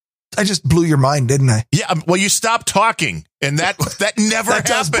I just blew your mind, didn't I? Yeah. Well, you stopped talking, and that never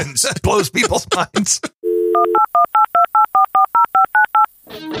happens. That blows people's minds.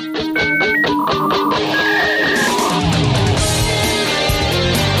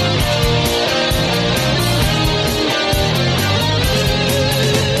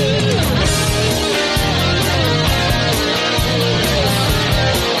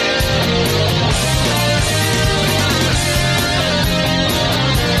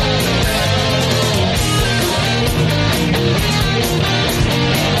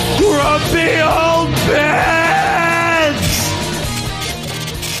 Grumpy old beds!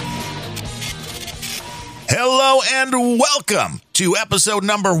 Hello and welcome to episode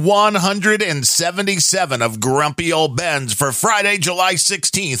number 177 of Grumpy Old Ben's for Friday, July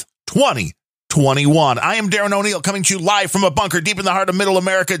 16th, 2021. I am Darren O'Neill coming to you live from a bunker deep in the heart of Middle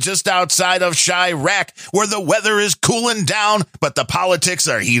America, just outside of Chirac, where the weather is cooling down, but the politics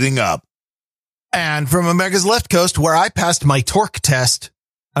are heating up. And from America's left coast, where I passed my torque test,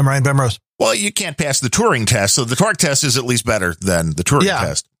 I'm Ryan Bemrose. Well, you can't pass the Turing test, so the torque test is at least better than the Turing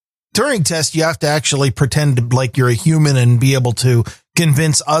test. Turing test, you have to actually pretend like you're a human and be able to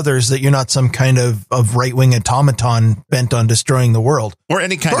convince others that you're not some kind of right-wing automaton bent on destroying the world. Or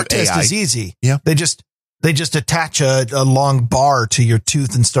any kind torque of AI. Test is easy. Yeah. They just attach a long bar to your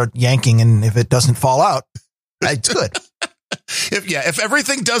tooth and start yanking, and if it doesn't fall out, it's good. If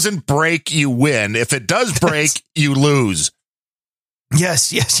everything doesn't break, you win. If it does break, you lose.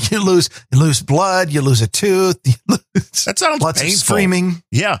 Yes, you lose blood, you lose a tooth, that sounds lots painful. of screaming.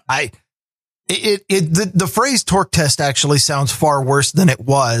 Yeah. The phrase torque test actually sounds far worse than it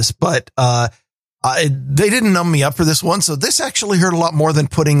was, but they didn't numb me up for this one, so this actually hurt a lot more than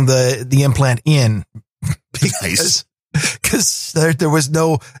putting the implant in. Nice. Because there was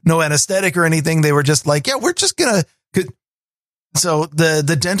no anesthetic or anything. They were just like, yeah, we're just gonna. So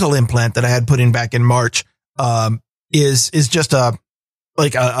the dental implant that I had put in back in March is just a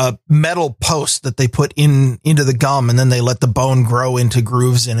metal post that they put into the gum, and then they let the bone grow into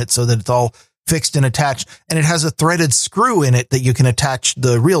grooves in it so that it's all fixed and attached. And it has a threaded screw in it that you can attach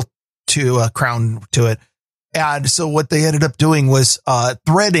the real crown to it. And so what they ended up doing was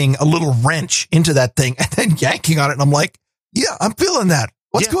threading a little wrench into that thing and then yanking on it. And I'm like, yeah, I'm feeling that.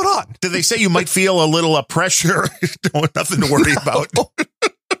 What's going on? Did they say you might feel a little pressure? Nothing to worry about.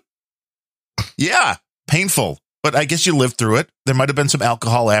 Yeah, painful. But I guess you lived through it. There might have been some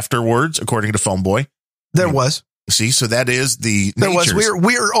alcohol afterwards, according to Phone Boy. There was. See, so that is the there was.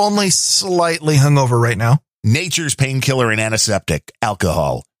 We're only slightly hungover right now. Nature's painkiller and antiseptic,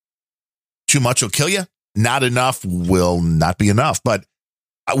 alcohol. Too much will kill you. Not enough will not be enough. But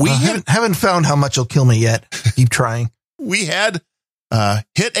we haven't found how much will kill me yet. Keep trying. We had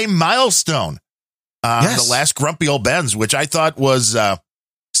hit a milestone on the last Grumpy Old Ben's, which I thought was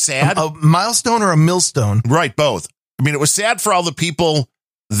sad. A milestone or a millstone? Right, both. I mean, it was sad for all the people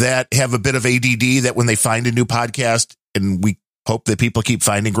that have a bit of ADD, that when they find a new podcast, and we hope that people keep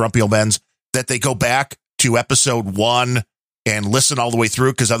finding Grumpy Old Ben's, that they go back to episode 1 and listen all the way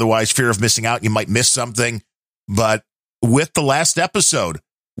through, because otherwise, fear of missing out, you might miss something. But with the last episode,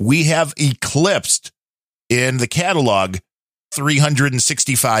 we have eclipsed in the catalog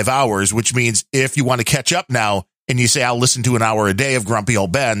 365 hours, which means if you want to catch up now and you say, I'll listen to an hour a day of Grumpy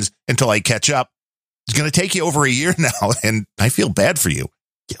Old Ben's until I catch up, it's going to take you over a year now. And I feel bad for you.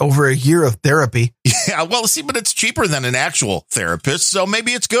 Over a year of therapy. Yeah. Well, see, but it's cheaper than an actual therapist. So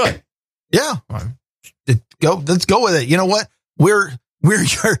maybe it's good. Yeah. Let's go with it. You know what? We're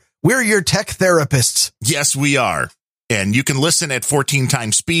your tech therapists. Yes, we are. And you can listen at 14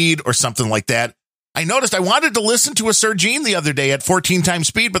 times speed or something like that. I noticed I wanted to listen to a Sir Gene the other day at 14 times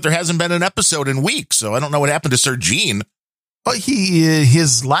speed, but there hasn't been an episode in weeks. So I don't know what happened to Sir Gene.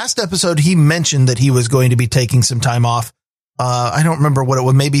 His last episode, he mentioned that he was going to be taking some time off. I don't remember what it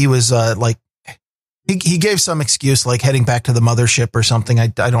was. Maybe he was he gave some excuse like heading back to the mothership or something. I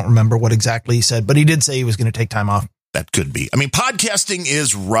don't remember what exactly he said, but he did say he was going to take time off. That could be. I mean, podcasting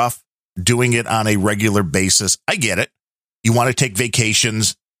is rough, doing it on a regular basis. I get it. You want to take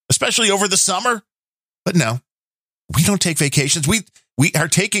vacations, especially over the summer. But no, we don't take vacations. We are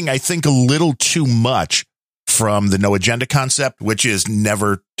taking, I think, a little too much from the no agenda concept, which is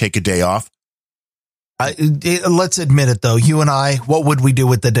never take a day off. Let's admit it, though. You and I, what would we do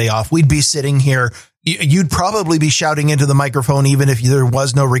with the day off? We'd be sitting here. You'd probably be shouting into the microphone, even if there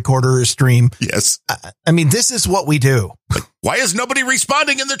was no recorder or stream. Yes. I mean, this is what we do. Why is nobody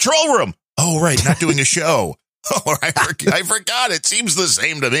responding in the troll room? Oh, right. Not doing a show. Oh, I forgot. It seems the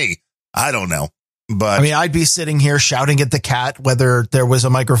same to me. I don't know. But I mean, I'd be sitting here shouting at the cat, whether there was a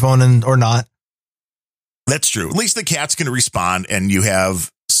microphone or not. That's true. At least the cat's going to respond, and you have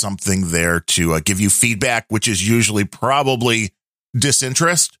something there to give you feedback, which is usually probably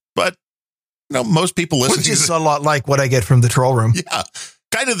disinterest, but most people listen which to is a lot like what I get from the troll room. Yeah,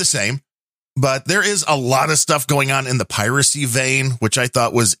 kind of the same. But there is a lot of stuff going on in the piracy vein, which I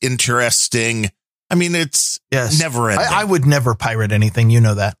thought was interesting. I mean, it's never ending. I would never pirate anything. You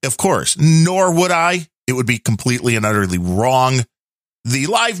know that. Of course. Nor would I. It would be completely and utterly wrong. The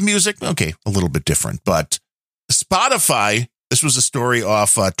live music, okay, a little bit different. But Spotify, this was a story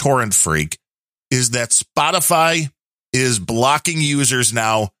off Torrent Freak, is that Spotify is blocking users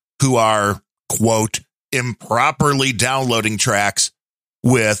now who are, quote, improperly downloading tracks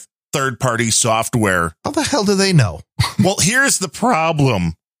with third-party software. How the hell do they know? Well, here's the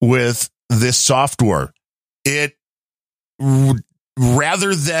problem with this software. It,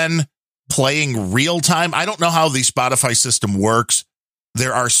 rather than playing real time, I don't know how the Spotify system works.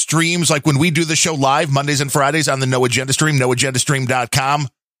 There are streams, like when we do the show live Mondays and Fridays on the No Agenda stream, noagendastream.com.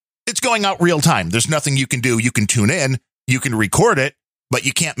 It's going out real time. There's nothing you can do. You can tune in, you can record it, but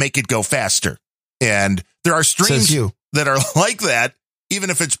you can't make it go faster. And there are streams that are like that, even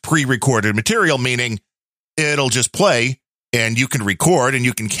if it's pre-recorded material, meaning it'll just play and you can record and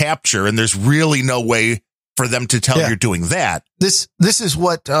you can capture, and there's really no way for them to tell you're doing that. This is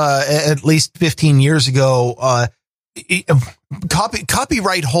what at least 15 years ago,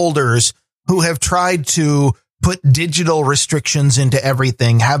 copyright holders who have tried to put digital restrictions into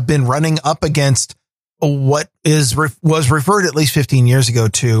everything have been running up against what was referred at least 15 years ago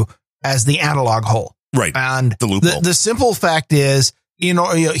to as the analog hole. Right. And the loophole. The simple fact is,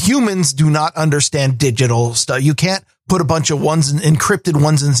 humans do not understand digital stuff. You can't put a bunch of encrypted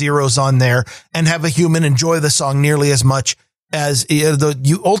ones and zeros on there and have a human enjoy the song nearly as much as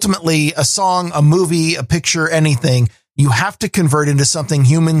you ultimately a song, a movie, a picture, anything. You have to convert into something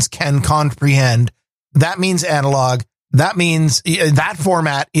humans can comprehend. That means analog. That means that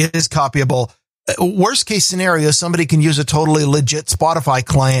format is copyable. Worst case scenario, somebody can use a totally legit Spotify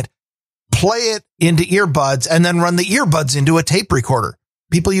client, play it into earbuds, and then run the earbuds into a tape recorder.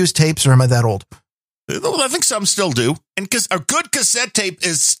 People use tapes, or am I that old? I think some still do. And because a good cassette tape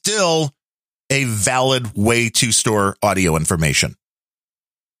is still a valid way to store audio information.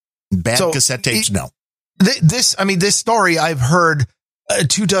 Bad cassette tapes, no. This story I've heard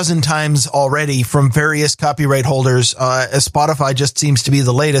 24 times already from various copyright holders. Spotify just seems to be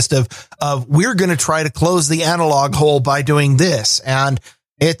the latest of we're going to try to close the analog hole by doing this. And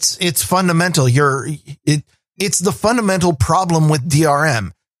it's fundamental. It's the fundamental problem with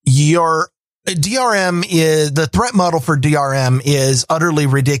DRM. Your DRM is the threat model for DRM is utterly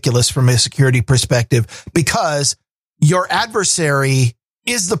ridiculous from a security perspective, because your adversary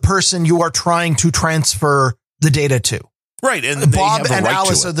is the person you are trying to transfer the data to. Right. And Bob and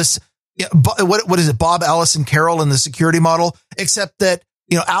Alice are this. What is it? Bob, Alice, and Carol in the security model, except that,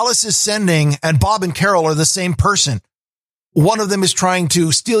 Alice is sending and Bob and Carol are the same person. One of them is trying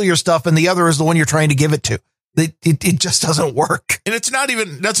to steal your stuff and the other is the one you're trying to give it to. It just doesn't work. And it's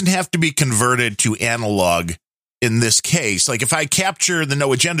doesn't have to be converted to analog in this case. Like if I capture the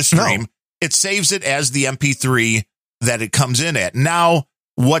No Agenda stream, it saves it as the MP3 that it comes in at. Now,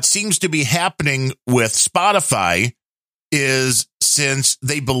 what seems to be happening with Spotify is, since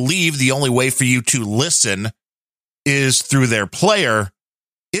they believe the only way for you to listen is through their player,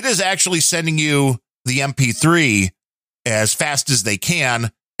 it is actually sending you the MP3 as fast as they can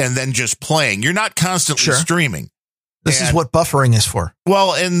and then just playing. You're not constantly streaming. This is what buffering is for.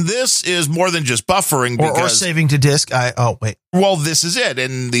 Well, and this is more than just buffering. Or saving to disk. Well, this is it.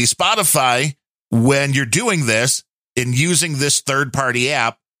 And the Spotify, when you're doing this and using this third-party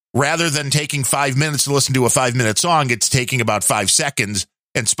app, rather than taking 5 minutes to listen to a 5-minute song, it's taking about 5 seconds.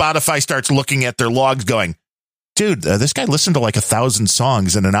 And Spotify starts looking at their logs going, dude, this guy listened to like 1,000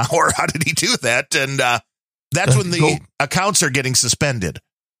 songs in an hour. How did he do that? And that's when the accounts are getting suspended.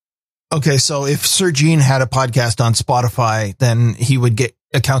 Okay, so if Sir Gene had a podcast on Spotify, then he would get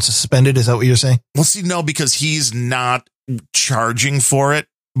accounts suspended. Is that what you're saying? Well, see, no, because he's not charging for it.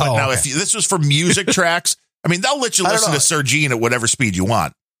 But now, if this was for music tracks, I mean, they'll let you listen to Sir Gene at whatever speed you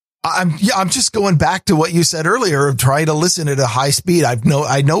want. I'm just going back to what you said earlier of trying to listen at a high speed.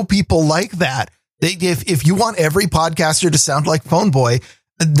 I know people like that. If you want every podcaster to sound like Phone Boy,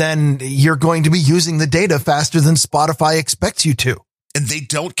 then you're going to be using the data faster than Spotify expects you to. And they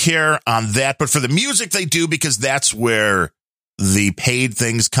don't care on that. But for the music, they do, because that's where the paid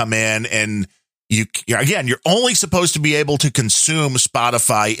things come in. And you're only supposed to be able to consume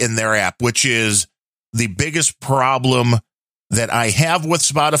Spotify in their app, which is the biggest problem that I have with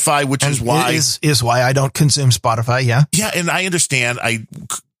Spotify, which is why I don't consume Spotify. Yeah. Yeah. And I understand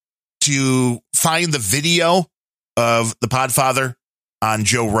to find the video of the Podfather on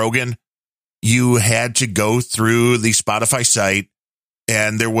Joe Rogan, you had to go through the Spotify site,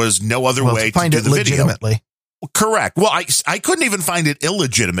 and there was no other way to find do it the legitimately. video. Correct. Well, I couldn't even find it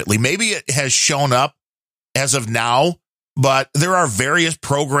illegitimately. Maybe it has shown up as of now, but there are various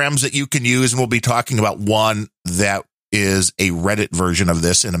programs that you can use, and we'll be talking about one that is a Reddit version of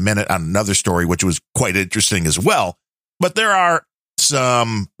this in a minute on another story, which was quite interesting as well. But there are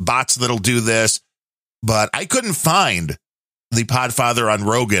some bots that'll do this, but I couldn't find the Podfather on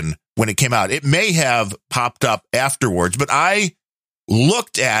Rogan when it came out. It may have popped up afterwards, but I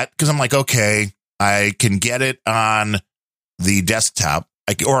looked at, because I'm like, okay, I can get it on the desktop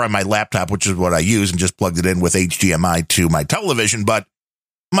or on my laptop, which is what I use, and just plugged it in with HDMI to my television. But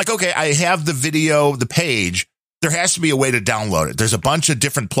I'm like, okay, I have the video, the page. There has to be a way to download it. There's a bunch of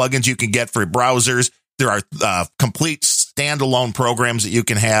different plugins you can get for browsers. There are complete standalone programs that you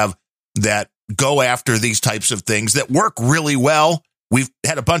can have that go after these types of things that work really well. We've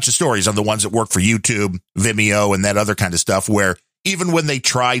had a bunch of stories on the ones that work for YouTube, Vimeo, and that other kind of stuff, where even when they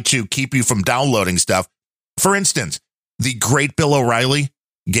try to keep you from downloading stuff, for instance, the great Bill O'Reilly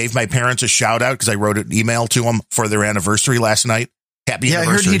gave my parents a shout out because I wrote an email to them for their anniversary last night. Happy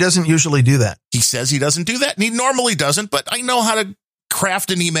anniversary. I heard he doesn't usually do that. He says he doesn't do that, and he normally doesn't, but I know how to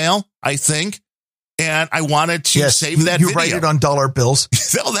craft an email, I think, and I wanted to save that video. You write it on dollar bills.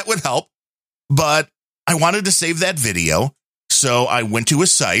 Well, that would help, but I wanted to save that video, so I went to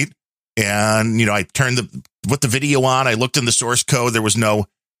his site, and, I turned the video on. I looked in the source code. There was no,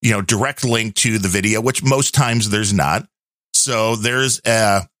 direct link to the video, which most times there's not. So there's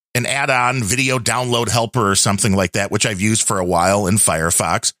an add-on video download helper or something like that, which I've used for a while in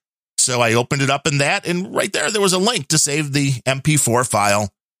Firefox. So I opened it up in that, and right there was a link to save the MP4 file.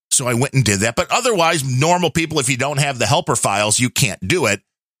 So I went and did that. But otherwise, normal people, if you don't have the helper files, you can't do it.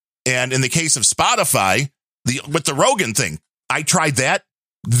 And in the case of Spotify, with the Rogan thing, I tried that.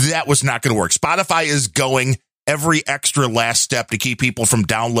 That was not going to work. Spotify is going every extra last step to keep people from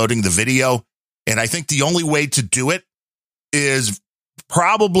downloading the video. And I think the only way to do it is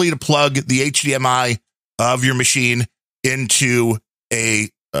probably to plug the HDMI of your machine into a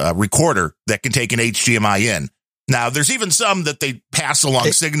recorder that can take an HDMI in. Now, there's even some that they pass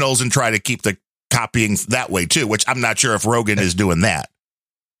along signals and try to keep the copying that way, too, which I'm not sure if Rogan is doing that.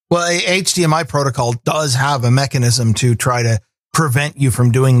 Well, a HDMI protocol does have a mechanism to try to prevent you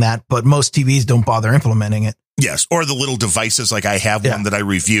from doing that, but most TVs don't bother implementing it. Yes, or the little devices, like I have one that I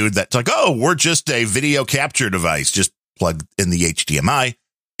reviewed that's like, oh, we're just a video capture device. Just plug in the HDMI,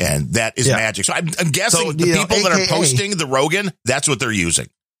 and that is magic. So I'm guessing the people that are posting the Rogan, that's what they're using.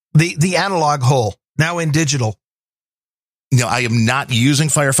 The analog hole, now in digital. No, I am not using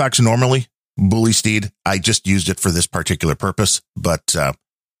Firefox normally, Bully Steed. I just used it for this particular purpose, but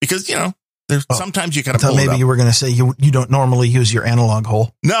because, there's sometimes you kind of pull it up. Maybe you were going to say you don't normally use your analog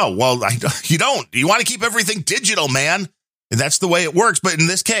hole. No, well, you don't. You want to keep everything digital, man. And that's the way it works. But in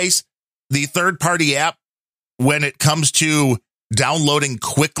this case, the third-party app, when it comes to downloading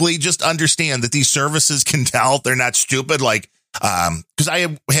quickly, just understand that these services can tell. They're not stupid. Like, because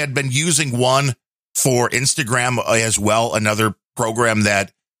I had been using one for Instagram as well, another program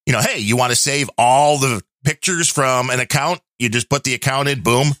that, hey, you want to save all the pictures from an account? You just put the account in,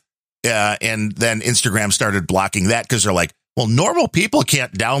 boom. And then Instagram started blocking that because they're like, well, normal people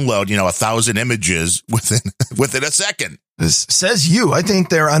can't download, 1,000 images within a second. This says you. I think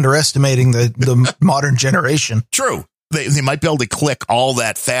they're underestimating the modern generation. True. They might be able to click all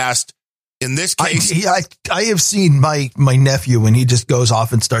that fast. In this case, I have seen my nephew when he just goes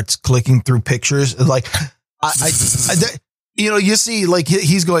off and starts clicking through pictures. Like, you see, like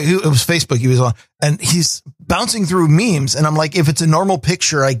he's going. It was Facebook he was on, and he's bouncing through memes. And I'm like, if it's a normal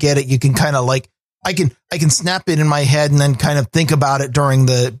picture, I get it. You can kind of like, I can snap it in my head and then kind of think about it during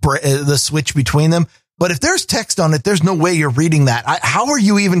the switch between them. But if there's text on it, there's no way you're reading that. How are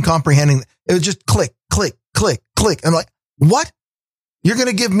you even comprehending? It was just click, click, click, click. I'm like, what? You're going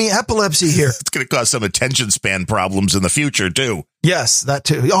to give me epilepsy here. It's going to cause some attention span problems in the future, too. Yes, that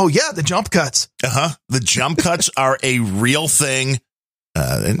too. Oh, yeah, the jump cuts. The jump cuts are a real thing.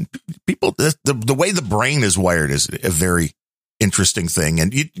 And people, the way the brain is wired is a very interesting thing.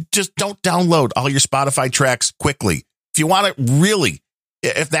 And you just don't download all your Spotify tracks quickly. If you want to really,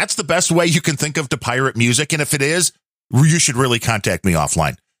 if that's the best way you can think of to pirate music, and if it is, you should really contact me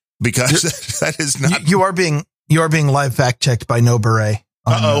offline, because that is not. You are being live fact checked by No Beret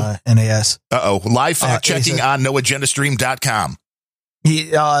on NAS. Live fact checking on noagendastream.com.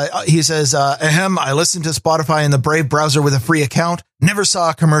 He says, I listened to Spotify in the Brave browser with a free account. Never saw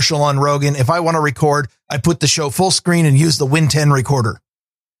a commercial on Rogan. If I want to record, I put the show full screen and use the Win 10 recorder.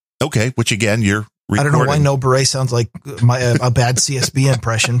 Okay, which again, you're I don't know why No Beret sounds like a bad CSB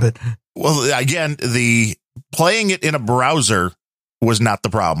impression, but well, again, the playing it in a browser was not the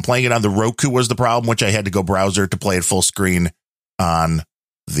problem. Playing it on the Roku was the problem, which I had to go browser to play it full screen on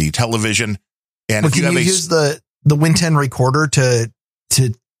the television. And if you have use the Win 10 recorder to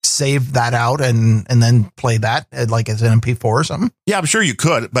save that out and then play that like as an MP4 or something. Yeah, I'm sure you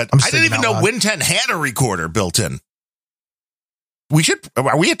could, but I didn't even know Win 10 had a recorder built in.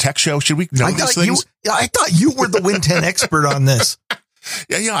 Are we a tech show? Should we know these things? I thought you were the Win 10 expert on this.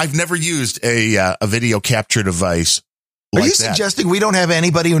 Yeah. I've never used a video capture device. Are you suggesting we don't have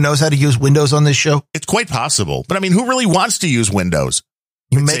anybody who knows how to use Windows on this show? It's quite possible. But I mean, who really wants to use Windows?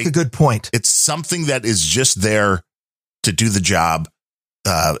 You make a good point. It's something that is just there to do the job.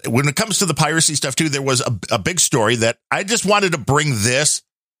 When it comes to the piracy stuff, too, there was a big story that I just wanted to bring this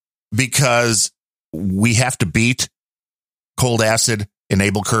because we have to beat Cold Acid and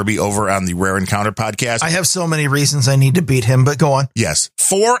Abel Kirby over on the Rare Encounter podcast. I have so many reasons I need to beat him, but go on. Yes.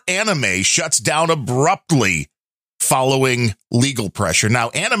 4Anime shuts down abruptly following legal pressure. Now,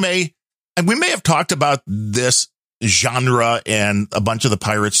 anime, and we may have talked about this genre and a bunch of the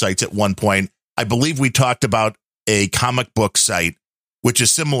pirate sites at one point. I believe we talked about a comic book site, which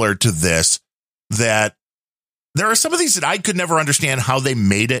is similar to this, that there are some of these that I could never understand how they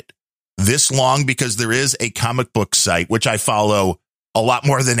made it this long, because there is a comic book site, which I follow a lot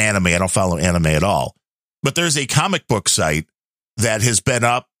more than anime. I don't follow anime at all, but there's a comic book site that has been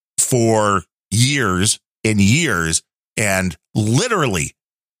up for years and years, and literally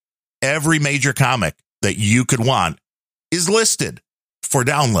every major comic that you could want is listed for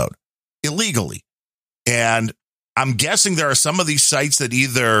download illegally. And I'm guessing there are some of these sites that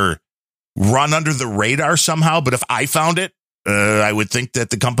either run under the radar somehow, but if I found it, I would think that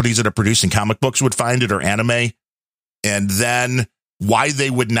the companies that are producing comic books would find it, or anime, and then why they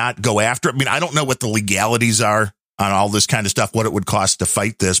would not go after it. I mean, I don't know what the legalities are on all this kind of stuff, what it would cost to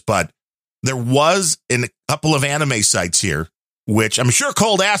fight this, but there was in a couple of anime sites here, which I'm sure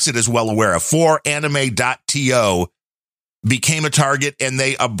Cold Acid is well aware of. 4anime.to became a target, and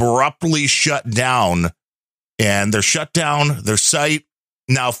they abruptly shut down, and they're shut down. Their site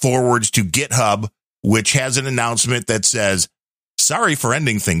now forwards to GitHub, which has an announcement that says, "Sorry for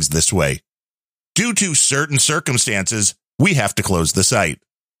ending things this way. Due to certain circumstances, we have to close the site."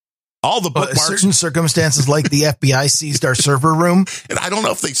 All the bookmarks. Certain circumstances, like the FBI seized our server room. And I don't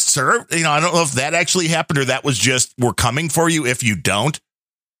know if they served, I don't know if that actually happened, or that was just, we're coming for you if you don't.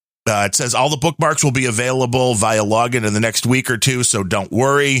 It says all the bookmarks will be available via login in the next week or two, so don't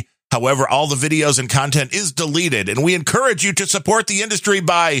worry. However, all the videos and content is deleted, and we encourage you to support the industry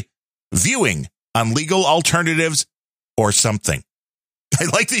by viewing on legal alternatives or something. I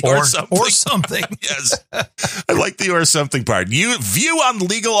like the or something. Or something. Yes. I like the or something part. You view on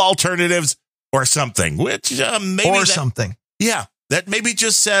legal alternatives or something, which maybe. Or something. Yeah. That maybe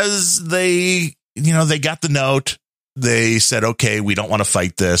just says they got the note. They said, okay, we don't want to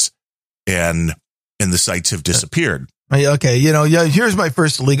fight this. And the sites have disappeared. Okay. Here's my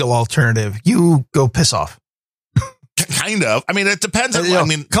first legal alternative. You go piss off. Kind of. I mean, it depends.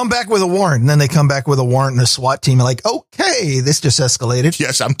 Come back with a warrant. And then they come back with a warrant and a SWAT team. Like, okay, this just escalated.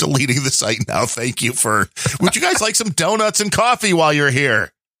 Yes, I'm deleting the site now. Thank you would you guys like some donuts and coffee while you're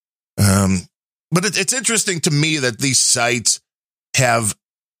here? But it's interesting to me that these sites have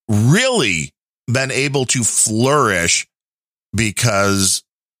really been able to flourish because,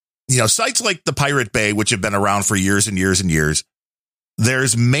 sites like the Pirate Bay, which have been around for years and years and years,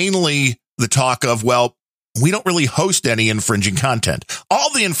 there's mainly the talk of, well, we don't really host any infringing content.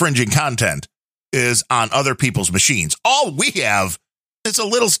 All the infringing content is on other people's machines. All we have is a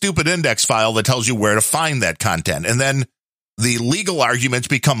little stupid index file that tells you where to find that content. And then the legal arguments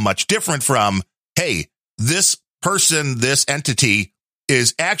become much different from, hey, this person, this entity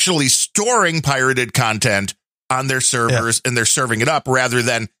is actually storing pirated content on their servers and they're serving it up rather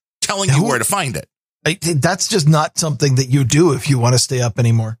than telling you where to find it. That's just not something that you do if you want to stay up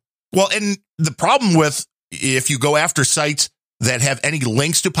anymore. Well, and the problem with, if you go after sites that have any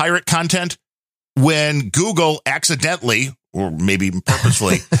links to pirate content, when Google accidentally, or maybe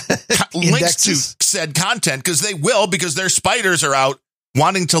purposefully, links to said content, because they will, because their spiders are out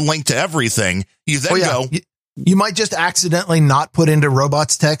wanting to link to everything, you then go. You might just accidentally not put into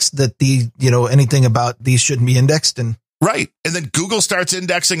robots text that anything about these shouldn't be indexed. Right. And then Google starts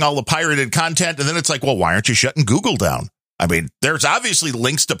indexing all the pirated content. And then it's like, well, why aren't you shutting Google down? I mean, there's obviously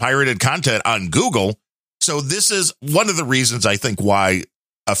links to pirated content on Google. So this is one of the reasons I think why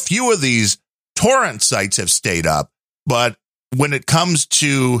a few of these torrent sites have stayed up. But when it comes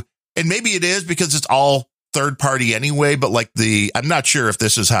to, and maybe it is because it's all third party anyway, but I'm not sure if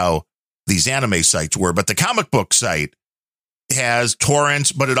this is how these anime sites were. But the comic book site has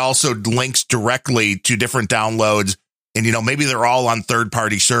torrents, but it also links directly to different downloads. And, maybe they're all on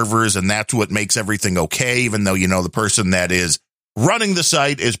third-party servers, and that's what makes everything okay, even though, the person that is running the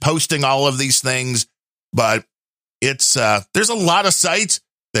site is posting all of these things. But it's there's a lot of sites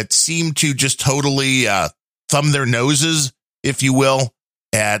that seem to just totally thumb their noses, if you will,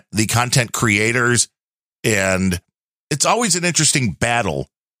 at the content creators. And it's always an interesting battle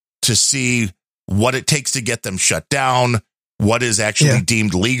to see what it takes to get them shut down, what is actually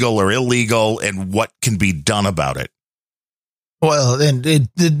deemed legal or illegal, and what can be done about it. Well, and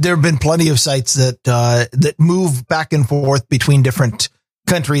there have been plenty of sites that move back and forth between different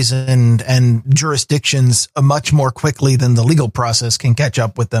countries and jurisdictions much more quickly than the legal process can catch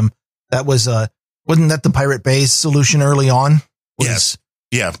up with them. That was wasn't that the Pirate Bay's solution early on? Yes.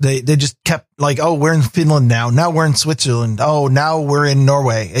 Yeah. They just kept like, oh, we're in Finland now. Now we're in Switzerland. Oh, now we're in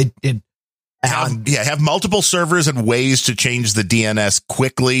Norway. Have multiple servers and ways to change the DNS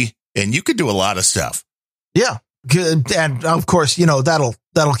quickly, and you could do a lot of stuff. Yeah. Good. And of course,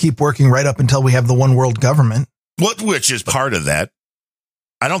 that'll keep working right up until we have the one world government. Which is part of that.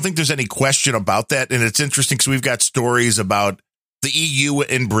 I don't think there's any question about that. And it's interesting because we've got stories about the EU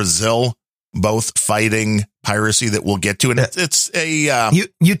and Brazil both fighting piracy that we'll get to. And it's a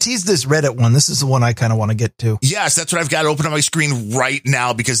you teased this Reddit one. This is the one I kind of want to get to. Yes, that's what I've got open on my screen right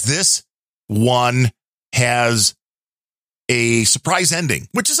now, because this one has a surprise ending,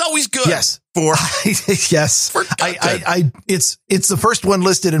 which is always good. Yes. Yes. For it's the first one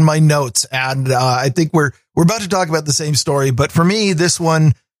listed in my notes. And I think we're about to talk about the same story. But for me, this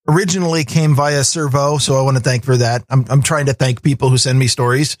one originally came via Servo. So I want to thank for that. I'm trying to thank people who send me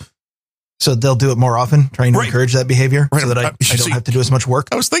stories so they'll do it more often, trying to encourage that behavior so that I don't have to do as much work.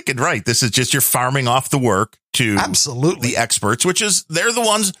 I was thinking, this is just you're farming off the work to absolutely the experts, which is they're the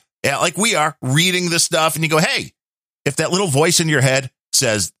ones like we are reading this stuff. And you go, hey, if that little voice in your head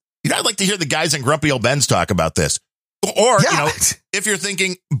says, I'd like to hear the guys in Grumpy Old Ben's talk about this. Or, if you're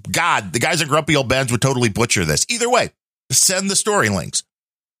thinking, God, the guys in Grumpy Old Ben's would totally butcher this. Either way, send the story links.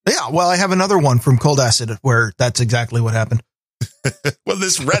 Yeah, well, I have another one from Cold Acid where that's exactly what happened. Well,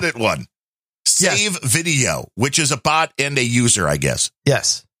 this Reddit one, Save Video, which is a bot and a user, I guess.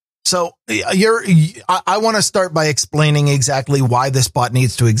 Yes. So I want to start by explaining exactly why this bot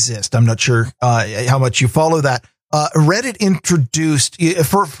needs to exist. I'm not sure how much you follow that. Reddit introduced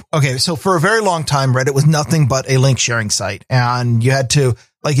so for a very long time, Reddit was nothing but a link sharing site. And you had to,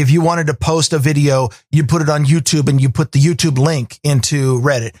 like, if you wanted to post a video, you put it on YouTube and you put the YouTube link into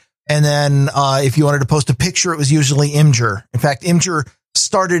Reddit. And then, if you wanted to post a picture, it was usually Imgur. In fact, Imgur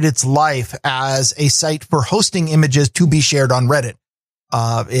started its life as a site for hosting images to be shared on Reddit.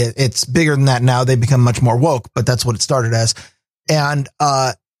 It's bigger than that now. They become much more woke, but that's what it started as. And,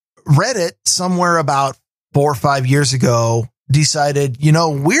 Reddit somewhere about 4 or 5 years ago decided,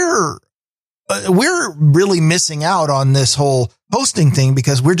 we're really missing out on this whole hosting thing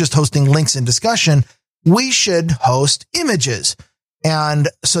because we're just hosting links and discussion. We should host images. And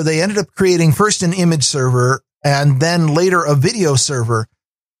so they ended up creating first an image server and then later a video server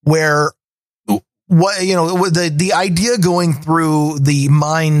where the idea going through the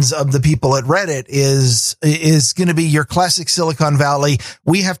minds of the people at Reddit is going to be your classic Silicon Valley.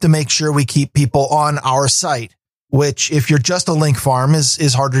 We have to make sure we keep people on our site, which if you're just a link farm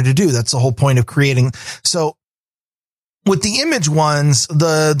is harder to do. That's the whole point of creating. So with the image ones,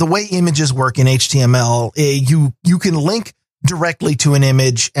 the way images work in HTML, you can link directly to an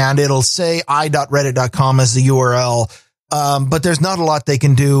image and it'll say i.reddit.com as the URL. But there's not a lot they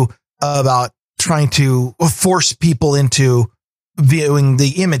can do about trying to force people into viewing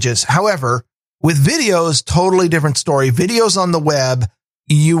the images. However, with videos, totally different story. Videos on the web,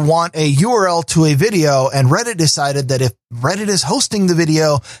 you want a URL to a video, and Reddit decided that if Reddit is hosting the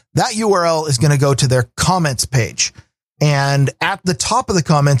video, that URL is going to go to their comments page. And at the top of the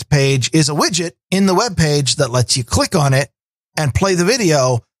comments page is a widget in the web page that lets you click on it and play the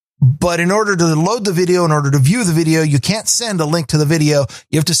video. But in order to load the video, in order to view the video, you can't send a link to the video.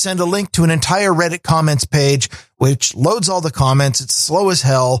 You have to send a link to an entire Reddit comments page, which loads all the comments. It's slow as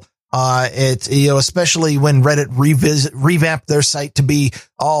hell. It's, especially when Reddit revamped their site to be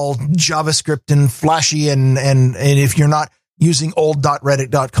all JavaScript and flashy. And if you're not using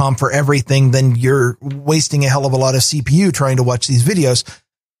old.reddit.com for everything, then you're wasting a hell of a lot of CPU trying to watch these videos.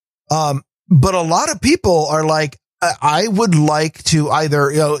 But a lot of people are like, I would like to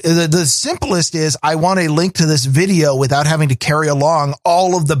either, the simplest is I want a link to this video without having to carry along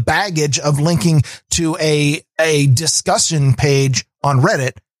all of the baggage of linking to a discussion page on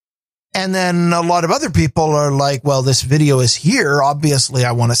Reddit. And then a lot of other people are like, well, this video is here. Obviously,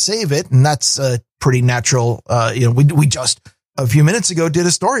 I want to save it. And that's a pretty natural. We just a few minutes ago did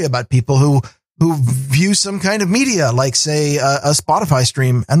a story about people who view some kind of media, like say a Spotify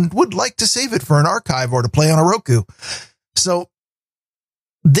stream, and would like to save it for an archive or to play on a Roku. So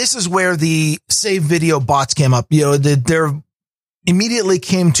this is where the save video bots came up. There immediately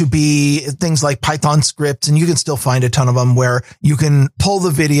came to be things like Python scripts, and you can still find a ton of them where you can pull the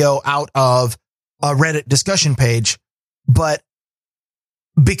video out of a Reddit discussion page. But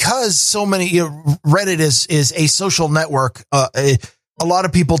because so many, Reddit is a social network, a lot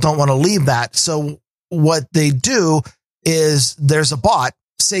of people don't want to leave that. So what they do is there's a bot.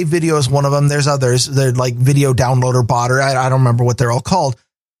 Save Video is one of them. There's others. They're like Video Downloader Bot, or I don't remember what they're all called,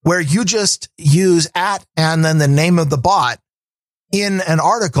 where you just use @ and then the name of the bot in an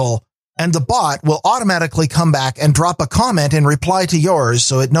article, and the bot will automatically come back and drop a comment in reply to yours.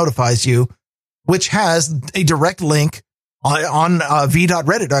 So it notifies you, which has a direct link on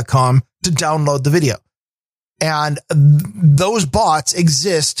v.reddit.com to download the video. And those bots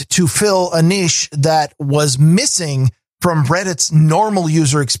exist to fill a niche that was missing from Reddit's normal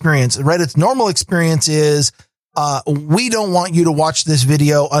user experience. Reddit's normal experience is, we don't want you to watch this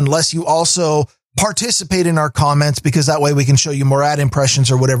video unless you also participate in our comments, because that way we can show you more ad impressions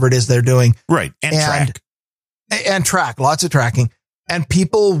or whatever it is they're doing. Right. And track, lots of tracking. And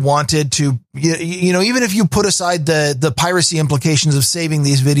people wanted to, even if you put aside the piracy implications of saving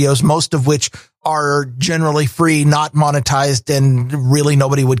these videos, most of which are generally free, not monetized, and really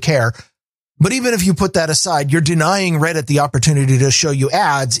nobody would care. But even if you put that aside, you're denying Reddit the opportunity to show you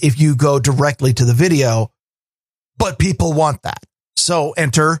ads if you go directly to the video. But people want that. So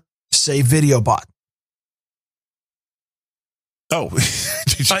enter Save Video Bot. Oh, was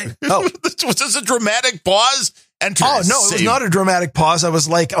this a dramatic pause? Enter no, it was not a dramatic pause. I was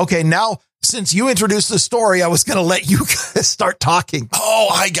like, okay, now since you introduced the story, I was going to let you start talking. Oh,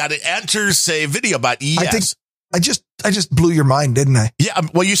 I got it. Enter Save Video Bot. Yes. I just blew your mind, didn't I? Yeah.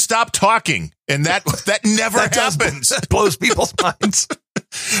 Well, you stopped talking, and that never happens. That blows people's minds.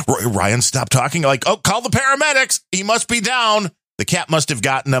 Ryan stopped talking. Like, oh, call the paramedics. He must be down. The cat must have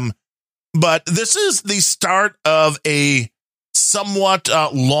gotten him. But this is the start of a somewhat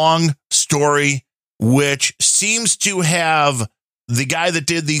long story, which seems to have the guy that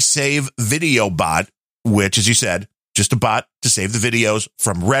did the Save Video Bot, which, as you said, just a bot to save the videos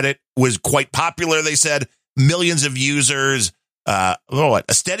from Reddit, was quite popular. They said millions of users, a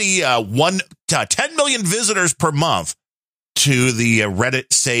steady 10 million visitors per month to the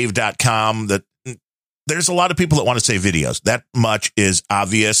redditsave.com. That there's a lot of people that want to save videos. That much is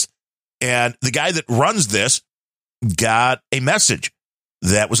obvious. And the guy that runs this got a message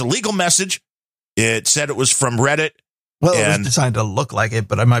that was a legal message. It said it was from Reddit. Well, it was designed to look like it,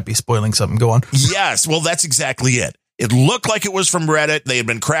 but I might be spoiling something. Go on. Yes. Well, that's exactly it. It looked like it was from Reddit. They had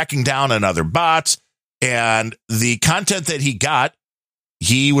been cracking down on other bots, and the content that he got,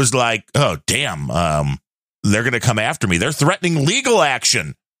 he was like, oh, damn, they're going to come after me. They're threatening legal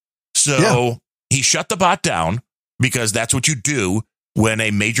action. So he shut the bot down, because that's what you do when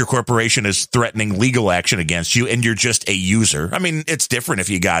a major corporation is threatening legal action against you and you're just a user. I mean, it's different if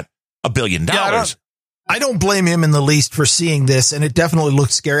you got $1 billion. Yeah, I don't blame him in the least for seeing this, and it definitely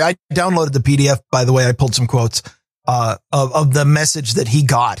looked scary. I downloaded the PDF, by the way. I pulled some quotes of the message that he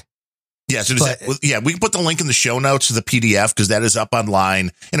got. Yeah, so we can put the link in the show notes to the PDF, because that is up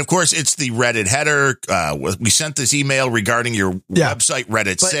online. And of course, it's the Reddit header. We sent this email regarding your website,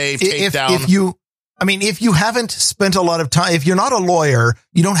 Reddit Save, takedown. If you haven't spent a lot of time, if you're not a lawyer,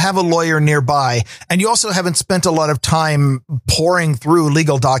 you don't have a lawyer nearby, and you also haven't spent a lot of time pouring through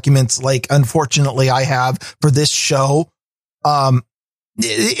legal documents like, unfortunately, I have for this show,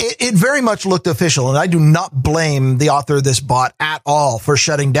 it very much looked official, and I do not blame the author of this bot at all for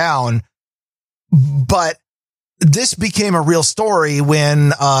shutting down. But this became a real story when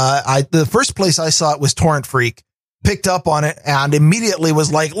the first place I saw it was Torrent Freak. Picked up on it and immediately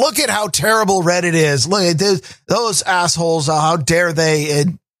was like, look at how terrible Reddit is. Look at this, those assholes. How dare they?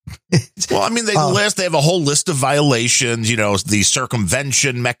 Well, I mean, they have a whole list of violations, the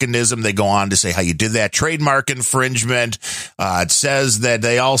circumvention mechanism. They go on to say how you did that, trademark infringement. It says that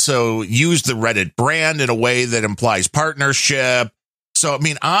they also use the Reddit brand in a way that implies partnership. So, I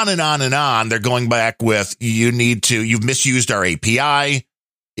mean, on and on and on. They're going back with, you've misused our API.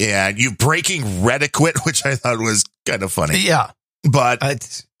 Yeah, you breaking Retiquette, which I thought was kind of funny. Yeah.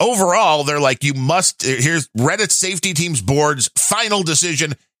 But overall, they're like, here's Reddit Safety Team's board's final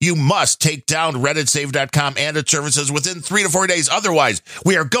decision. You must take down RedditSave.com and its services within 3 to 4 days. Otherwise,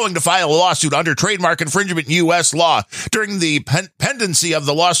 we are going to file a lawsuit under trademark infringement U.S. law. During the pendency of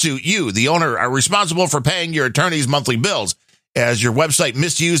the lawsuit, you, the owner, are responsible for paying your attorney's monthly bills. As your website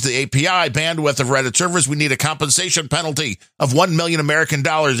misused the API bandwidth of Reddit servers, we need a compensation penalty of $1 million American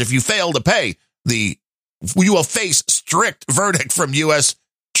dollars. If you fail to pay, you will face strict verdict from U.S.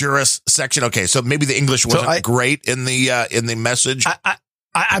 jurisdiction. Okay, so maybe the English wasn't great in the message.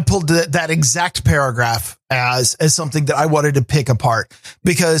 I pulled that exact paragraph as something that I wanted to pick apart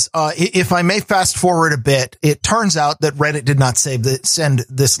because if I may fast forward a bit, it turns out that Reddit did not send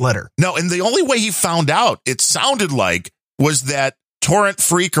this letter. No, and the only way he found out, it sounded like, was that Torrent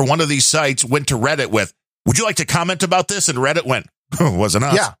Freak or one of these sites went to Reddit with, would you like to comment about this? And Reddit went, wasn't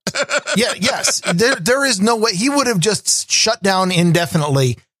us. Yeah. Yes. There is no way he would have just shut down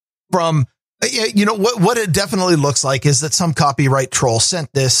indefinitely from. What it definitely looks like is that some copyright troll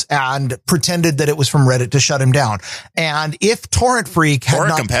sent this and pretended that it was from Reddit to shut him down. And if Torrent Freak had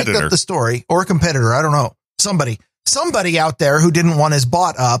not picked up the story, or a competitor, I don't know, somebody out there who didn't want his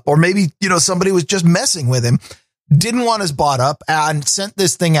bot up, or maybe, somebody was just messing with him, didn't want his bot up and sent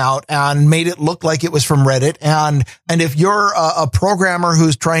this thing out and made it look like it was from Reddit. And if you're a programmer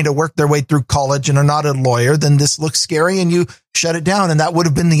who's trying to work their way through college and are not a lawyer, then this looks scary and you shut it down. And that would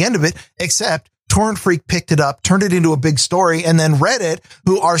have been the end of it, except Torrent Freak picked it up, turned it into a big story. And then Reddit,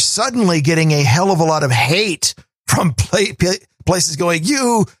 who are suddenly getting a hell of a lot of hate from places going,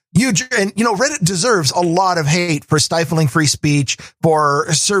 Reddit deserves a lot of hate for stifling free speech,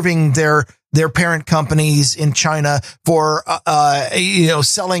 for serving their parent companies in China, for,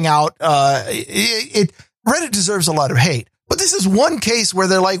 selling out. Reddit deserves a lot of hate, but this is one case where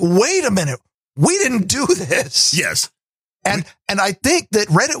they're like, wait a minute, we didn't do this. Yes. And I think that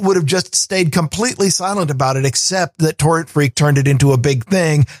Reddit would have just stayed completely silent about it, except that Torrent Freak turned it into a big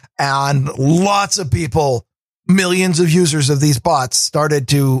thing and lots of people, millions of users of these bots started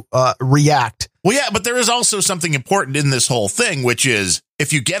to react. Well, yeah, but there is also something important in this whole thing, which is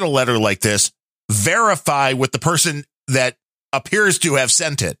if you get a letter like this, verify with the person that appears to have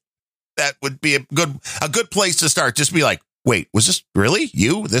sent it. That would be a good place to start. Just be like, wait, was this really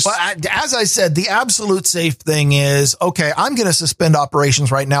you? This? Well, as I said, the absolute safe thing is, okay, I'm going to suspend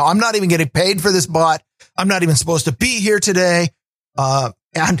operations right now. I'm not even getting paid for this bot. I'm not even supposed to be here today. And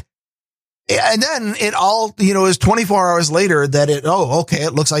then it all, is 24 hours later that it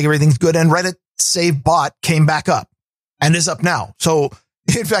looks like everything's good. And Reddit save bot came back up and is up now. So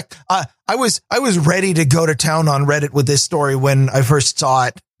in fact, I was ready to go to town on Reddit with this story when I first saw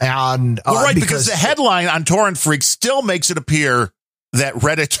it. And because the headline on Torrent Freak still makes it appear that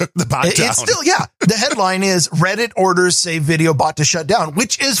Reddit took the bot down. It's still, the headline is Reddit orders save video bot to shut down,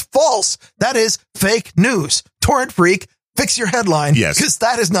 which is false. That is fake news. Torrent Freak, fix your headline. Yes. Because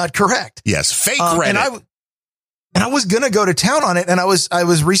that is not correct. Yes. Fake Reddit. And I was going to go to town on it. And I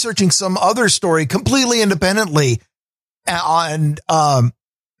was researching some other story completely independently. And I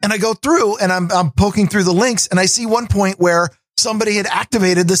go through and I'm poking through the links and I see one point where somebody had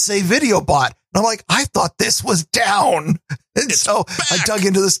activated the save video bot. And I'm like, I thought this was down. And so back. I dug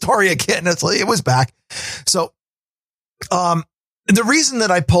into the story again. It was back. So, the reason that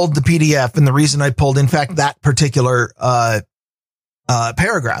I pulled the PDF and the reason I pulled, in fact, that particular,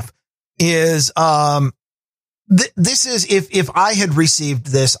 paragraph is, this is, if I had received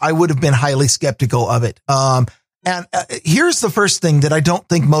this, I would have been highly skeptical of it. And here's the first thing that I don't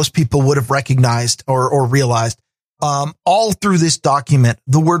think most people would have recognized or realized. All through this document,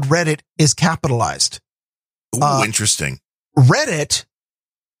 the word Reddit is capitalized. Ooh, interesting. Reddit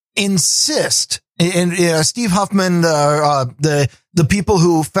insist, and Steve Huffman, the people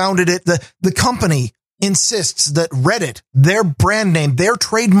who founded it, the company insists that Reddit, their brand name, their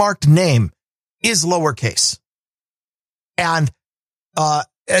trademarked name, is lowercase. And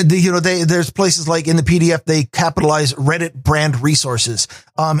there's places like in the PDF they capitalize Reddit brand resources.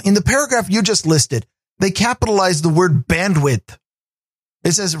 In the paragraph you just listed, they capitalize the word bandwidth.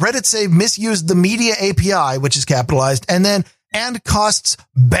 It says Reddit Save misused the media API, which is capitalized, and costs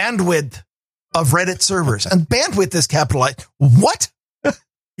bandwidth of Reddit servers. And bandwidth is capitalized. What?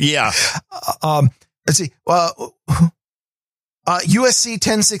 Yeah. Let's see. USC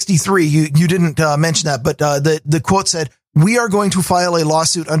 1063. You didn't mention that, but the quote said, "We are going to file a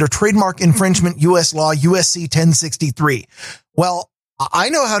lawsuit under trademark infringement U.S. law USC 1063." Well, I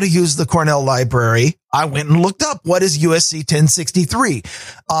know how to use the Cornell library. I went and looked up what is USC 1063.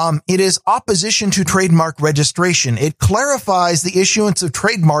 It is opposition to trademark registration. It clarifies the issuance of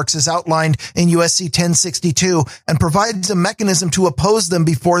trademarks as outlined in USC 1062 and provides a mechanism to oppose them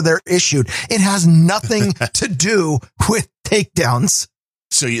before they're issued. It has nothing to do with takedowns.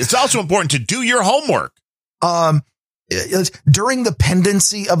 So it's also important to do your homework. During the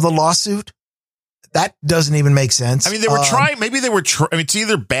pendency of the lawsuit, that doesn't even make sense. I mean, they were trying, maybe they were, it's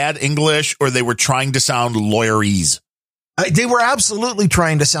either bad English or they were trying to sound lawyerese. They were absolutely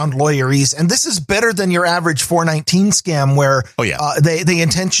trying to sound lawyerese. And this is better than your average 419 scam where they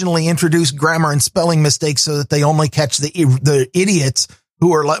intentionally introduce grammar and spelling mistakes so that they only catch the idiots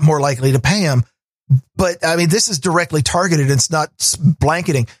who are more likely to pay them. But I mean, this is directly targeted. It's not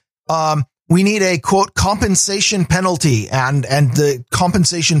blanketing. We need a quote compensation penalty, and the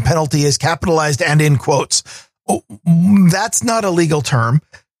compensation penalty is capitalized and in quotes. Oh, that's not a legal term.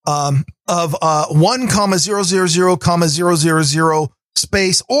 Of 1,000,000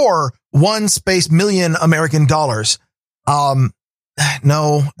 space or 1 space million American dollars.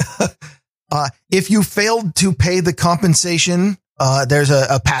 No. If you failed to pay the compensation, there's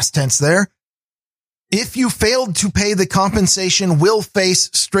a past tense there. If you failed to pay the compensation, will face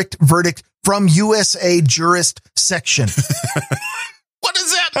strict verdict from USA jurist section. What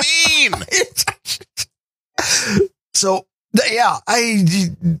does that mean? So, yeah,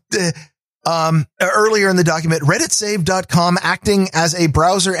 earlier in the document, redditsave.com acting as a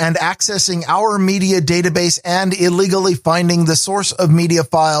browser and accessing our media database and illegally finding the source of media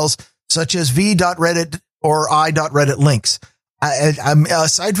files such as v.reddit or i.reddit links.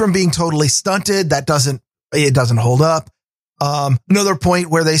 Aside from being totally stunted, it doesn't hold up. Another point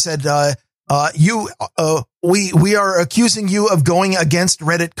where they said, we are accusing you of going against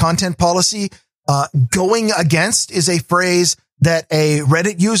Reddit content policy. Going against is a phrase that a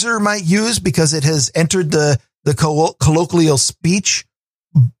Reddit user might use because it has entered the colloquial speech,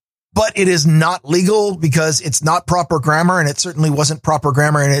 but it is not legal because it's not proper grammar, and it certainly wasn't proper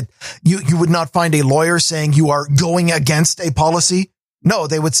grammar. And you would not find a lawyer saying you are going against a policy. No,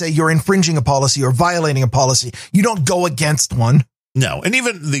 they would say you're infringing a policy or violating a policy. You don't go against one. No. And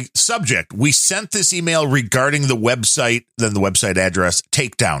even the subject, we sent this email regarding the website, then the website address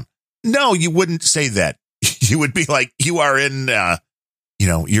takedown. No, you wouldn't say that. You would be like, you are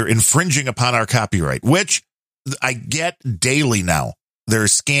you're infringing upon our copyright, which I get daily now. There are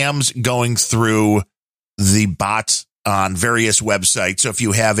scams going through the bots on various websites. So if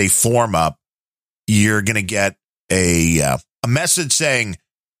you have a form up, you're going to get a message saying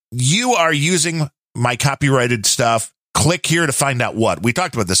you are using my copyrighted stuff. Click here to find out what. We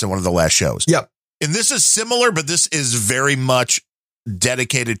talked about this in one of the last shows. Yep. And this is similar, but this is very much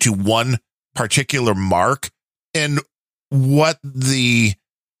dedicated to one particular mark. And what the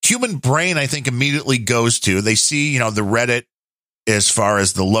human brain, I think, immediately goes to, they see, the Reddit as far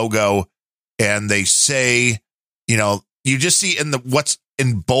as the logo, and they say, you just see in what's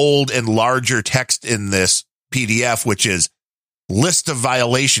in bold and larger text in this PDF, which is list of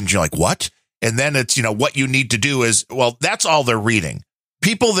violations. You're like, what? And then it's, what you need to do is, well, that's all they're reading.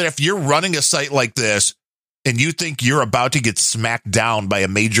 People that if you're running a site like this and you think you're about to get smacked down by a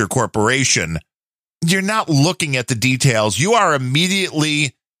major corporation, you're not looking at the details. You are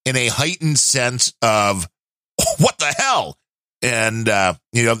immediately in a heightened sense of what the hell? And,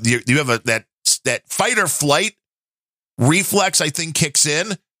 you have that fight or flight reflex, I think, kicks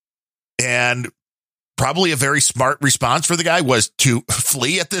in, and probably a very smart response for the guy was to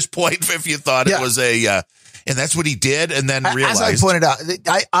flee at this point. If you thought it was and that's what he did. And then realized, as I pointed out,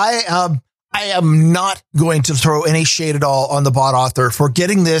 I am not going to throw any shade at all on the bot author for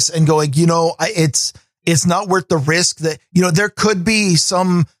getting this and going, it's not worth the risk that, there could be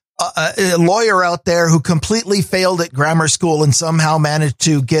some a lawyer out there who completely failed at grammar school and somehow managed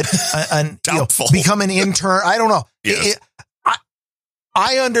to get become an intern. I don't know. Yes.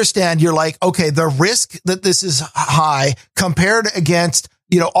 I understand you're like, okay, the risk that this is high compared against,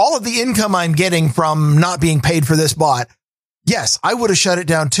 all of the income I'm getting from not being paid for this bot. Yes, I would have shut it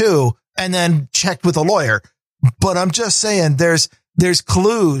down too and then checked with a lawyer. But I'm just saying there's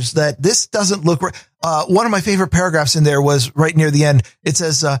clues that this doesn't look right. One of my favorite paragraphs in there was right near the end. It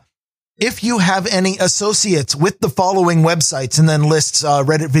says, if you have any associates with the following websites, and then lists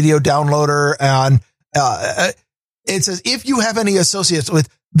Reddit video downloader, and it says, if you have any associates with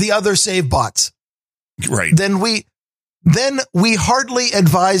the other save bots, right, then we hardly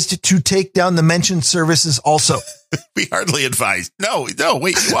advised to take down the mentioned services also. We hardly advised. No,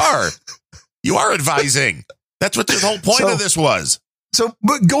 wait, you are advising. That's what the whole point of this was. So,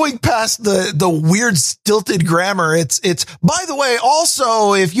 but going past the weird stilted grammar, it's, by the way,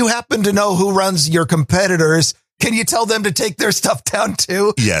 also, if you happen to know who runs your competitors, can you tell them to take their stuff down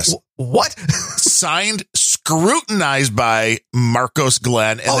too? Yes. What? Signed, scrutinized by Marcos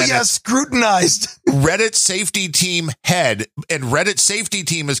Glenn. And scrutinized. Reddit safety team head, and Reddit safety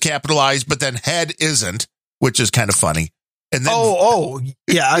team is capitalized, but then head isn't, which is kind of funny. And then,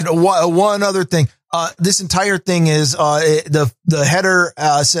 one other thing. This entire thing is, the header,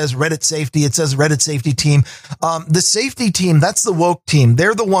 says Reddit safety. It says Reddit safety team. The safety team, that's the woke team.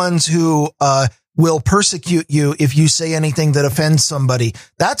 They're the ones who, will persecute you if you say anything that offends somebody.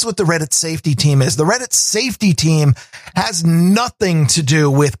 That's what the Reddit safety team is. The Reddit safety team has nothing to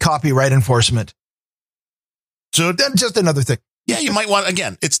do with copyright enforcement. So then just another thing. Yeah, you might want,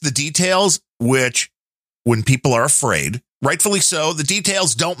 again, it's the details, which when people are afraid, rightfully so, the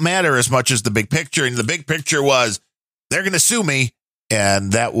details don't matter as much as the big picture. And the big picture was, they're going to sue me.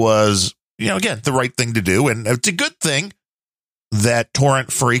 And that was, again, the right thing to do. And it's a good thing that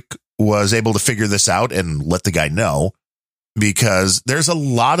Torrent Freak was able to figure this out and let the guy know, because there's a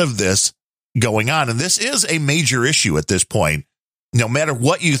lot of this going on. And this is a major issue at this point. No matter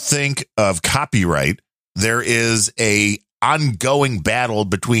what you think of copyright, there is a ongoing battle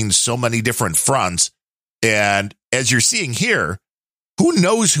between so many different fronts. And as you're seeing here, who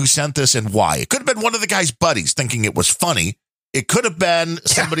knows who sent this and why? It could have been one of the guy's buddies thinking it was funny. It could have been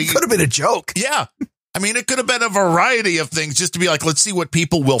somebody. It could have been a joke. Yeah. I mean, it could have been a variety of things just to be like, let's see what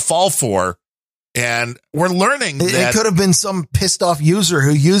people will fall for. And we're learning that it could have been some pissed off user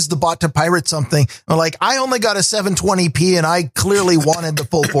who used the bot to pirate something. Or like, I only got a 720p and I clearly wanted the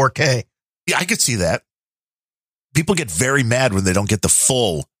full 4K. Yeah, I could see that. People get very mad when they don't get the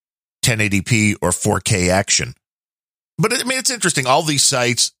full 1080p or 4K action. But I mean, it's interesting. All these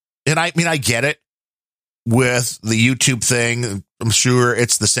sites, and I mean, I get it with the YouTube thing. I'm sure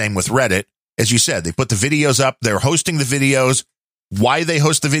it's the same with Reddit. As you said, they put the videos up. They're hosting the videos. Why they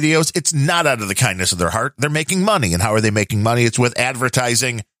host the videos? It's not out of the kindness of their heart. They're making money. And how are they making money? It's with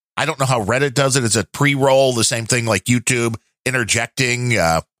advertising. I don't know how Reddit does it. It's a pre-roll, the same thing like YouTube, interjecting.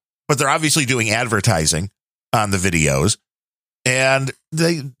 But they're obviously doing advertising on the videos. And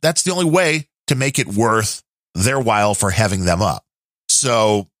that's the only way to make it worth their while for having them up.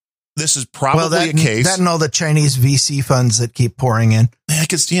 So this is probably a case. That and all the Chinese VC funds that keep pouring in. I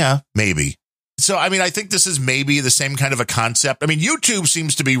guess, yeah, maybe. So, I mean, I think this is maybe the same kind of a concept. I mean, YouTube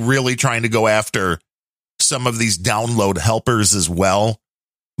seems to be really trying to go after some of these download helpers as well.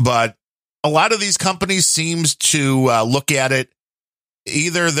 But a lot of these companies seems to look at it.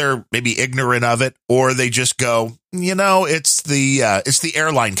 Either they're maybe ignorant of it, or they just go, it's the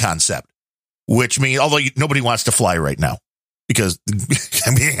airline concept, which means, although nobody wants to fly right now because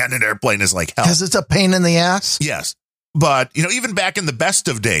being on an airplane is like hell. Because it's a pain in the ass. Yes. But, even back in the best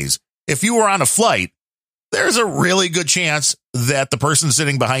of days, if you were on a flight, there's a really good chance that the person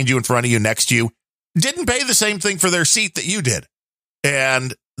sitting behind you, in front of you, next to you, didn't pay the same thing for their seat that you did.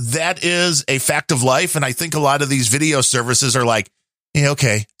 And that is a fact of life. And I think a lot of these video services are like,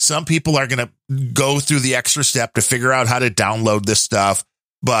 okay, some people are going to go through the extra step to figure out how to download this stuff.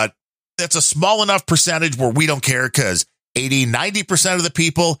 But that's a small enough percentage where we don't care, because 80-90% of the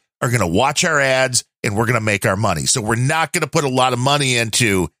people are going to watch our ads and we're going to make our money. So we're not going to put a lot of money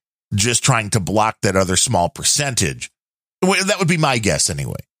into just trying to block that other small percentage. That would be my guess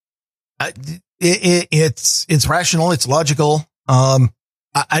anyway. It's rational. It's logical.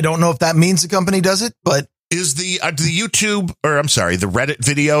 I don't know if that means the company does it, but is the YouTube, or I'm sorry, the Reddit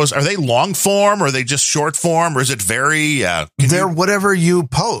videos, are they long form or are they just short form, or is it very, they're whatever you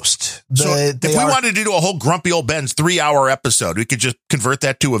post. If we wanted to do a whole Grumpy Old Ben's 3-hour episode, we could just convert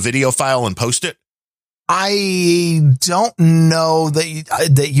that to a video file and post it. I don't know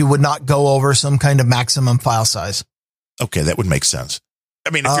that you would not go over some kind of maximum file size. Okay, that would make sense.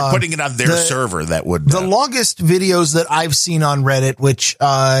 I mean, if you're putting it on their server, that would. The longest videos that I've seen on Reddit, which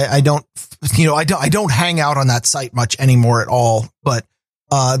I don't hang out on that site much anymore at all. But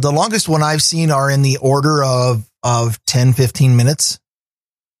the longest one I've seen are in the order of 10-15 minutes.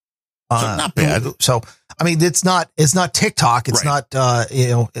 So not bad. So I mean, it's not TikTok. It's not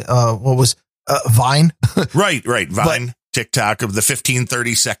what was Vine. Right. Vine, but, TikTok of the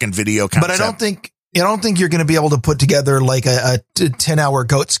 15-30 second video concept. But I don't think you're going to be able to put together like a 10-hour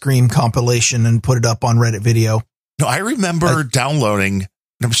goat scream compilation and put it up on Reddit video. No, I remember downloading.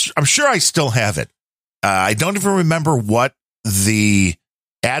 I'm sure I still have it. I don't even remember what the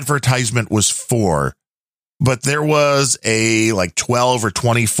advertisement was for, but there was a like 12 or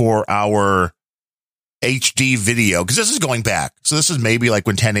 24 hour HD video, because this is going back. So this is maybe like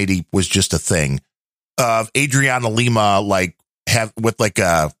when 1080 was just a thing, of Adriana Lima like have with like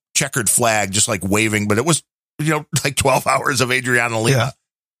a checkered flag, just like waving, but it was, like 12 hours of Adriana Lima. Yeah.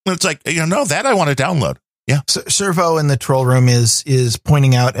 And it's like, no, that I want to download. Yeah. Servo in the troll room is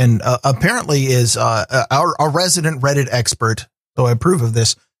pointing out, and apparently is our resident Reddit expert, so I approve of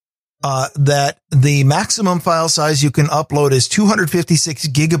this, that the maximum file size you can upload is 256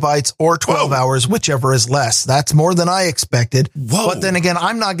 gigabytes or 12 hours, whichever is less. That's more than I expected. Whoa. But then again,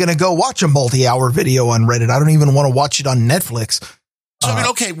 I'm not going to go watch a multi-hour video on Reddit. I don't even want to watch it on Netflix. So, I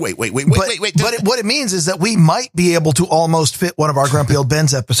mean, okay, wait. But what it means is that we might be able to almost fit one of our Grumpy Old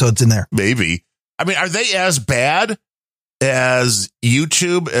Ben's episodes in there. Maybe. I mean, are they as bad as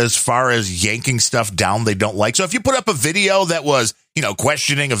YouTube as far as yanking stuff down they don't like? So if you put up a video that was,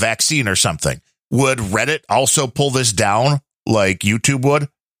 questioning a vaccine or something, would Reddit also pull this down like YouTube would?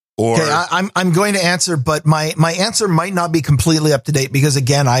 Or okay, I'm going to answer, but my answer might not be completely up to date because,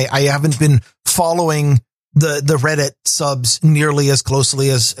 again, I haven't been following the Reddit subs nearly as closely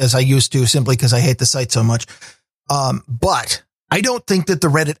as I used to, simply because I hate the site so much. But I don't think that the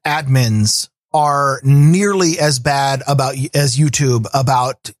Reddit admins are nearly as bad as YouTube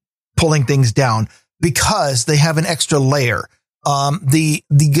about pulling things down, because they have an extra layer. The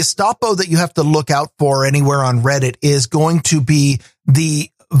Gestapo that you have to look out for anywhere on Reddit is going to be the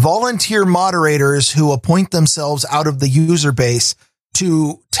volunteer moderators who appoint themselves out of the user base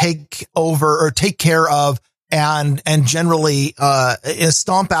to take over or take care of and generally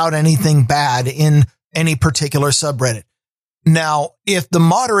stomp out anything bad in any particular subreddit. Now, if the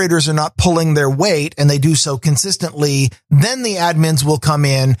moderators are not pulling their weight and they do so consistently, then the admins will come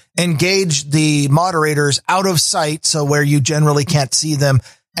in, engage the moderators out of sight, so where you generally can't see them,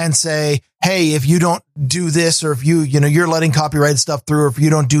 and say, hey, if you don't do this, or if you're letting copyrighted stuff through, or if you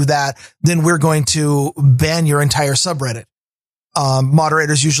don't do that, then we're going to ban your entire subreddit.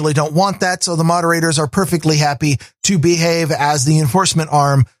 Moderators usually don't want that, so the moderators are perfectly happy to behave as the enforcement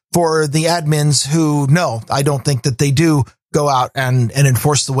arm for the admins who, no, I don't think that they do go out and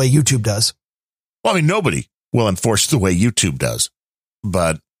enforce the way YouTube does. Well, I mean, nobody will enforce the way YouTube does,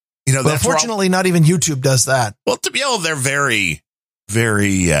 but that's unfortunately not even YouTube does that. Well, to be honest, they're very,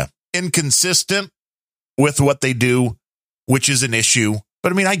 very inconsistent with what they do, which is an issue.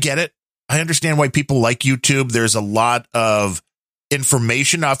 But I mean, I get it. I understand why people like YouTube. There's a lot of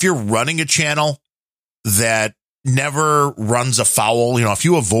information. Now, if you're running a channel that never runs afoul, if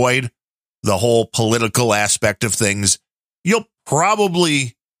you avoid the whole political aspect of things, you'll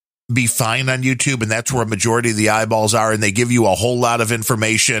probably be fine on YouTube. And that's where a majority of the eyeballs are. And they give you a whole lot of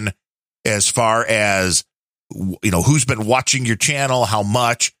information as far as, who's been watching your channel, how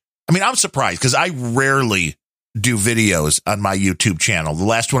much. I mean, I'm surprised because I rarely do videos on my YouTube channel. The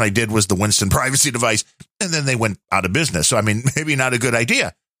last one I did was the Winston privacy device, and then they went out of business. So, I mean, maybe not a good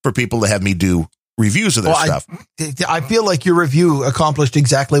idea for people to have me do reviews of their stuff. I feel like your review accomplished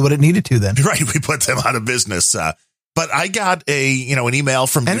exactly what it needed to then. Right. We put them out of business. But I got an email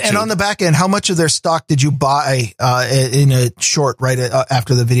from YouTube. And on the back end, how much of their stock did you buy in a short right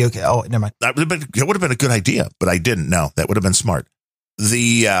after the video? Oh, never mind. It would have been a good idea, but I didn't. No, that would have been smart.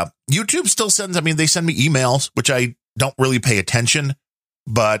 The YouTube still sends, they send me emails, which I don't really pay attention,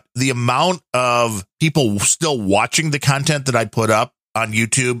 but the amount of people still watching the content that I put up on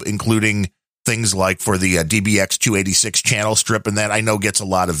YouTube, including things like for the DBX 286 channel strip, and that I know gets a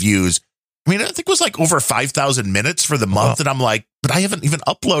lot of views. I think it was like over 5,000 minutes for the month. And I'm like, but I haven't even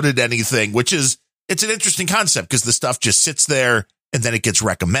uploaded anything, it's an interesting concept because the stuff just sits there and then it gets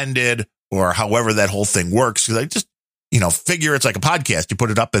recommended or however that whole thing works. Cause I just, figure it's like a podcast. You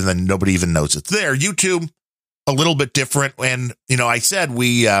put it up and then nobody even knows it's there. YouTube, a little bit different. And, I said,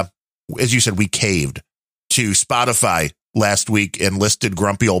 as you said, we caved to Spotify last week and listed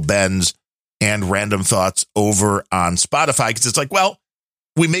Grumpy Old Ben's and Random Thoughts over on Spotify. Cause it's like, well,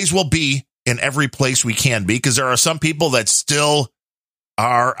 we may as well be in every place we can be, because there are some people that still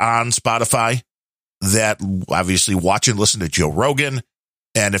are on Spotify that obviously watch and listen to Joe Rogan.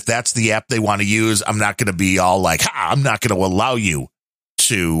 And if that's the app they want to use, I'm not going to be all like, I'm not going to allow you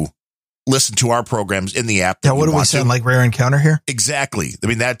to listen to our programs in the app. Yeah, what do we sound like, Rare Encounter here? Exactly.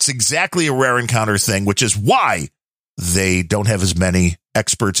 That's exactly a Rare Encounter thing, which is why they don't have as many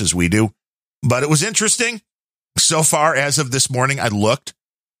experts as we do. But it was interesting. So far, as of this morning, I looked.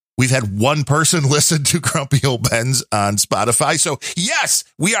 We've had one person listen to Grumpy Old Ben's on Spotify. So, yes,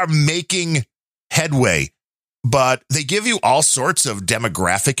 we are making headway, but they give you all sorts of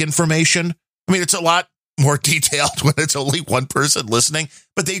demographic information. It's a lot more detailed when it's only one person listening,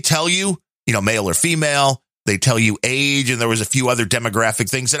 but they tell you, male or female, they tell you age, and there was a few other demographic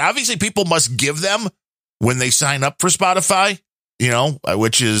things that obviously people must give them when they sign up for Spotify,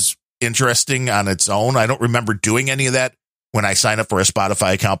 which is interesting on its own. I don't remember doing any of that when I sign up for a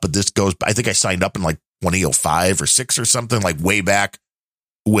Spotify account, but I think I signed up in like 2005 or 6 or something, like way back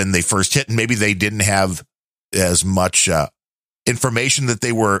when they first hit. And maybe they didn't have as much information that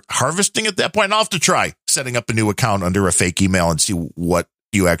they were harvesting at that point. I'll have to try setting up a new account under a fake email and see what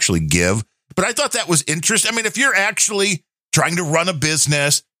you actually give. But I thought that was interesting. I mean, if you're actually trying to run a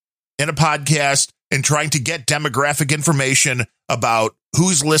business and a podcast and trying to get demographic information about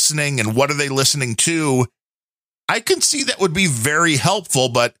who's listening and what are they listening to, I can see that would be very helpful.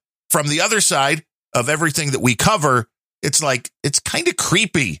 But from the other side of everything that we cover, it's like, it's kind of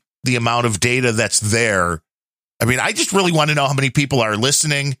creepy, the amount of data that's there. I mean, I just really want to know how many people are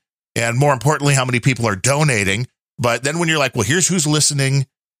listening and, more importantly, how many people are donating. But then when you're like, well, here's who's listening.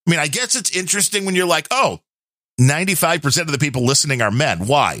 I mean, I guess it's interesting when you're like, oh, 95% of the people listening are men.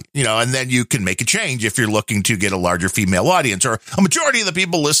 Why? And then you can make a change if you're looking to get a larger female audience, or a majority of the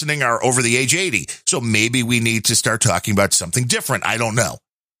people listening are over the age 80. So maybe we need to start talking about something different. I don't know.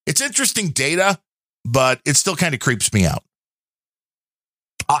 It's interesting data, but it still kind of creeps me out.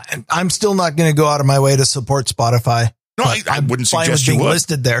 I'm still not going to go out of my way to support Spotify. No, I wouldn't suggest you would.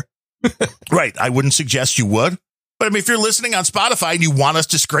 Listed there. Right. I wouldn't suggest you would. But I mean, if you're listening on Spotify and you want us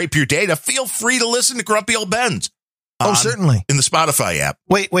to scrape your data, feel free to listen to Grumpy Old Ben's. Oh, certainly. In the Spotify app.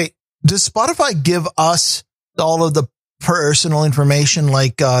 Wait. Does Spotify give us all of the personal information,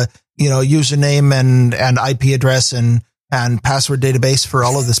 like, username and IP address and password database for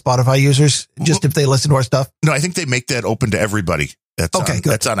all of the Spotify users, just if they listen to our stuff? No, I think they make that open to everybody. That's okay,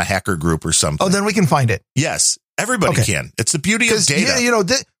 good. That's on a hacker group or something. Oh, then we can find it. Yes, everybody can. It's the beauty of data. Yeah,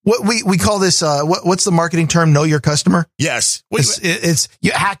 what we call this, what's the marketing term? Know your customer. Yes. It's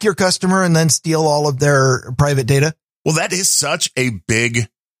you hack your customer and then steal all of their private data. Well, that is such a big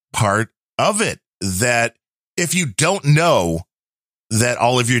part of it, that if you don't know that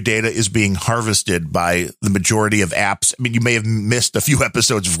all of your data is being harvested by the majority of apps, I mean, you may have missed a few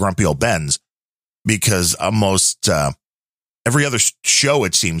episodes of Grumpy Old Ben's, because almost every other show,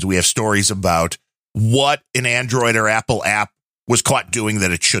 it seems, we have stories about what an Android or Apple app was caught doing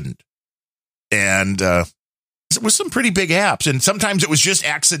that it shouldn't. And it was some pretty big apps. And sometimes it was just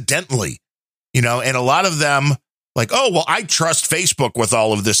accidentally, and a lot of them, like, oh, well, I trust Facebook with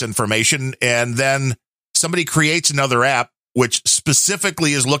all of this information. And then somebody creates another app which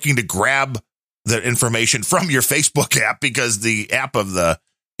specifically is looking to grab the information from your Facebook app, because the app of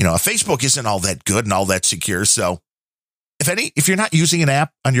Facebook isn't all that good and all that secure. So if you're not using an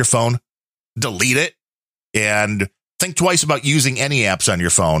app on your phone, delete it and think twice about using any apps on your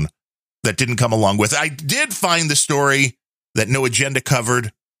phone that didn't come along with it. I did find the story that No Agenda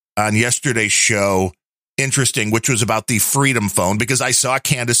covered on yesterday's show interesting, which was about the Freedom Phone, because I saw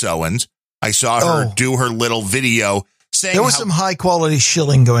Candace Owens. I saw her do her little video saying there was some high quality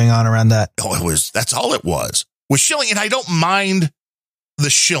shilling going on around that. Oh, that's all it was shilling. And I don't mind the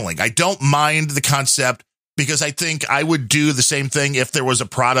shilling. I don't mind the concept, because I think I would do the same thing if there was a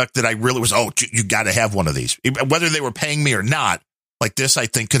product that I really was, you got to have one of these, whether they were paying me or not. Like this, I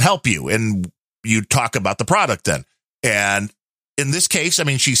think could help you. And you talk about the product then. And in this case, I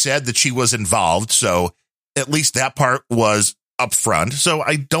mean, she said that she was involved. So at least that part was upfront. So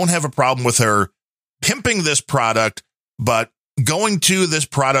I don't have a problem with her pimping this product, but going to this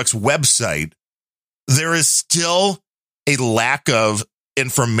product's website, there is still a lack of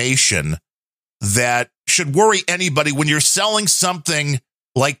information that should worry anybody when you're selling something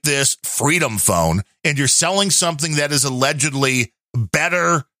like this Freedom Phone, and you're selling something that is allegedly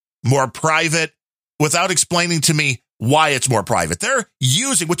better, more private, without explaining to me why it's more private. They're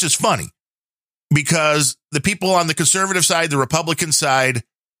using, which is funny, because the people on the conservative side, the Republican side,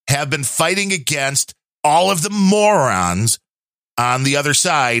 have been fighting against all of the morons on the other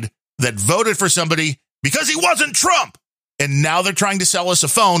side that voted for somebody because he wasn't Trump. And now they're trying to sell us a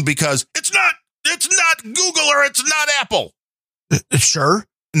phone because it's not Google or it's not Apple. Sure.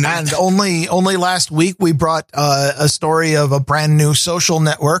 And only last week we brought a story of a brand new social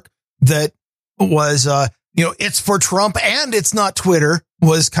network that was, it's for Trump and it's not Twitter,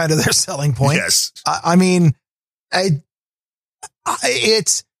 was kind of their selling point. Yes. I mean,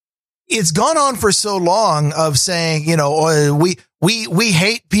 it's gone on for so long of saying, we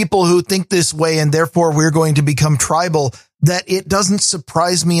hate people who think this way and therefore we're going to become tribal, that it doesn't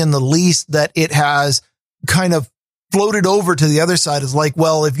surprise me in the least that it has kind of floated over to the other side. Is like,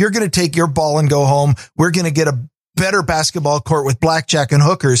 well, if you're going to take your ball and go home, we're going to get a better basketball court with blackjack and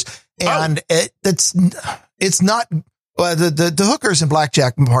hookers. And it's not, the hookers and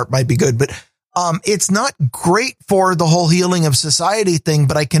blackjack part might be good, but it's not great for the whole healing of society thing.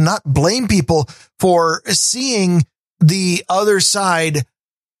 But I cannot blame people for seeing the other side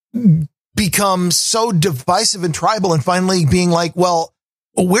become so divisive and tribal and finally being like, well,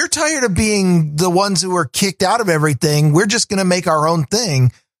 we're tired of being the ones who are kicked out of everything. We're just going to make our own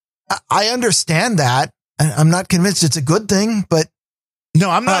thing. I understand that. I'm not convinced it's a good thing, but no,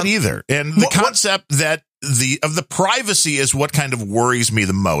 I'm not either. And the concept that the privacy is what kind of worries me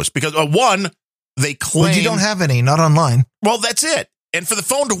the most, because one, they claim you don't have any, not online. Well, that's it. And for the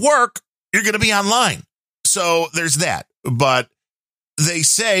phone to work, you're going to be online. So there's that. But they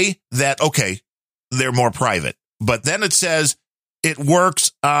say that, okay, they're more private. But then it says it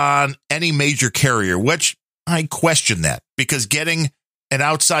works on any major carrier, which I question that, because getting an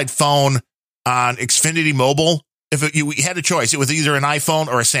outside phone on Xfinity Mobile, if you had a choice, it was either an iPhone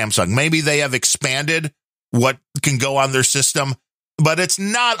or a Samsung. Maybe they have expanded what can go on their system, but it's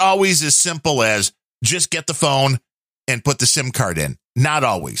not always as simple as just get the phone and put the SIM card in. Not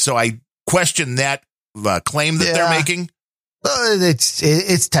always. So I question that claim that they're making.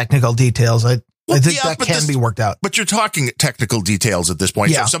 It's technical details. I think that can be worked out. But you're talking technical details at this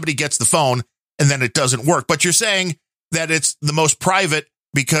point. Yeah. So if somebody gets the phone and then it doesn't work, but you're saying that it's the most private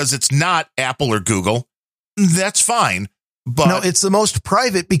because it's not Apple or Google, that's fine. But no, it's the most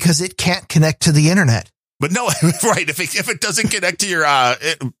private because it can't connect to the internet. But no, right. If it doesn't connect to your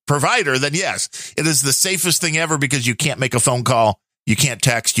provider, then yes, it is the safest thing ever, because you can't make a phone call. You can't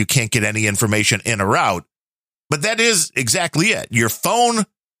text. You can't get any information in or out. But that is exactly it. Your phone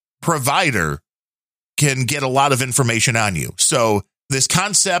provider can get a lot of information on you. So this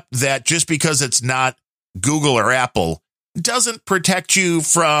concept that just because it's not Google or Apple doesn't protect you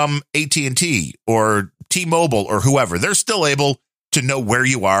from AT&T or T-Mobile or whoever. They're still able to know where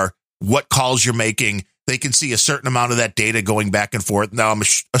you are, what calls you're making. They can see a certain amount of that data going back and forth. Now, I'm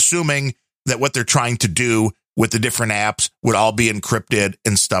assuming that what they're trying to do with the different apps would all be encrypted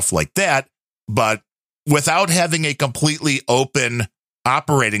and stuff like that. But without having a completely open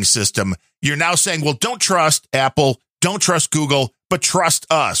operating system, you're now saying, well, don't trust Apple, don't trust Google, but trust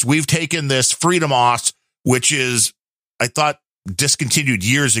us. We've taken this freedom OS, which is, I thought, discontinued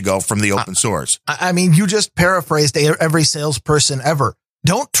years ago from the open source. I mean, you just paraphrased every salesperson ever.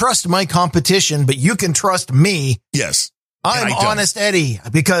 Don't trust my competition, but you can trust me. Yes. I'm Honest Eddie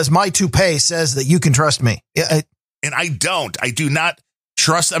because my toupee says that you can trust me. And I don't. I do not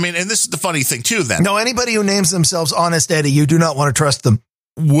trust. I mean, and this is the funny thing too, then. No, anybody who names themselves Honest Eddie, you do not want to trust them.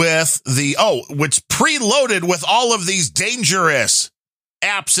 With which preloaded with all of these dangerous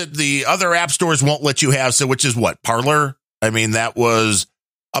apps that the other app stores won't let you have. So which is what? Parler? I mean, that was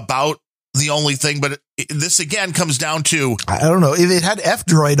about the only thing. But this again comes down to, I don't know. If it had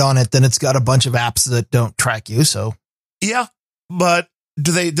F-Droid on it, then it's got a bunch of apps that don't track you. So yeah, but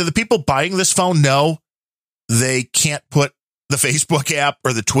do the people buying this phone know they can't put the Facebook app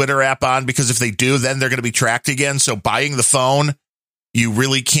or the Twitter app on? Because if they do, then they're going to be tracked again. So buying the phone, you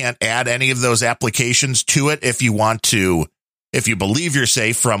really can't add any of those applications to it if you want to, if you believe you're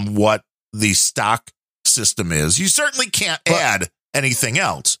safe from what the stock system is. You certainly can't add anything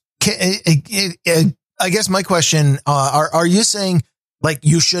else. I guess my question, are you saying like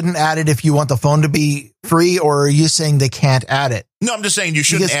you shouldn't add it if you want the phone to be free, or are you saying they can't add it? No, I'm just saying you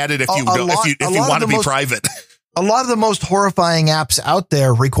shouldn't add it if you want to be private. A lot of the most horrifying apps out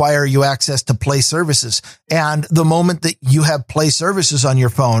there require you access to Play services. And the moment that you have Play services on your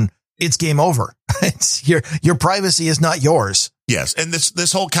phone, it's game over. It's your privacy is not yours. Yes. And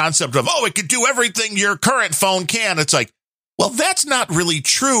this whole concept of, it could do everything your current phone can. It's like, well, that's not really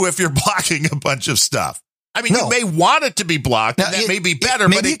true if you're blocking a bunch of stuff. I mean, you may want it to be blocked, and that may be better,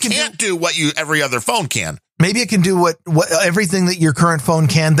 but it can't do what every other phone can. Maybe it can do what everything that your current phone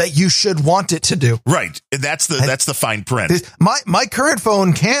can that you should want it to do. Right. That's the fine print. My current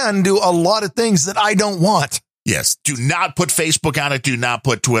phone can do a lot of things that I don't want. Yes. Do not put Facebook on it. Do not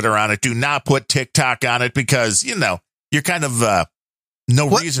put Twitter on it. Do not put TikTok on it, because, you're kind of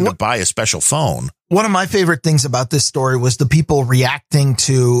reason to buy a special phone. One of my favorite things about this story was the people reacting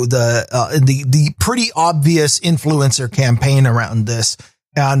to the pretty obvious influencer campaign around this.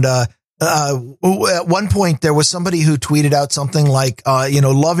 And at one point, there was somebody who tweeted out something like,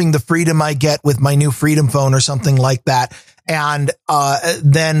 loving the freedom I get with my new Freedom phone or something like that. And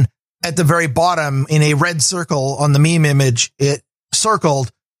then at the very bottom, in a red circle on the meme image, it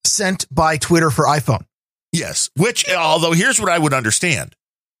circled sent by Twitter for iPhone. Yes, which, although here's what I would understand.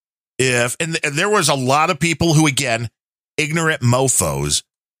 And there was a lot of people who, again, ignorant mofos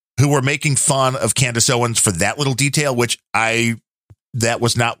who were making fun of Candace Owens for that little detail, which that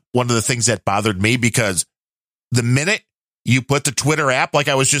was not one of the things that bothered me, because the minute you put the Twitter app, like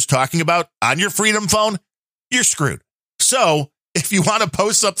I was just talking about, on your Freedom phone, you're screwed. So if you want to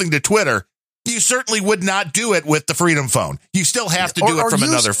post something to Twitter, you certainly would not do it with the Freedom phone. You still have to do it from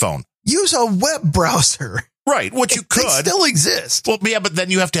another phone. use a web browser. Right, which you could. They still exist. Well, yeah, but then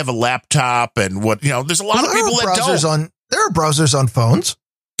you have to have a laptop and there's a lot of people that don't. There are browsers on phones.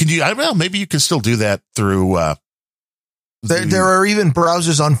 Can you, I don't know, maybe you can still do that through, there are even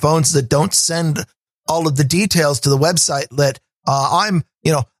browsers on phones that don't send all of the details to the website that,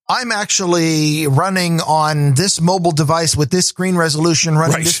 I'm actually running on this mobile device with this screen resolution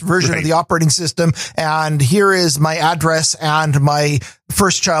running this version of the operating system. And here is my address and my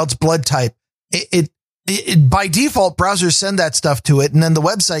first child's blood type. It by default, browsers send that stuff to it. And then the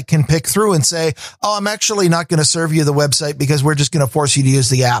website can pick through and say, oh, I'm actually not going to serve you the website because we're just going to force you to use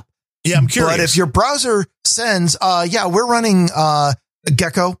the app. Yeah, I'm curious. But if your browser sends, we're running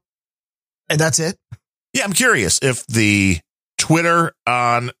Gecko and that's it. Yeah, I'm curious if the Twitter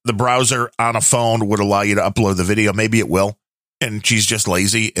on the browser on a phone would allow you to upload the video. Maybe it will. And she's just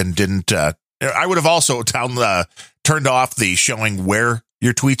lazy and didn't. I would have also turned off the showing where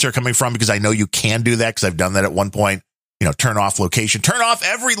your tweets are coming from, because I know you can do that, because I've done that at one point. Turn off location, turn off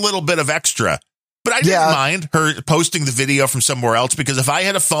every little bit of extra. But I didn't mind her posting the video from somewhere else, because if I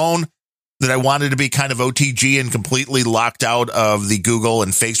had a phone that I wanted to be kind of OTG and completely locked out of the Google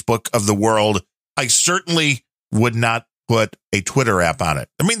and Facebook of the world, I certainly would not put a Twitter app on it.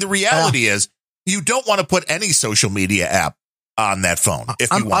 I mean, the reality is you don't want to put any social media app on that phone. If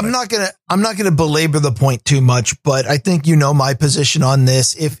you want, I'm not gonna belabor the point too much, but I think my position on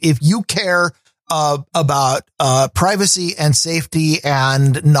this. If you care about privacy and safety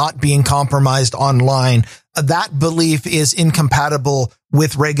and not being compromised online, that belief is incompatible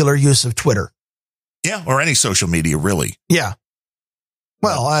with regular use of Twitter. Yeah, or any social media, really. Yeah.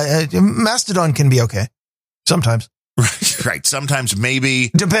 Well, Mastodon can be okay sometimes. Right. Sometimes maybe.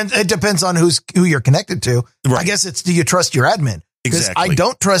 It depends on who you're connected to. Right. I guess it's, do you trust your admin? Because exactly. I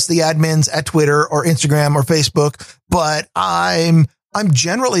don't trust the admins at Twitter or Instagram or Facebook, but I'm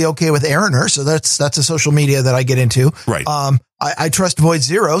generally okay with Airner. So that's a social media that I get into. Right. I trust Void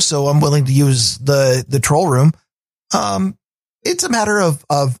Zero, so I'm willing to use the troll room. It's a matter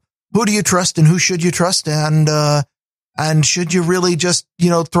of who do you trust and who should you trust? And should you really just,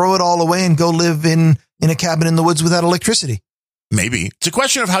 throw it all away and go live in a cabin in the woods without electricity? Maybe. It's a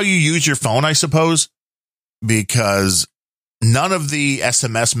question of how you use your phone, I suppose, because none of the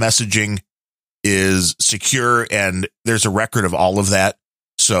SMS messaging is secure, and there's a record of all of that.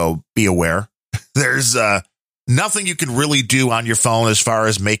 So be aware. There's nothing you can really do on your phone as far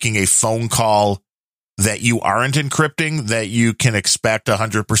as making a phone call that you aren't encrypting that you can expect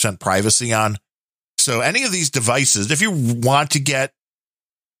 100% privacy on. So any of these devices, if you want to get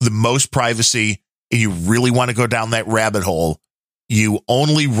the most privacy and you really want to go down that rabbit hole, you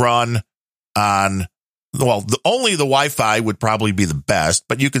only run on, only the Wi-Fi would probably be the best,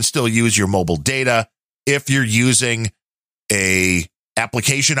 but you can still use your mobile data if you're using a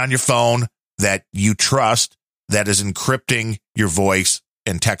application on your phone that you trust that is encrypting your voice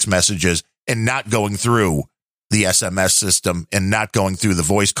and text messages and not going through the SMS system and not going through the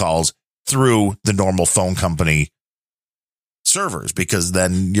voice calls through the normal phone company servers, because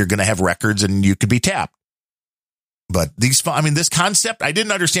then you're going to have records and you could be tapped. But this concept, I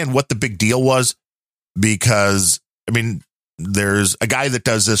didn't understand what the big deal was, because, there's a guy that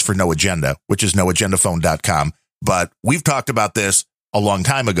does this for No Agenda, which is noagendaphone.com. But we've talked about this a long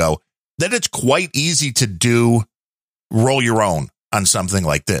time ago, that it's quite easy to roll your own on something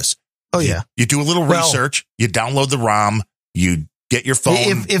like this. Oh, yeah. You do a little research, you download the ROM, you get your phone.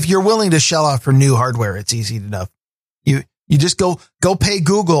 If you're willing to shell out for new hardware, it's easy enough. You just go pay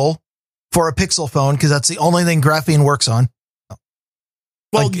Google for a Pixel phone, because that's the only thing graphene works on.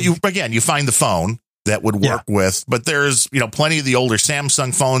 Well, you find the phone that would work with, but there's, plenty of the older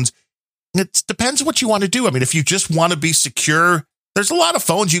Samsung phones. It depends what you want to do. If you just want to be secure, there's a lot of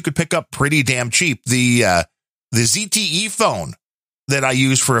phones you could pick up pretty damn cheap. The ZTE phone that I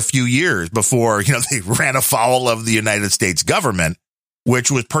used for a few years before, they ran afoul of the United States government, which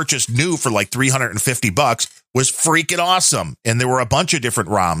was purchased new for like $350, was freaking awesome. And there were a bunch of different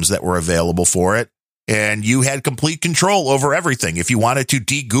ROMs that were available for it. And you had complete control over everything. If you wanted to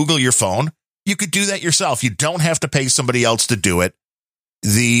de-Google your phone, you could do that yourself. You don't have to pay somebody else to do it.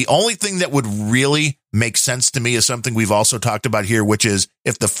 The only thing that would really make sense to me is something we've also talked about here, which is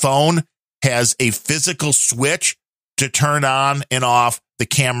if the phone has a physical switch to turn on and off the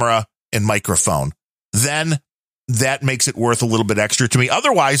camera and microphone, then that makes it worth a little bit extra to me.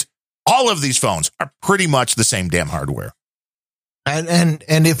 Otherwise, all of these phones are pretty much the same damn hardware. And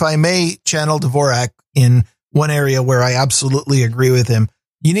if I may channel Dvorak in one area where I absolutely agree with him,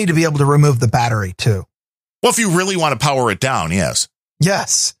 you need to be able to remove the battery too. Well, if you really want to power it down, yes.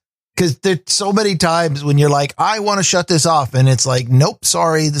 Yes. Because there's so many times when you're like, I want to shut this off. And it's like, nope,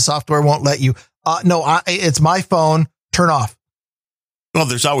 sorry, the software won't let you. It's my phone. Turn off. Well,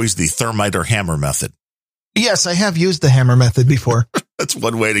 there's always the thermite or hammer method. Yes, I have used the hammer method before. That's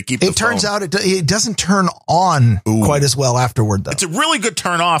one way to keep it. Turns out it doesn't turn on quite as well afterward, though. It's a really good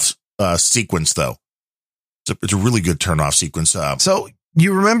turn off sequence, though. It's a really good turn off sequence. So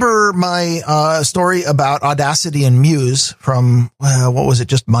you remember my story about Audacity and Muse from, what was it,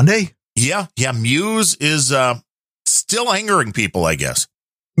 just Monday? Yeah. Muse is still angering people, I guess.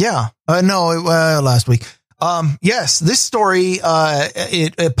 Yeah. Last week. Yes, this story,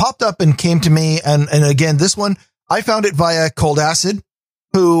 it popped up and came to me. And again, this one, I found it via Cold Acid,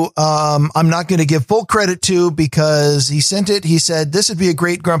 who, I'm not going to give full credit to because he sent it. He said, this would be a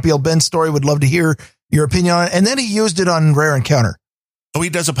great Grumpy Old Ben story. Would love to hear your opinion on it. And then he used it on Rare Encounter. Oh, he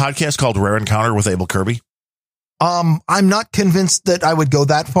does a podcast called Rare Encounter with Abel Kirby. I'm not convinced that I would go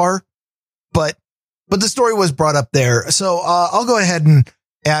that far, but the story was brought up there. So, I'll go ahead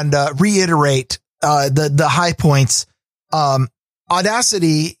and reiterate, the high points.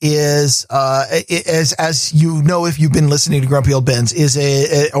 Audacity is, as you know, if you've been listening to Grumpy Old Ben's, is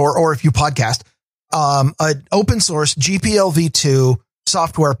or if you podcast, an open source GPL-v2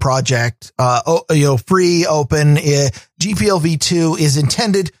 software project, free, open. GPL-v2 is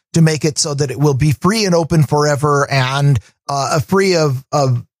intended to make it so that it will be free and open forever and, free of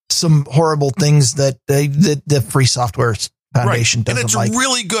some horrible things that the Free Software Foundation doesn't like. And it's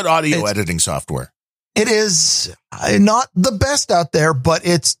really good audio editing software. It is not the best out there, but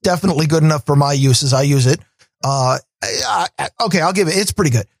it's definitely good enough for my uses. I use it. Okay, I'll give it. It's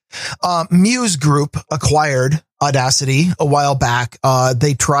pretty good. Muse Group acquired Audacity a while back.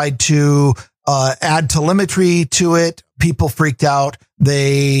 They tried to add telemetry to it. People freaked out.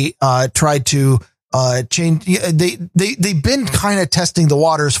 They tried to change. They've been kind of testing the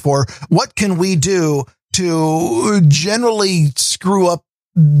waters for what can we do to generally screw up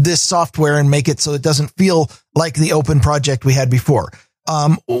this software and make it so it doesn't feel like the open project we had before.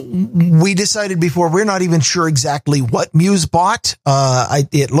 We decided before we're not even sure exactly what Muse bought.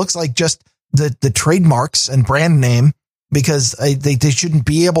 It looks like just the trademarks and brand name because they shouldn't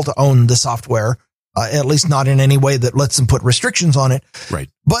be able to own the software, at least not in any way that lets them put restrictions on it. Right.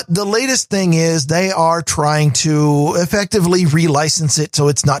 But the latest thing is they are trying to effectively relicense it so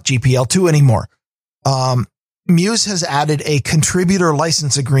it's not GPL2 anymore. Muse has added a contributor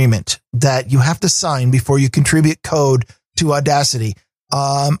license agreement that you have to sign before you contribute code to Audacity.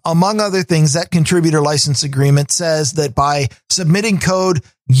 Among other things, that contributor license agreement says that by submitting code,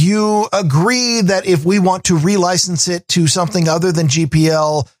 you agree that if we want to relicense it to something other than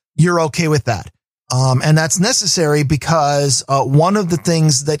GPL, you're okay with that. And that's necessary because one of the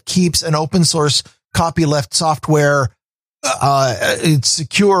things that keeps an open source copyleft software it's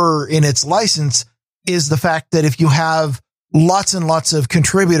secure in its license is the fact that if you have lots and lots of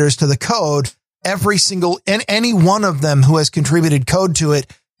contributors to the code, any one of them who has contributed code to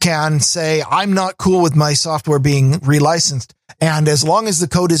it can say, I'm not cool with my software being relicensed. And as long as the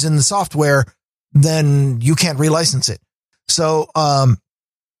code is in the software, then you can't relicense it. So,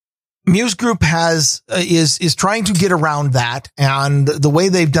 Muse Group is trying to get around that. And the way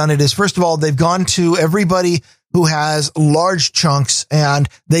they've done it is, first of all, they've gone to everybody who has large chunks, and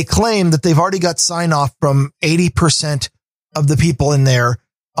they claim that they've already got sign off from 80% of the people in there.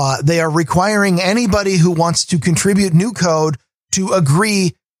 They are requiring anybody who wants to contribute new code to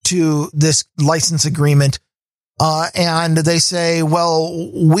agree to this license agreement. And they say,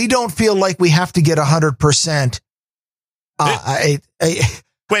 well, we don't feel like we have to get 100%.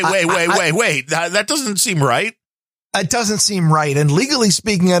 Wait. That doesn't seem right. It doesn't seem right. And legally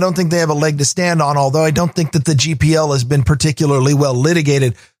speaking, I don't think they have a leg to stand on, although I don't think that the GPL has been particularly well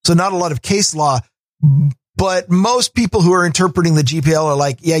litigated. So not a lot of case law, but most people who are interpreting the GPL are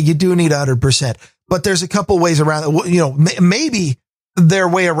like, yeah, you do need 100%, but there's a couple ways around it. Maybe their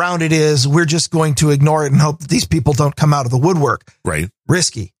way around it is we're just going to ignore it and hope that these people don't come out of the woodwork. Right.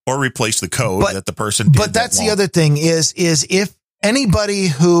 Risky. Or replace the code that the person did. But that's the other thing is if anybody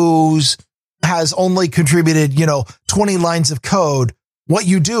who's has only contributed, 20 lines of code, what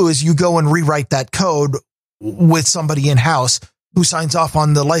you do is you go and rewrite that code with somebody in house who signs off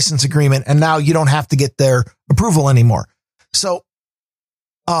on the license agreement. And now you don't have to get their approval anymore. So,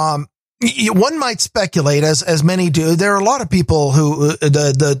 one might speculate, as many do, there are a lot of people who,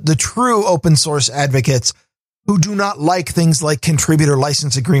 the true open source advocates who do not like things like contributor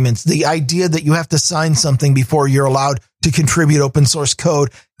license agreements. The idea that you have to sign something before you're allowed to contribute open source code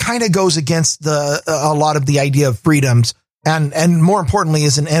kind of goes against a lot of the idea of freedoms and more importantly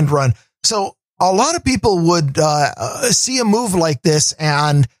is an end run. So a lot of people would see a move like this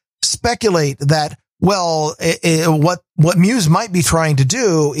and speculate that, well, what Muse might be trying to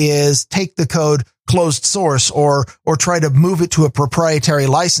do is take the code closed source or try to move it to a proprietary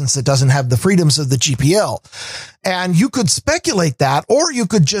license that doesn't have the freedoms of the GPL. And you could speculate that, or you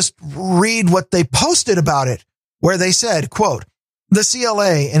could just read what they posted about it, where they said, quote, "The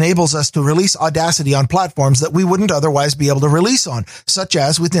CLA enables us to release Audacity on platforms that we wouldn't otherwise be able to release on, such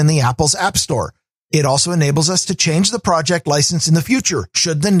as within the Apple's App Store. It also enables us to change the project license in the future,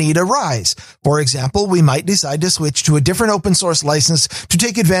 should the need arise. For example, we might decide to switch to a different open source license to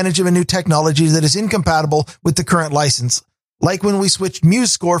take advantage of a new technology that is incompatible with the current license, like when we switched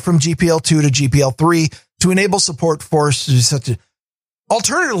MuseScore from GPL2 to GPL3 to enable support for such a...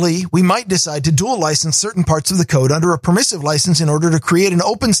 Alternatively, we might decide to dual license certain parts of the code under a permissive license in order to create an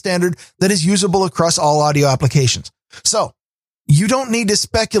open standard that is usable across all audio applications." So, you don't need to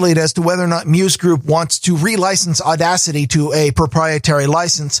speculate as to whether or not Muse Group wants to relicense Audacity to a proprietary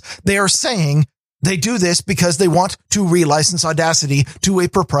license. They are saying they do this because they want to relicense Audacity to a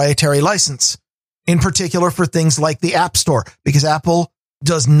proprietary license, in particular for things like the App Store, because Apple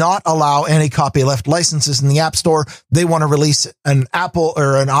does not allow any copyleft licenses in the App Store. They want to release an Apple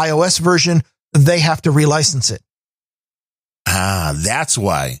or an iOS version. They have to relicense it. That's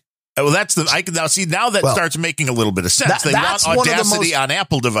why. Well, that's I can now see now that starts making a little bit of sense. They want Audacity on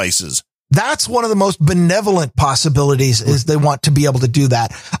Apple devices. That's one of the most benevolent possibilities, is they want to be able to do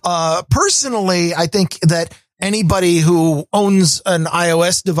that. Personally, I think that anybody who owns an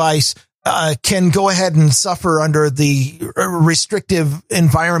iOS device can go ahead and suffer under the restrictive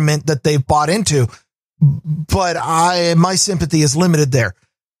environment that they've bought into. But my sympathy is limited there.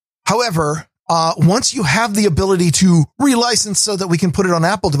 However, once you have the ability to relicense so that we can put it on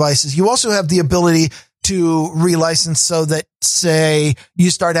Apple devices, you also have the ability to relicense so that, say, you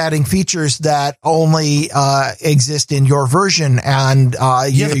start adding features that only exist in your version, and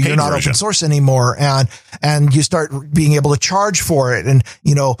you're not open source anymore, and you start being able to charge for it. And,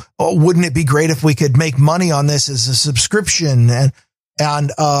 wouldn't it be great if we could make money on this as a subscription?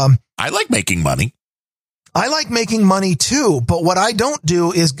 And I like making money. I like making money too, but what I don't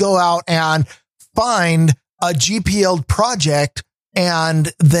do is go out and find a GPL project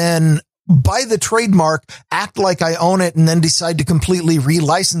and then buy the trademark, act like I own it, and then decide to completely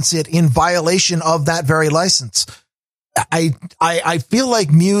relicense it in violation of that very license. I feel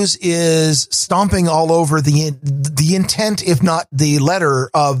like Muse is stomping all over the intent, if not the letter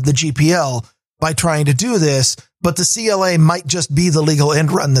of the GPL, by trying to do this, but the CLA might just be the legal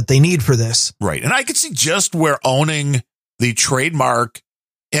end run that they need for this. Right. And I could see just where owning the trademark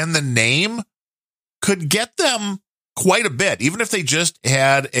and the name could get them quite a bit. Even if they just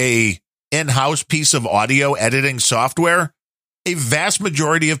had a in-house piece of audio editing software, a vast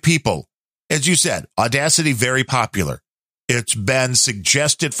majority of people, as you said, Audacity, very popular. It's been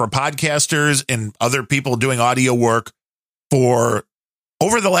suggested for podcasters and other people doing audio work for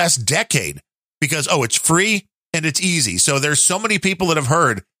over the last decade because, it's free and it's easy. So there's so many people that have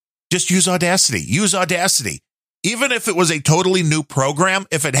heard, just use Audacity, Even if it was a totally new program,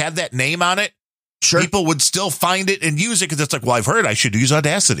 if it had that name on it, sure, people would still find it and use it because it's like, well, I've heard I should use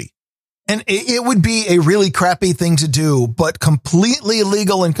Audacity. And it would be a really crappy thing to do, but completely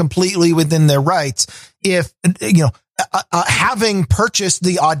legal and completely within their rights. If, having purchased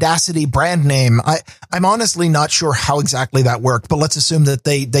the Audacity brand name, I'm honestly not sure how exactly that worked, but let's assume that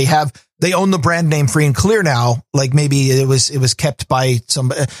they own the brand name free and clear now. Like maybe it was kept by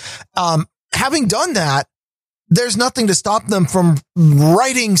somebody. Having done that, there's nothing to stop them from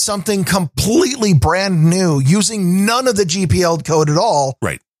writing something completely brand new, using none of the GPL code at all.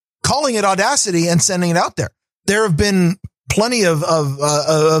 Right. Calling it Audacity and sending it out there. There have been plenty of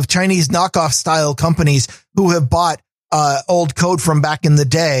Chinese knockoff style companies who have bought old code from back in the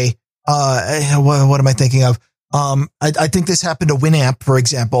day. What am I thinking of? I think this happened to Winamp, for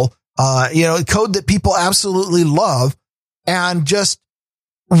example. Code that people absolutely love, and just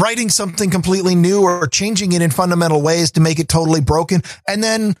writing something completely new or changing it in fundamental ways to make it totally broken, and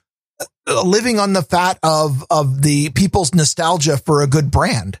then living on the fat of the people's nostalgia for a good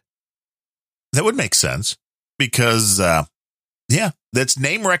brand. That would make sense because, that's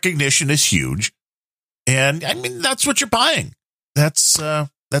name recognition is huge. And I mean, that's what you're buying. That's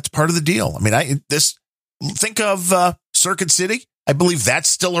part of the deal. I mean, think of Circuit City. I believe that's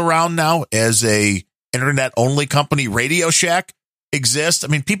still around now as a internet only company. Radio Shack exists. I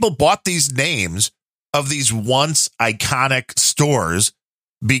mean, people bought these names of these once iconic stores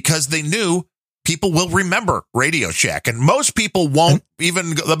because they knew people will remember Radio Shack, and most people won't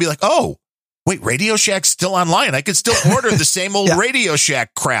even, they'll be like, oh, wait, Radio Shack's still online. I could still order the same old Radio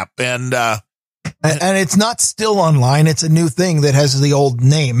Shack crap. And And it's not still online. It's a new thing that has the old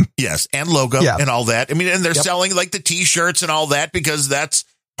name. Yes. And logo and all that. I mean, and they're selling like the T-shirts and all that because that's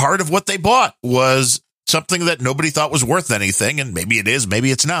part of what they bought was something that nobody thought was worth anything. And maybe it is,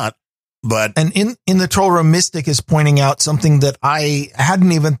 maybe it's not. But and in the Troll Room, Mystic is pointing out something that I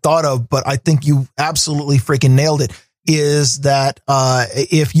hadn't even thought of, but I think you absolutely freaking nailed it. Is that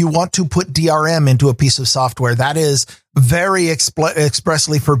if you want to put DRM into a piece of software, that is very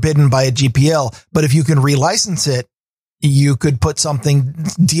expressly forbidden by a GPL. But if you can relicense it, you could put something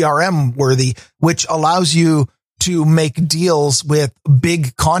DRM worthy, which allows you to make deals with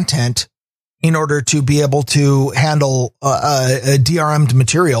big content in order to be able to handle a DRM'd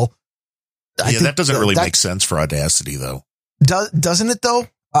material. That doesn't really make sense for Audacity, though. Doesn't it, though?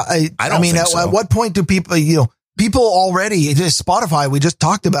 I mean, think so. At what point do people already, just Spotify, we just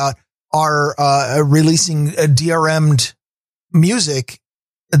talked about, are releasing a DRM'd music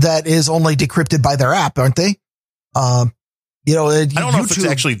that is only decrypted by their app, aren't they? I don't know if it's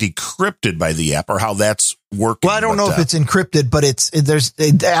actually decrypted by the app or how that's working. Well, I don't know if it's encrypted, but there's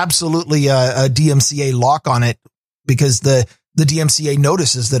absolutely a DMCA lock on it because the DMCA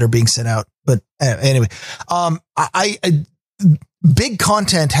notices that are being sent out. But anyway, big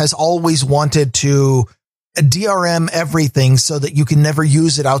content has always wanted to DRM everything so that you can never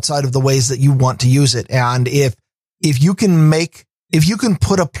use it outside of the ways that you want to use it. And if you can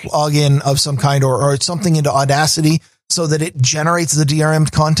put a plugin of some kind or something into Audacity so that it generates the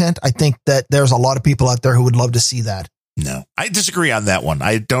DRM content, I think that there's a lot of people out there who would love to see that. No, I disagree on that one.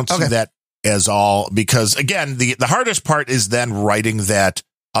 I don't see that as all, because again, the hardest part is then writing that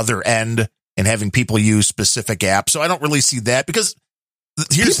other end and having people use specific apps. So I don't really see that because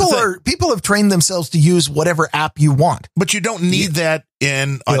people have trained themselves to use whatever app you want, but you don't need that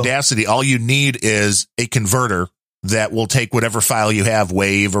in Audacity. All you need is a converter that will take whatever file you have,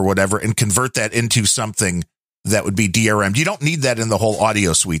 WAV or whatever, and convert that into something that would be DRM. You don't need that in the whole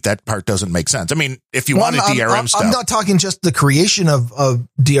audio suite. That part doesn't make sense. I mean, if you wanted DRM stuff, I'm not talking just the creation of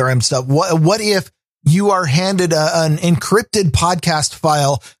DRM stuff. What if you are handed an encrypted podcast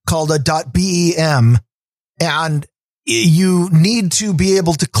file called a .bem and you need to be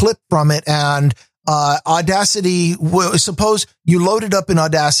able to clip from it, and Audacity, suppose you load it up in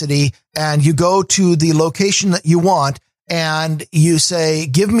Audacity and you go to the location that you want and you say,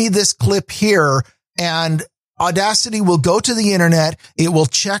 give me this clip here, and Audacity will go to the internet. It will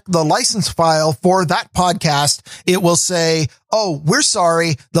check the license file for that podcast. It will say, oh, we're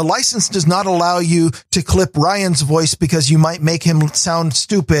sorry. The license does not allow you to clip Ryan's voice because you might make him sound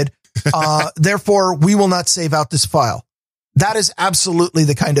stupid. Therefore, we will not save out this file. That is absolutely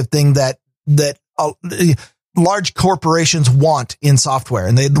the kind of thing that large corporations want in software,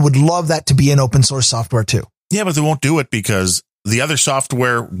 and they would love that to be in open source software too. Yeah, but they won't do it because the other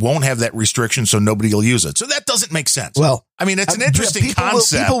software won't have that restriction, so nobody will use it. So that doesn't make sense. Well, I mean, it's an interesting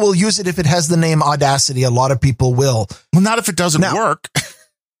concept. People will use it if it has the name Audacity. A lot of people will. Well, not if it doesn't work.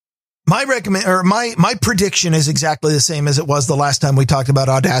 My prediction is exactly the same as it was the last time we talked about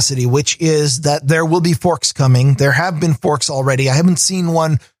Audacity, which is that there will be forks coming. There have been forks already. I haven't seen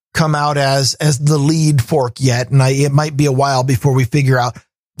one come out as the lead fork yet, and it might be a while before we figure out.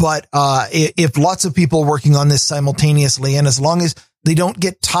 But if lots of people working on this simultaneously, and as long as they don't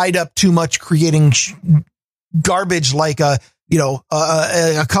get tied up too much creating garbage, like a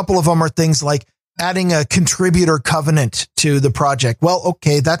couple of them are things like adding a contributor covenant to the project. Well,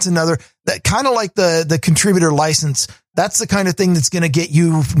 okay, that's another, that kind of like the contributor license. That's the kind of thing that's going to get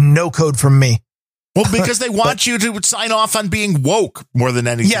you no code from me. Well, because they want you to sign off on being woke more than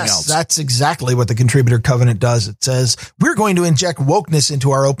anything else. Yes, that's exactly what the contributor covenant does. It says, we're going to inject wokeness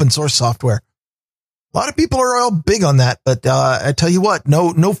into our open source software. A lot of people are all big on that, but I tell you what,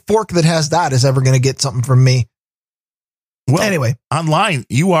 no fork that has that is ever going to get something from me. Well, anyway, online,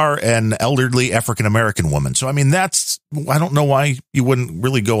 you are an elderly African-American woman. So, I mean, I don't know why you wouldn't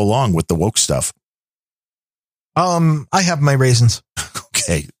really go along with the woke stuff. I have my reasons.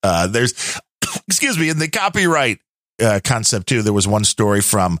 Okay. Excuse me, in the copyright concept too, there was one story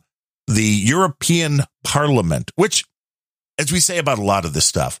from the European Parliament, which, as we say about a lot of this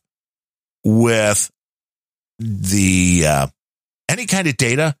stuff, with the any kind of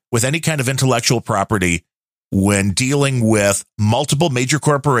data, with any kind of intellectual property, when dealing with multiple major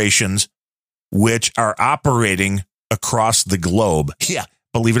corporations which are operating across the globe. Yeah,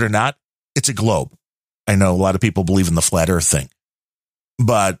 believe it or not, it's a globe. I know a lot of people believe in the flat earth thing.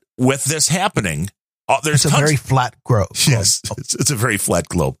 But with this happening, there's a very flat globe. Yes, it's a very flat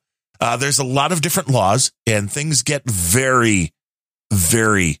globe. There's a lot of different laws, and things get very,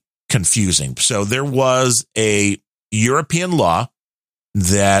 very confusing. So there was a European law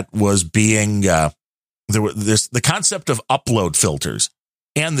that was being the concept of upload filters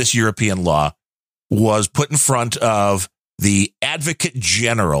and this European law was put in front of the Advocate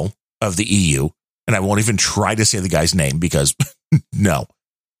General of the EU. And I won't even try to say the guy's name because no.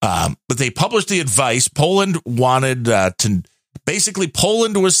 But they published the advice. Poland wanted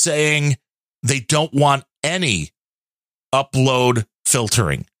Poland was saying they don't want any upload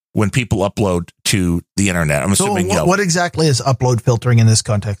filtering when people upload to the internet. I'm assuming. So what exactly is upload filtering in this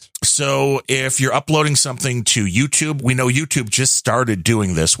context? So if you're uploading something to YouTube, we know YouTube just started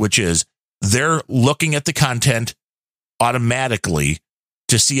doing this, which is they're looking at the content automatically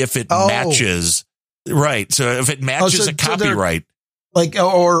to see if it matches. Right. So if it matches a copyright.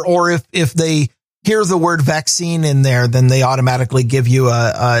 Or if they hear the word vaccine in there, then they automatically give you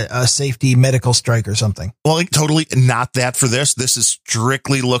a safety medical strike or something. Well, totally not that for this. This is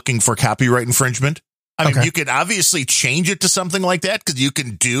strictly looking for copyright infringement. I mean, you could obviously change it to something like that because you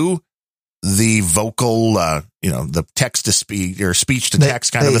can do the vocal, the text to speech or speech to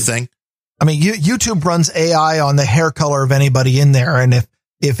text kind of a thing. I mean, YouTube runs AI on the hair color of anybody in there. And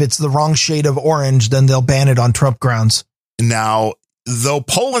if it's the wrong shade of orange, then they'll ban it on Trump grounds. Now, though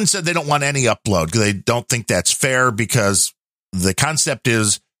Poland said they don't want any upload because they don't think that's fair because the concept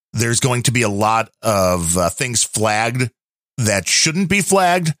is there's going to be a lot of things flagged that shouldn't be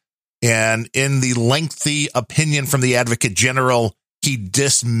flagged. And in the lengthy opinion from the Advocate General, he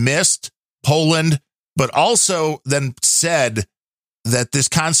dismissed Poland, but also then said that this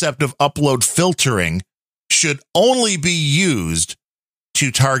concept of upload filtering should only be used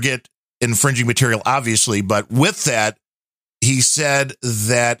to target infringing material, obviously. But with that, he said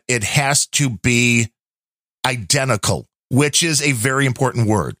that it has to be identical, which is a very important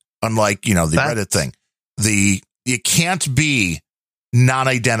word. Unlike, the Reddit thing, it can't be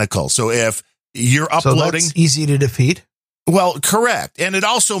non-identical. So if you're uploading, that's easy to defeat. Well, correct. And it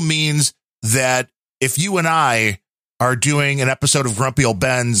also means that if you and I are doing an episode of Grumpy Old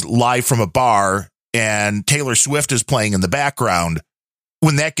Ben's live from a bar and Taylor Swift is playing in the background,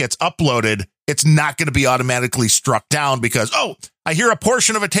 when that gets uploaded, it's not going to be automatically struck down because, I hear a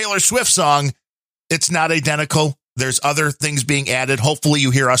portion of a Taylor Swift song. It's not identical. There's other things being added. Hopefully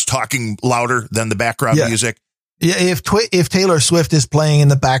you hear us talking louder than the background music. Yeah, if Taylor Swift is playing in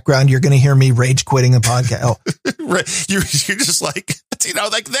the background, you're going to hear me rage quitting the podcast. Right. You're just like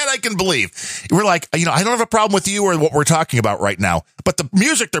that I can believe. We're like, I don't have a problem with you or what we're talking about right now, but the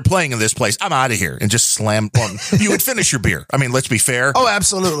music they're playing in this place, I'm out of here, and just slam on. You would finish your beer. I mean, let's be fair. Oh,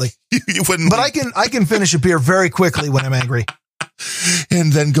 absolutely. You wouldn't. But I can finish a beer very quickly when I'm angry.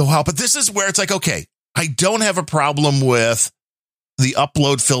 And then go out. But this is where it's like, okay, I don't have a problem with the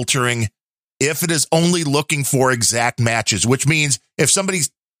upload filtering if it is only looking for exact matches, which means if somebody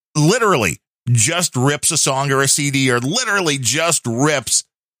literally just rips a song or a CD or literally just rips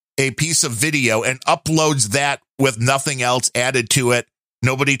a piece of video and uploads that with nothing else added to it,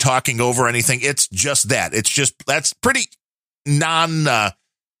 nobody talking over anything. It's just that. That's pretty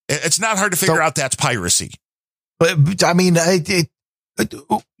it's not hard to figure out that's piracy. But I mean,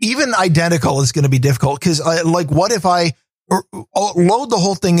 even identical is going to be difficult because what if I load the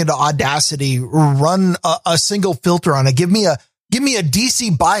whole thing into Audacity, run a single filter on it, give me a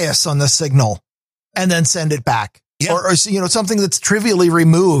DC bias on the signal, and then send it back, or something that's trivially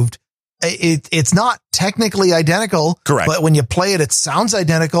removed. It's not technically identical, correct? But when you play it, it sounds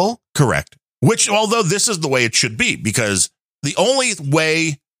identical, correct? Which, although this is the way it should be, because the only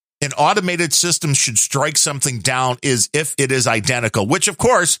way an automated system should strike something down is if it is identical. Which, of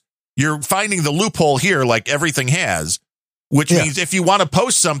course, you're finding the loophole here, like everything has. Which means if you want to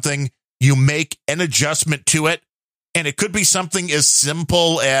post something, you make an adjustment to it. And it could be something as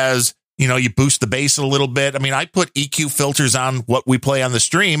simple as, you boost the bass a little bit. I mean, I put EQ filters on what we play on the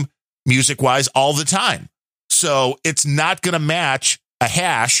stream music wise all the time. So it's not going to match a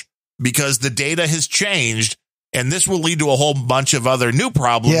hash because the data has changed. And this will lead to a whole bunch of other new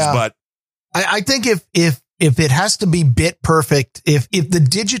problems. Yeah. But I think if it has to be bit perfect, if the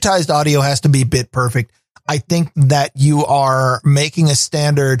digitized audio has to be bit perfect, I think that you are making a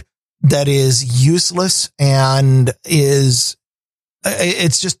standard that is useless and it's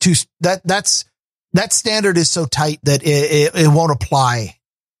just too, that standard is so tight that it won't apply.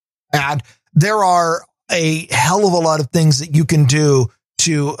 And there are a hell of a lot of things that you can do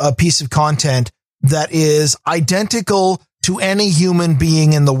to a piece of content that is identical to any human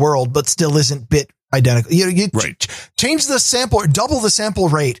being in the world, but still isn't bit identical. You change the sample, double the sample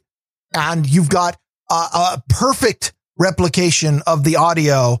rate, and you've got a perfect replication of the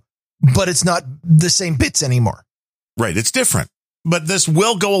audio, but it's not the same bits anymore. Right. It's different, but this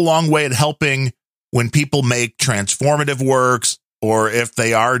will go a long way at helping when people make transformative works, or if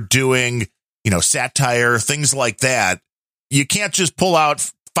they are doing, satire, things like that, you can't just pull out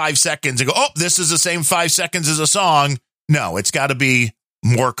 5 seconds and go, oh, this is the same 5 seconds as a song. No, it's got to be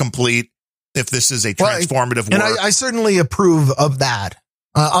more complete if this is a transformative work. And I certainly approve of that.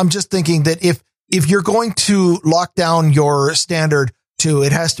 I'm just thinking that if you're going to lock down your standard to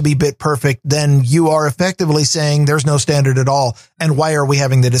it has to be bit perfect, then you are effectively saying there's no standard at all. And why are we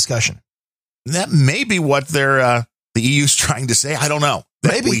having the discussion? That may be what the EU's trying to say. I don't know.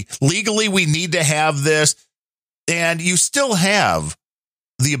 Maybe. Legally, we need to have this. And you still have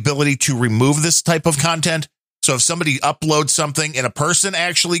the ability to remove this type of content. So if somebody uploads something and a person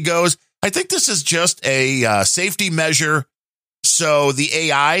actually goes, I think this is just a safety measure so the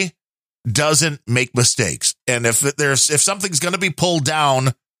AI doesn't make mistakes. And if something's going to be pulled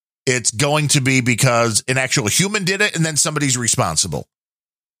down, it's going to be because an actual human did it and then somebody's responsible.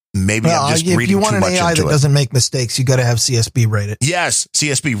 Maybe I'm just reading too much into it. If you want an AI that doesn't make mistakes, you got to have CSB write it. Yes,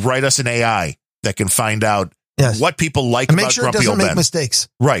 CSB, write us an AI that can find out what people like and about Grumpy Old Ben. Make sure it doesn't make mistakes.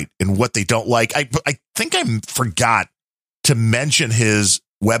 Right, and what they don't like. I think I forgot to mention his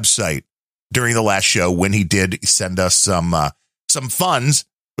website during the last show when he did send us some funds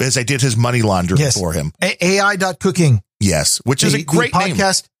as I did his money laundering for him. AI.cooking. Yes, which is a great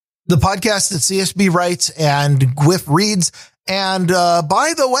podcast. The podcast that CSB writes and Gwyff reads. And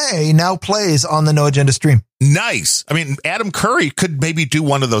by the way, now plays on the No Agenda stream. Nice. I mean, Adam Curry could maybe do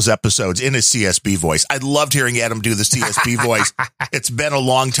one of those episodes in his CSB voice. I loved hearing Adam do the CSB voice. It's been a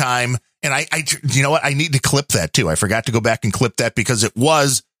long time. And I, you know what? I need to clip that too. I forgot to go back and clip that because it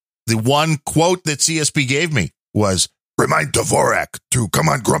was the one quote that CSB gave me was, remind Dvorak to come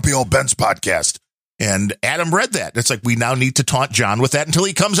on Grumpy Old Ben's podcast. And Adam read that. It's like, we now need to taunt John with that until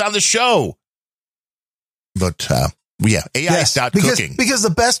he comes on the show. But, yeah, AI.cooking. Because the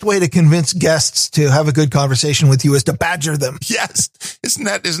best way to convince guests to have a good conversation with you is to badger them. Yes. Isn't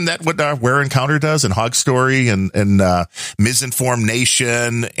that what Where Encounter does and Hog Story and Misinformed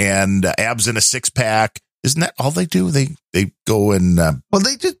Nation and Abs in a Six Pack? Isn't that all they do? They go and well,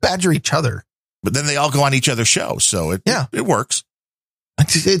 they just badger each other. But then they all go on each other's show. So it works.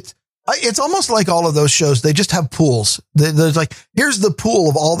 It's almost like all of those shows. They just have pools. There's like, here's the pool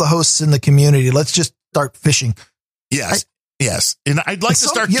of all the hosts in the community. Let's just start fishing. Yes. Yes. And I'd like to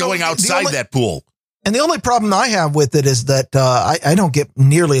start going outside that pool. And the only problem I have with it is that I don't get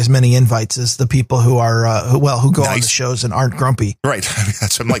nearly as many invites as the people who are, who go on the shows and aren't grumpy. Right.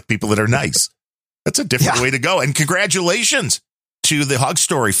 I'm like people that are nice. That's a different way to go. And congratulations to the Hog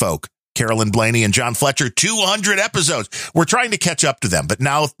Story folk, Carolyn Blaney and John Fletcher, 200 episodes. We're trying to catch up to them. But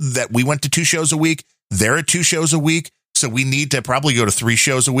now that we went to 2 shows a week, they're at 2 shows a week. So we need to probably go to 3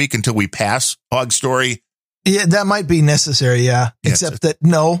 shows a week until we pass Hog Story. Yeah, that might be necessary. Yeah. Except that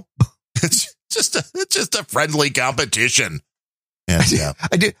no, it's just a friendly competition. And,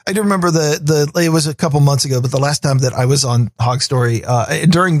 I do remember it was a couple months ago, but the last time that I was on Hog Story,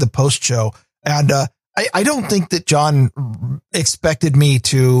 during the post show, and, I don't think that John expected me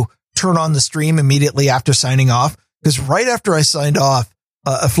to turn on the stream immediately after signing off, because right after I signed off,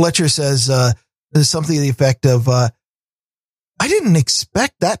 Fletcher says, there's something to the effect of, I didn't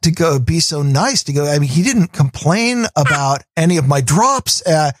expect that to be so nice to go. I mean, he didn't complain about any of my drops,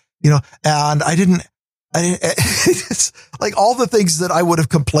 and I didn't, it's like all the things that I would have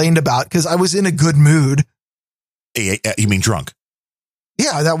complained about because I was in a good mood. You mean drunk?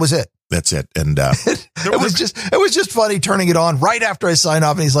 Yeah, that was it. That's it. And, it was just funny turning it on right after I signed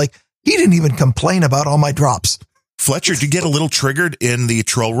off. And he's like, he didn't even complain about all my drops. Fletcher, did you get a little triggered in the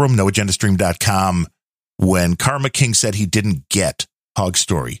troll room, noagendastream.com, when Karma King said he didn't get Hog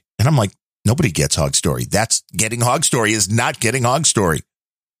Story? And I'm like, nobody gets Hog Story. That's getting Hog Story is not getting Hog Story.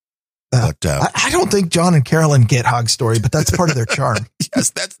 But I don't think John and Carolyn get Hog Story, but that's part of their charm. Yes,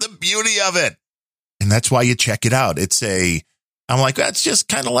 that's the beauty of it. And that's why you check it out. I'm like, that's just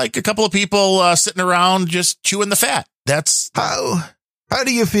kind of like a couple of people sitting around just chewing the fat. That's how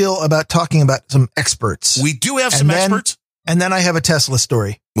do you feel about talking about some experts? We do have some experts. And then I have a Tesla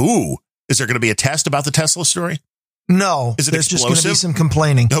story. Ooh, is there going to be a test about the Tesla story? No, is it there's explosive? Just going to be some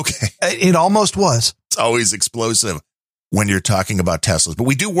complaining. Okay. It almost was. It's always explosive when you're talking about Teslas, but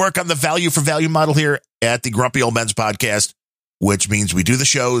we do work on the value for value model here at the Grumpy Old Men's podcast, which means we do the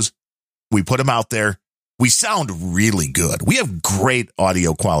shows. We put them out there. We sound really good. We have great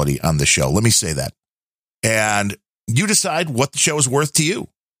audio quality on the show. Let me say that. And you decide what the show is worth to you.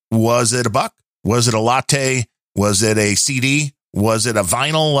 Was it $1? Was it a latte? Was it a CD? Was it a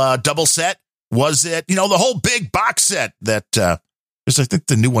vinyl double set? Was it, the whole big box set that there's, I think,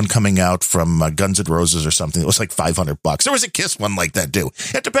 the new one coming out from Guns N' Roses or something. It was like $500. There was a Kiss one like that too.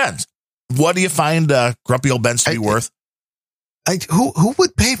 It depends. What do you find Grumpy Old Ben's to be worth? Who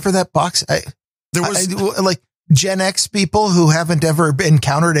would pay for that box? There was like Gen X people who haven't ever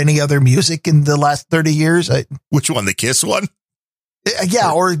encountered any other music in the last 30 years. Which one? The Kiss one?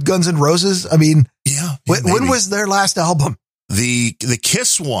 Yeah. Or Guns N' Roses. I mean, yeah. When was their last album? The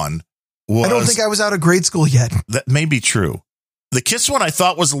Kiss one was, I don't think I was out of grade school yet. That may be true. The Kiss one I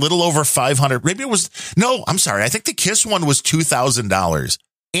thought was a little over 500. Maybe it was, no, I'm sorry. I think the Kiss one was $2,000.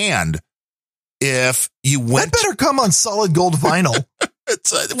 And if you went, that better come on solid gold vinyl.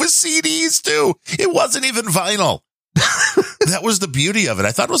 It was CDs too. It wasn't even vinyl. That was the beauty of it.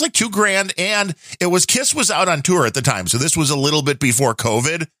 I thought it was like $2,000, and it was Kiss was out on tour at the time. So this was a little bit before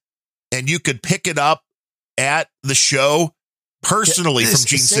COVID, and you could pick it up at the show personally from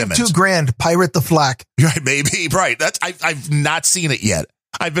Gene Simmons. $2,000, pirate the flak. Right, maybe. Right. I've not seen it yet.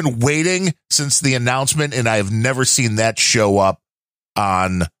 I've been waiting since the announcement, and I have never seen that show up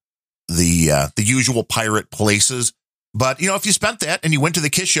on the usual pirate places. But, if you spent that and you went to the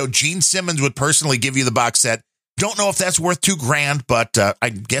Kiss show, Gene Simmons would personally give you the box set. Don't know if that's worth $2,000, but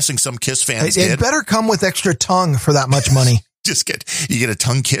I'm guessing some Kiss fans did. It better come with extra tongue for that much money. You get a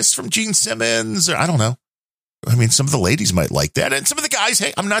tongue kiss from Gene Simmons, or I don't know. I mean, some of the ladies might like that, and some of the guys.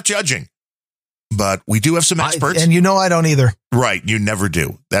 Hey, I'm not judging, but we do have some experts, and I don't either. Right, you never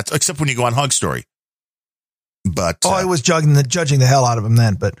do. That's except when you go on Hug Story. But I was judging the hell out of him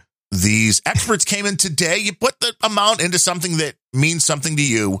then, but. These experts came in today. You put the amount into something that means something to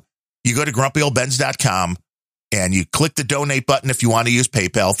you. You go to grumpyoldbens.com and you click the donate button if you want to use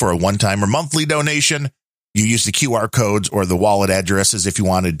PayPal for a one-time or monthly donation. You use the QR codes or the wallet addresses if you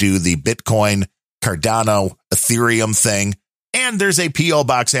want to do the Bitcoin, Cardano, Ethereum thing. And there's a P.O.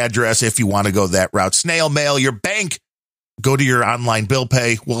 box address if you want to go that route. Snail mail your bank. Go to your online bill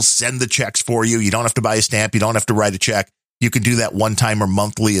pay. We'll send the checks for you. You don't have to buy a stamp. You don't have to write a check. You can do that one time or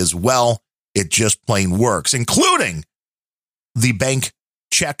monthly as well. It just plain works, including the bank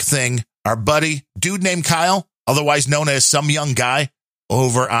check thing. Our buddy, dude named Kyle, otherwise known as some young guy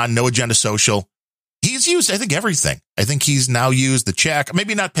over on No Agenda Social. He's used, I think, everything. I think he's now used the check,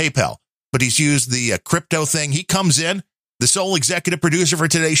 maybe not PayPal, but he's used the crypto thing. He comes in, the sole executive producer for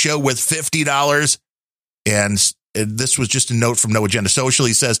today's show, with $50. And this was just a note from No Agenda Social.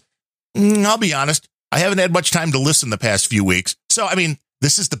 He says, I'll be honest. I haven't had much time to listen the past few weeks. So, I mean,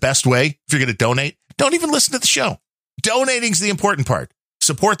 this is the best way. If you're going to donate, don't even listen to the show. Donating's the important part.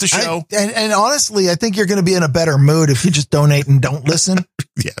 Support the show. And honestly, I think you're going to be in a better mood if you just donate and don't listen.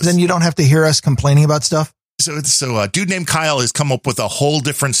 Yes. Then you don't have to hear us complaining about stuff. So dude named Kyle has come up with a whole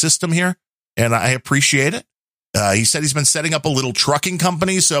different system here, and I appreciate it. He said he's been setting up a little trucking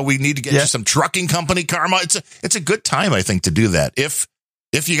company, so we need to get you some trucking company karma. It's a good time, I think, to do that if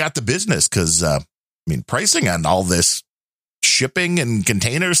you got the business, because pricing on all this shipping and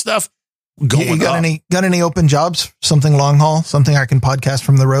container stuff going you got up. Got any open jobs? Something long haul? Something I can podcast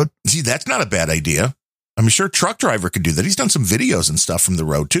from the road? See, that's not a bad idea. I'm sure truck driver could do that. He's done some videos and stuff from the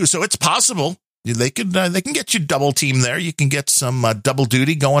road too, so it's possible. They can get you double team there. You can get some double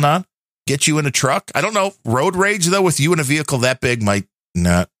duty going on. Get you in a truck. I don't know. Road rage though, with you in a vehicle that big, might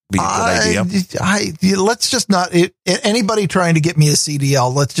not be a good idea. Let's just not, anybody trying to get me a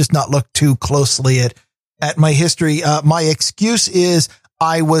CDL, let's just not look too closely at my history. My excuse is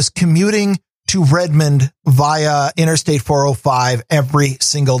I was commuting to Redmond via Interstate 405 every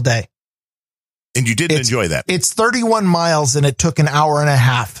single day. And you didn't enjoy that. It's 31 miles and it took an hour and a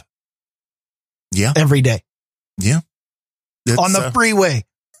half. Yeah. Every day. Yeah. On the freeway.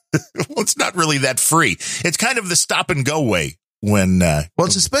 Well, it's not really that free. It's kind of the stop and go way. When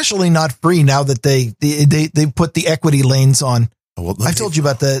it's especially not free now that they put the equity lanes on. Well, I told you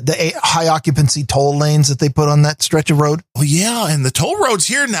about the high occupancy toll lanes that they put on that stretch of road. Well, yeah, and the toll roads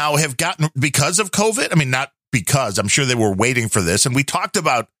here now have gotten, because of COVID. I mean, not because, I'm sure they were waiting for this, and we talked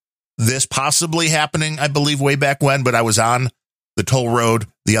about this possibly happening, I believe, way back when. But I was on the toll road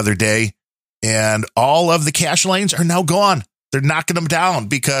the other day, and all of the cash lanes are now gone. They're knocking them down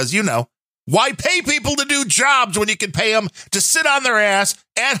because, why pay people to do jobs when you can pay them to sit on their ass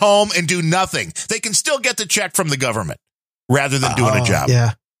at home and do nothing? They can still get the check from the government rather than doing a job.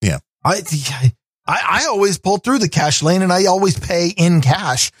 Yeah. Yeah. I always pull through the cash lane and I always pay in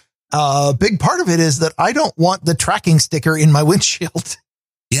cash. A big part of it is that I don't want the tracking sticker in my windshield.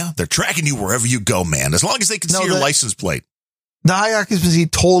 Yeah. They're tracking you wherever you go, man. As long as they can see your license plate. The high occupancy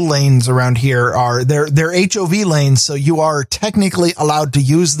toll lanes around here they're HOV lanes. So you are technically allowed to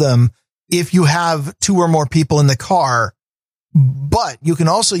use them if you have two or more people in the car, but you can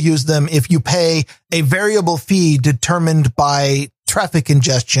also use them if you pay a variable fee determined by traffic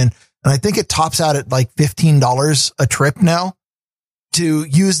congestion. And I think it tops out at like $15 a trip now to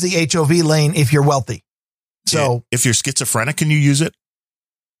use the HOV lane if you're wealthy. So if you're schizophrenic, can you use it?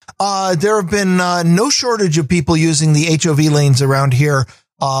 there have been no shortage of people using the HOV lanes around here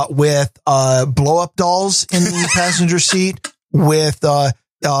with blow up dolls in the passenger seat. With the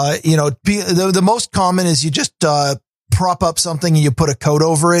most common is you just prop up something and you put a coat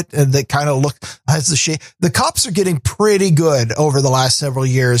over it and that kind of has the shape. The cops are getting pretty good over the last several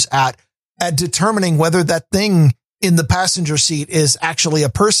years at determining whether that thing in the passenger seat is actually a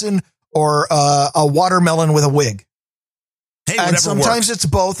person or a watermelon with a wig. Hey, and sometimes it's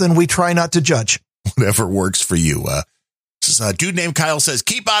both, and we try not to judge. Whatever works for you. This is a dude named Kyle says,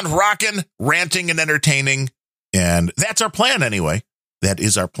 keep on rocking, ranting, and entertaining. And that's our plan anyway. That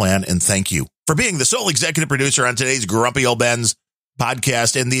is our plan. And thank you for being the sole executive producer on today's Grumpy Old Ben's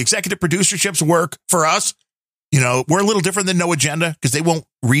podcast. And the executive producerships work for us. We're a little different than No Agenda because they won't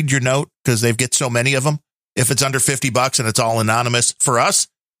read your note because they get so many of them. If it's under $50 and it's all anonymous. For us,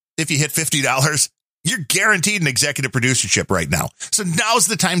 if you hit $50, you're guaranteed an executive producership right now. So now's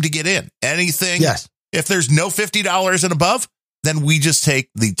the time to get in. Anything. Yes. If there's no $50 and above, then we just take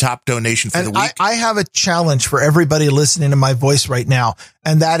the top donation for the week. I have a challenge for everybody listening to my voice right now,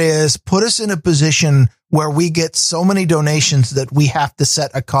 and that is put us in a position where we get so many donations that we have to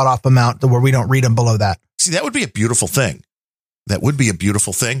set a cutoff amount to where we don't read them below that. See, that would be a beautiful thing. That would be a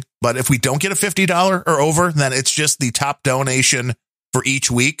beautiful thing. But if we don't get a $50 or over, then it's just the top donation for each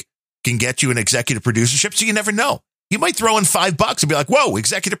week can get you an executive producership. So you never know. You might throw in $5 and be like, whoa,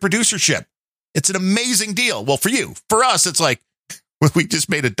 executive producership. It's an amazing deal. Well, for you, for us, it's like, we just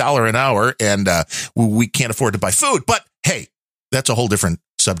made $1 an hour and we can't afford to buy food. But hey, that's a whole different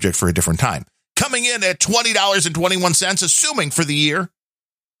subject for a different time. Coming in at $20.21, assuming for the year,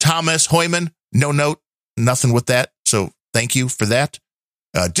 Thomas Hoyman, no note, nothing with that. So thank you for that.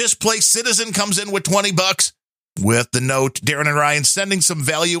 Displaced Citizen comes in with $20 with the note, Darren and Ryan sending some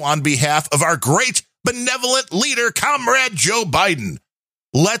value on behalf of our great benevolent leader, Comrade Joe Biden.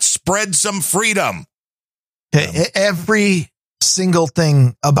 Let's spread some freedom. Every single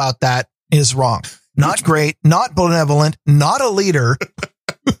thing about that is wrong. Not great, not benevolent, not a leader.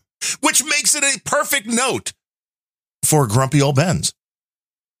 Which makes it a perfect note for Grumpy Old Ben's.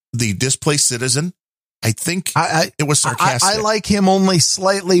 The Displaced Citizen, I think it was sarcastic. I like him only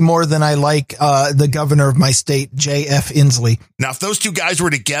slightly more than I like the governor of my state, J.F. Inslee. Now, if those two guys were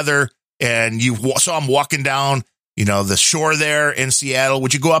together and you saw them walking down, the shore there in Seattle,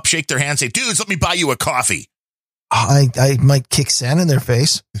 would you go up, shake their hand, say, dudes, let me buy you a coffee? I might kick sand in their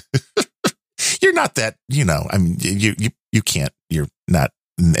face. You're not that, I mean, you can't, you're not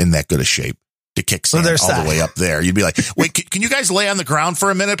in that good a shape to kick sand all the way up there. You'd be like, wait, can you guys lay on the ground for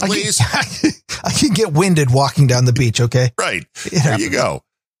a minute, please? I can get winded walking down the beach. Okay. Right. There you go.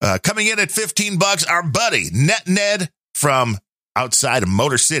 Coming in at $15, our buddy Net Ned from outside of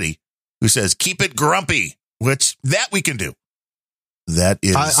Motor City, who says, keep it grumpy, which that we can do. That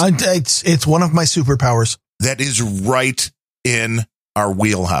is, it's one of my superpowers. That is right in our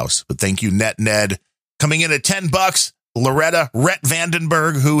wheelhouse. But thank you, Net Ned. Coming in at $10, Loretta Rhett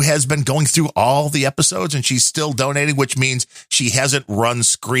Vandenberg, who has been going through all the episodes and she's still donating, which means she hasn't run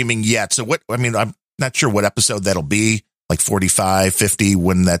screaming yet. So I'm not sure what episode that'll be, like 45, 50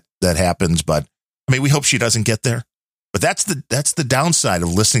 when that happens. But we hope she doesn't get there. But that's the downside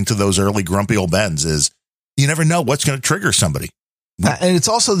of listening to those early Grumpy Old Bens is you never know what's going to trigger somebody. And it's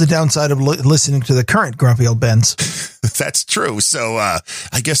also the downside of listening to the current Grumpy Old Bens. That's true. So I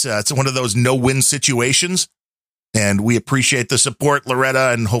guess it's one of those no-win situations. And we appreciate the support,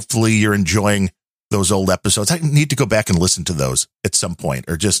 Loretta, and hopefully you're enjoying those old episodes. I need to go back and listen to those at some point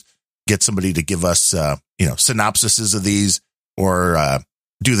or just get somebody to give us, synopsises of these or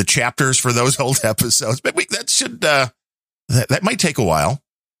do the chapters for those old episodes. But that might take a while.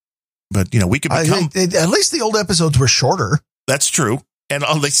 But, we could become... at least the old episodes were shorter. That's true. And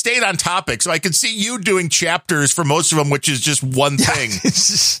they stayed on topic. So I could see you doing chapters for most of them, which is just one thing. This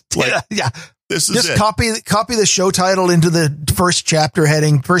is just it. Copy the show title into the first chapter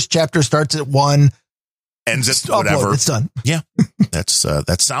heading. First chapter starts at 1. Ends at whatever. Upload, it's done. Yeah. That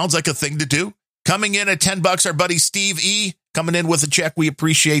sounds like a thing to do. Coming in at $10, our buddy Steve E. coming in with a check. We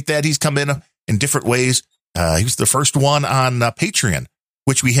appreciate that. He's come in different ways. He was the first one on Patreon,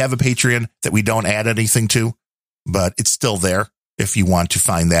 which we have a Patreon that we don't add anything to. But it's still there. If you want to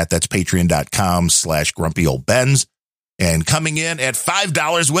find that, that's patreon.com/grumpyoldbens. And coming in at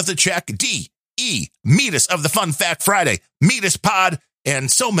 $5 with a check, D.E. Meet us of the Fun Fact Friday, Meet Us Pod,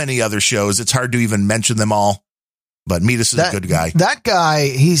 and so many other shows. It's hard to even mention them all. But Meet Us is a good guy. That guy,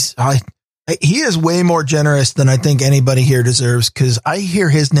 he is way more generous than I think anybody here deserves because I hear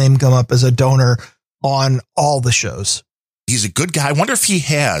his name come up as a donor on all the shows. He's a good guy. I wonder if he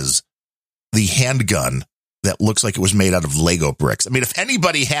has the handgun that looks like it was made out of Lego bricks. I mean, if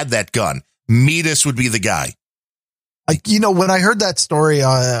anybody had that gun, Midas would be the guy. When I heard that story,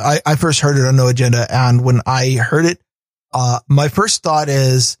 I first heard it on No Agenda. And when I heard it, my first thought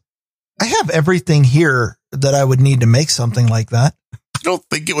is, I have everything here that I would need to make something like that. I don't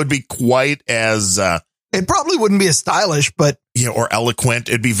think it would be quite as... it probably wouldn't be as stylish, but... or eloquent.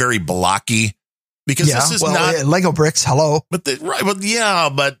 It'd be very blocky. Because this is not... Lego bricks, hello. But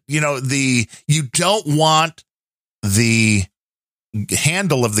you don't want the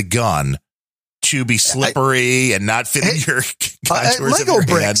handle of the gun to be slippery and not fit in your contours Lego of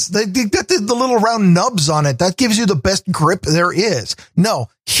your bricks, hand. they got the little round nubs on it. That gives you the best grip there is. No,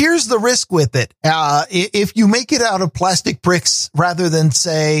 here's the risk with it. If you make it out of plastic bricks rather than,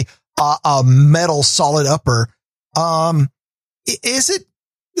 say, a metal solid upper,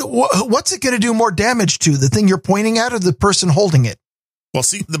 what's it going to do more damage to? The thing you're pointing at or the person holding it? Well,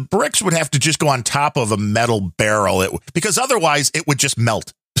 see, the bricks would have to just go on top of a metal barrel because otherwise it would just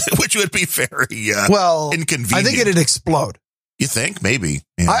melt, which would be very inconvenient. I think it'd explode. You think? Maybe.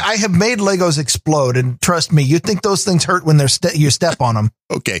 Yeah. I have made Legos explode, and trust me, you think those things hurt when you step on them.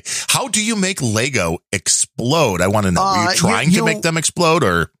 Okay. How do you make Lego explode? I want to know. Are you trying to make them explode,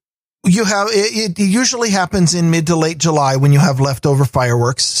 or? You have it usually happens in mid to late July when you have leftover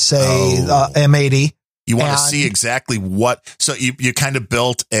fireworks, say M80. You want to see exactly what? So you kind of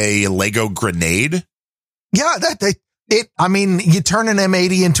built a Lego grenade? Yeah, you turn an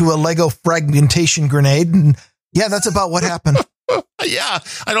M80 into a Lego fragmentation grenade, and yeah, that's about what happened. Yeah,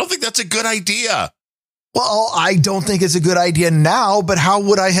 I don't think that's a good idea. Well, I don't think it's a good idea now, but how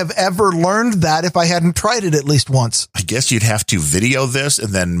would I have ever learned that if I hadn't tried it at least once? I guess you'd have to video this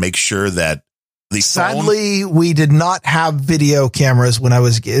and then make sure that Sadly, we did not have video cameras when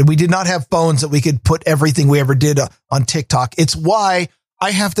we did not have phones that we could put everything we ever did on TikTok. It's why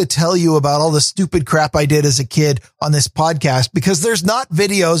I have to tell you about all the stupid crap I did as a kid on this podcast, because there's not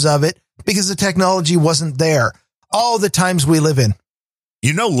videos of it because the technology wasn't there. All the times we live in.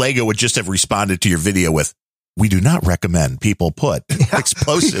 Lego would just have responded to your video with, "We do not recommend people put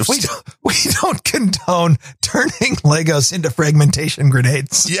explosives." We don't condone turning Legos into fragmentation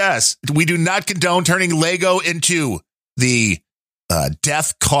grenades. Yes, we do not condone turning Lego into the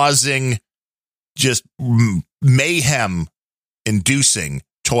death-causing, just mayhem-inducing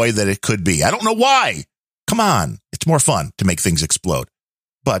toy that it could be. I don't know why. Come on. It's more fun to make things explode.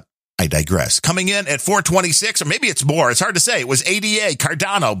 But I digress. Coming in at 426, or maybe it's more. It's hard to say. It was ADA,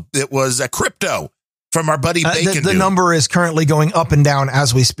 Cardano. It was a crypto from our buddy Bacon. The number is currently going up and down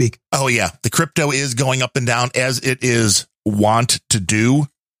as we speak. Oh, yeah. The crypto is going up and down as it is wont to do.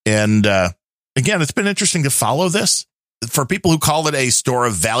 And again, it's been interesting to follow this. For people who call it a store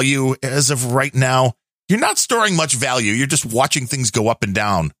of value as of right now, you're not storing much value. You're just watching things go up and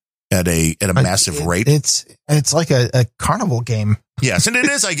down at a massive rate. It's like a carnival game. Yes, and it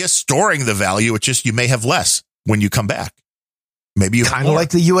is, I guess, storing the value. It's just you may have less when you come back. Maybe you kind of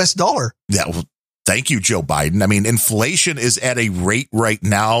like the US dollar. Yeah, well, thank you, Joe Biden. I mean, inflation is at a rate right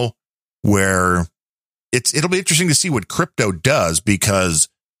now where it'll be interesting to see what crypto does, because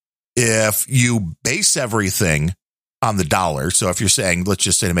if you base everything on the dollar, so if you're saying, let's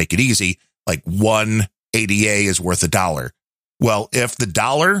just say to make it easy, like one ADA is worth $1. Well, if the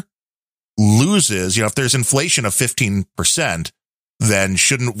dollar loses, if there's inflation of 15%, then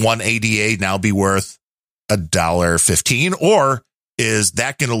shouldn't one ADA now be worth $1.15? Or is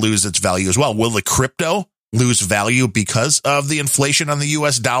that going to lose its value as well? Will the crypto lose value because of the inflation on the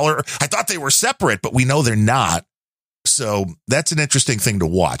US dollar? I thought they were separate, but we know they're not. So that's an interesting thing to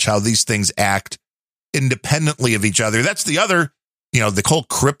watch, how these things act independently of each other. That's the other, the whole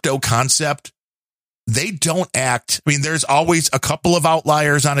crypto concept. They don't act. I mean, there's always a couple of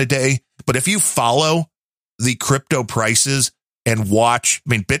outliers on a day, but if you follow the crypto prices and watch,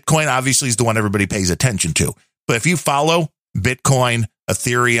 Bitcoin obviously is the one everybody pays attention to, but if you follow Bitcoin,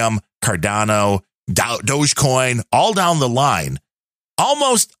 Ethereum, Cardano, Dogecoin, all down the line,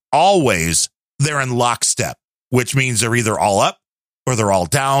 almost always they're in lockstep, which means they're either all up or they're all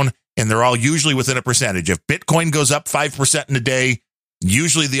down, and they're all usually within a percentage. If Bitcoin goes up 5% in a day,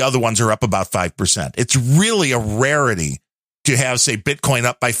 usually the other ones are up about 5%. It's really a rarity to have, say, Bitcoin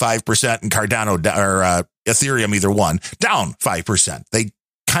up by 5% and Cardano or Ethereum, either one, down 5%. They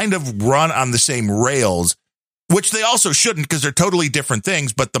kind of run on the same rails, which they also shouldn't, because they're totally different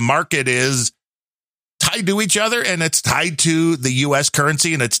things. But the market is tied to each other, and it's tied to the U.S.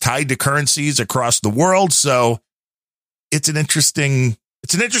 currency, and it's tied to currencies across the world. So it's an interesting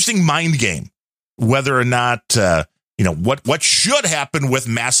mind game, whether or not, what should happen with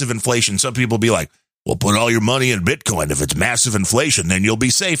massive inflation. Some people be like, well, put all your money in Bitcoin. If it's massive inflation, then you'll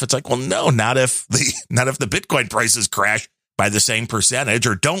be safe. It's like, well, no, not if the Bitcoin prices crash by the same percentage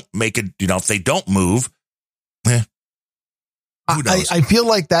or don't make it, if they don't move. Who knows? I feel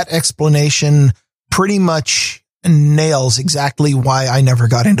like that explanation pretty much nails exactly why I never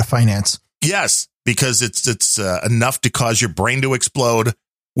got into finance. Yes, because it's enough to cause your brain to explode,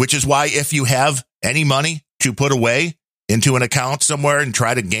 which is why if you have any money to put away into an account somewhere and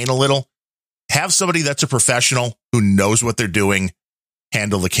try to gain a little, have somebody that's a professional who knows what they're doing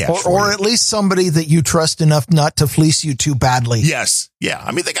handle the cash. Or at least somebody that you trust enough not to fleece you too badly. Yes. Yeah.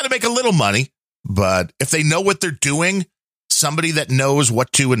 I mean, they got to make a little money, but if they know what they're doing, somebody that knows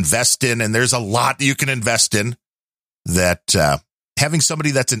what to invest in, and there's a lot that you can invest in, that having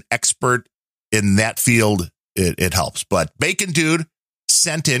somebody that's an expert in that field, it helps. But Bacon Dude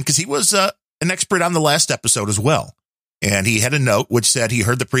sent in, because he was an expert on the last episode as well. And he had a note which said he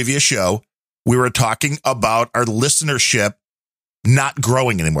heard the previous show. We were talking about our listenership not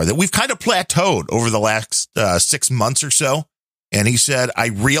growing anymore, that we've kind of plateaued over the last 6 months or so. And he said, I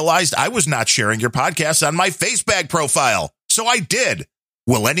realized I was not sharing your podcast on my Facebag profile. So I did.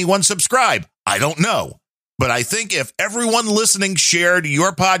 Will anyone subscribe? I don't know. But I think if everyone listening shared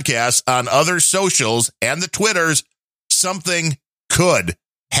your podcast on other socials and the Twitters, something could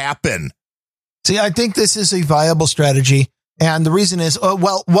happen. See, I think this is a viable strategy. And the reason is,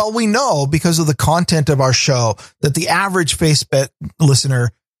 well, we know because of the content of our show that the average Facebook listener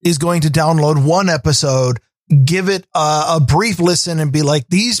is going to download one episode, give it a brief listen and be like,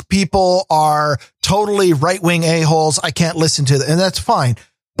 these people are totally right-wing a-holes. I can't listen to them. And that's fine.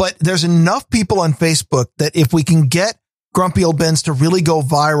 But there's enough people on Facebook that if we can get Grumpy Old Ben's to really go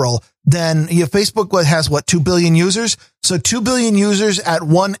viral, then Facebook has 2 billion users. So 2 billion users at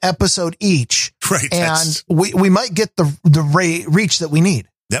one episode each. Right. And we might get the reach that we need.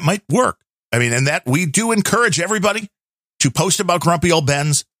 That might work. I mean, and that we do encourage everybody to post about Grumpy Old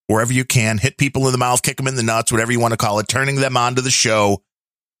Ben's wherever you can, hit people in the mouth, kick them in the nuts, whatever you want to call it, turning them on to the show.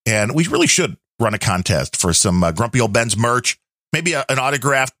 And we really should run a contest for some Grumpy Old Ben's merch, maybe an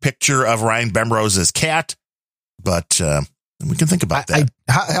autographed picture of Ryan Bemrose's cat. But we can think about that.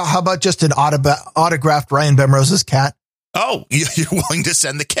 How about just an autographed Ryan Bemrose's cat? Oh, you're willing to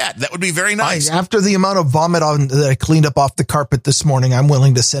send the cat? That would be very nice. After the amount of vomit that I cleaned up off the carpet this morning, I'm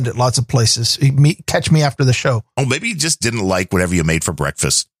willing to send it lots of places. Catch me after the show. Oh, maybe you just didn't like whatever you made for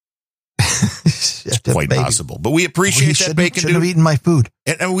breakfast. It's quite possible, but we appreciate that, Bacon Dude. Shouldn't have eaten my food,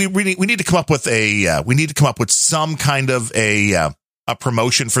 and we need to come up with some kind of a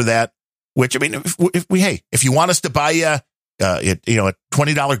promotion for that. Which, I mean, if you want us to buy you a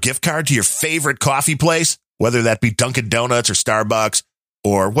 $20 gift card to your favorite coffee place, whether that be Dunkin' Donuts or Starbucks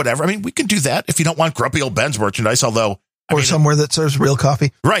or whatever, I mean, we can do that. If you don't want Grumpy Old Ben's merchandise, somewhere that serves real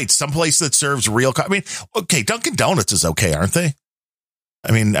coffee, right? Someplace that serves real coffee. I mean, okay, Dunkin' Donuts is okay, aren't they?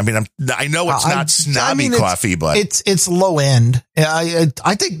 I mean, I know it's not snobby coffee, but it's low end. I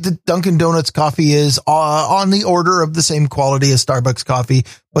think the Dunkin' Donuts coffee is on the order of the same quality as Starbucks coffee,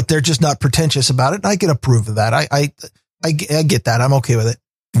 but they're just not pretentious about it. I can approve of that. I get that. I'm okay with it.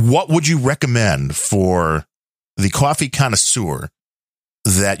 What would you recommend for the coffee connoisseur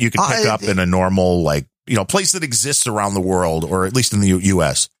that you could pick up in a normal, place that exists around the world, or at least in the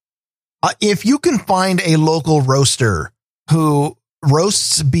U.S.? If you can find a local roaster who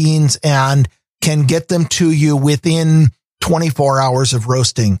roasts beans and can get them to you within 24 hours of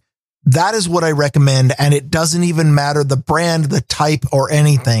roasting, that is what I recommend. And it doesn't even matter the brand, the type, or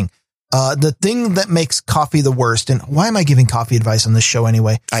anything. The thing that makes coffee the worst, and why am I giving coffee advice on this show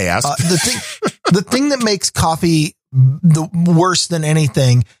anyway? I asked. The thing that makes coffee the worse than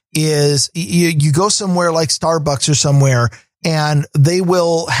anything is you go somewhere like Starbucks or somewhere, and they've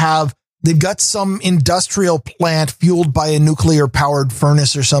got some industrial plant fueled by a nuclear powered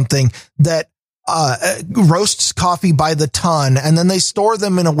furnace or something that roasts coffee by the ton, and then they store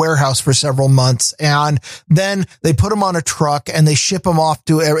them in a warehouse for several months, and then they put them on a truck and they ship them off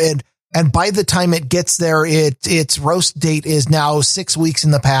to it. And by the time it gets there, its roast date is now 6 weeks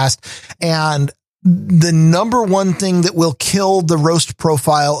in the past. And the number one thing that will kill the roast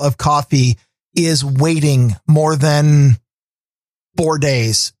profile of coffee is waiting more than 4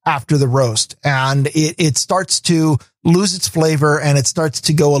 days after the roast. And it starts to lose its flavor and it starts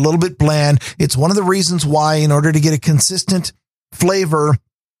to go a little bit bland. It's one of the reasons why, in order to get a consistent flavor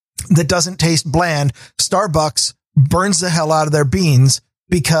that doesn't taste bland, Starbucks burns the hell out of their beans,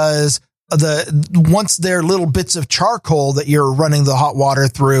 because once they're little bits of charcoal that you're running the hot water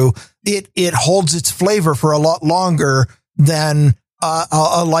through, it holds its flavor for a lot longer than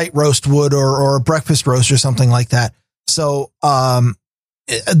a light roast would, or a breakfast roast or something like that. So,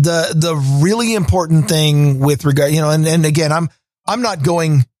 the really important thing with regard, and again, I'm not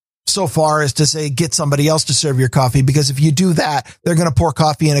going so far as to say, get somebody else to serve your coffee, because if you do that, they're going to pour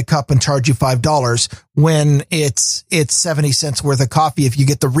coffee in a cup and charge you $5 when it's 70 cents worth of coffee. If you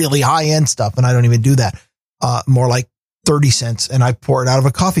get the really high end stuff, and I don't even do that, more like 30 cents, and I pour it out of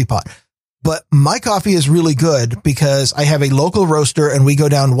a coffee pot. But my coffee is really good because I have a local roaster, and we go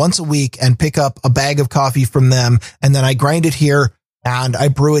down once a week and pick up a bag of coffee from them. And then I grind it here and I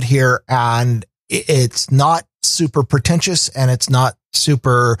brew it here, and it's not super pretentious and it's not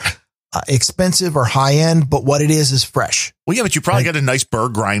super expensive or high end, but what it is fresh. Well, yeah, but you probably got a nice burr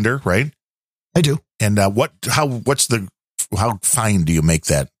grinder, right? I do. And how fine do you make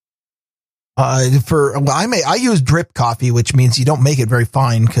that? I use drip coffee, which means you don't make it very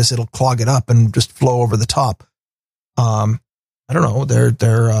fine because it'll clog it up and just flow over the top. I don't know.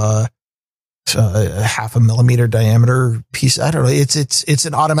 They're half a millimeter diameter piece. I don't know. It's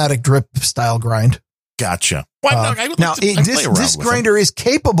an automatic drip style grind. Gotcha. Well, this grinder is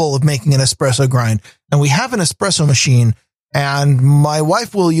capable of making an espresso grind, and we have an espresso machine, and my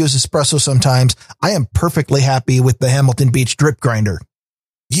wife will use espresso sometimes. I am perfectly happy with the Hamilton Beach drip grinder.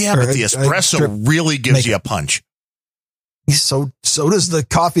 Yeah, but the espresso really gives you a punch. So does the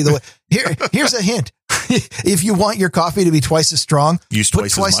coffee. Here's a hint. If you want your coffee to be twice as strong,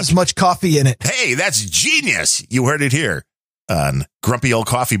 put twice as much coffee in it. Hey, that's genius. You heard it here on Grumpy Old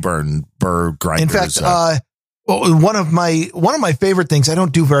Coffee Burr Grinders. In fact, one of my favorite things I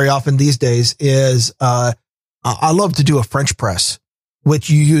don't do very often these days is I love to do a French press, which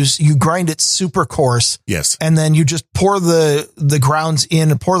you grind it super coarse. Yes. And then you just pour the grounds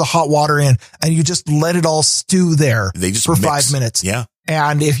in and pour the hot water in, and you just let it all stew there for 5 minutes. Yeah.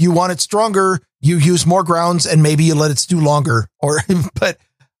 And if you want it stronger, you use more grounds and maybe you let it stew longer, but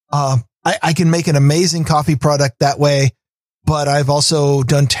I can make an amazing coffee product that way. But I've also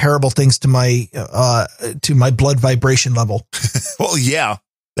done terrible things to my blood vibration level. Well, yeah,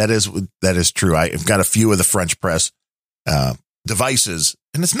 that is true. I've got a few of the French press devices,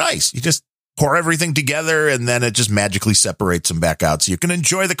 and it's nice. You just pour everything together, and then it just magically separates them back out, so you can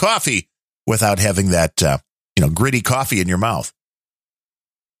enjoy the coffee without having that gritty coffee in your mouth.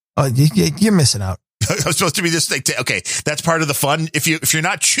 You're missing out. I was supposed to be this thing. Okay, that's part of the fun. If you're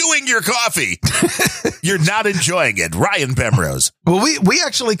not chewing your coffee, you're not enjoying it. Ryan Bemrose. Well, we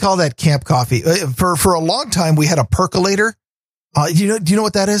actually call that camp coffee. For a long time, we had a percolator. Do you know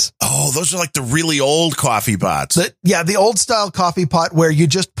what that is? Oh, those are like the really old coffee pots. The old style coffee pot where you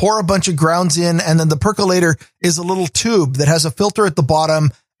just pour a bunch of grounds in, and then the percolator is a little tube that has a filter at the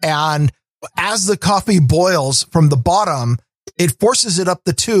bottom. And as the coffee boils from the bottom, it forces it up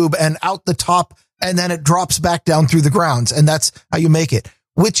the tube and out the top, and then it drops back down through the grounds. And that's how you make it,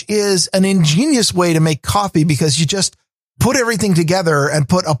 which is an ingenious way to make coffee, because you just put everything together and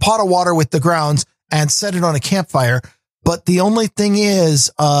put a pot of water with the grounds and set it on a campfire. But the only thing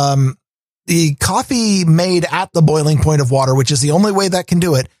is, the coffee made at the boiling point of water, which is the only way that can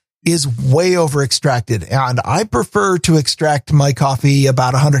do it, is way over extracted. And I prefer to extract my coffee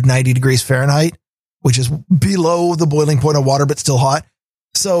about 190 degrees Fahrenheit, which is below the boiling point of water, but still hot.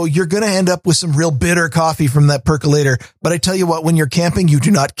 So you're going to end up with some real bitter coffee from that percolator. But I tell you what, when you're camping, you do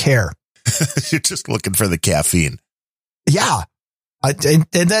not care. You're just looking for the caffeine. Yeah. And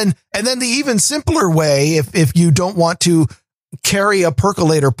then the even simpler way, if you don't want to carry a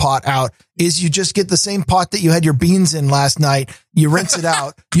percolator pot out, is you just get the same pot that you had your beans in last night. You rinse it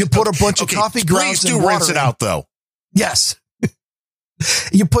out. You put a bunch of coffee grounds in water. Please do rinse it out, though. Yes.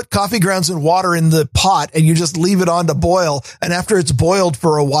 You put coffee grounds and water in the pot, and you just leave it on to boil. And after it's boiled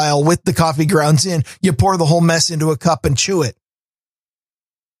for a while with the coffee grounds in, you pour the whole mess into a cup and chew it.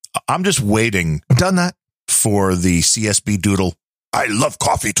 I'm just waiting. I've done that. For the CSB Doodle. I love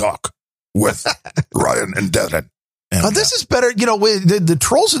coffee talk with Ryan and Devin. And, this is better. The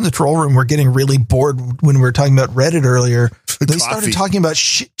trolls in the troll room were getting really bored when we were talking about Reddit earlier. They started talking about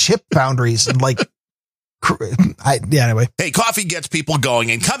chip foundries and anyway. Hey, coffee gets people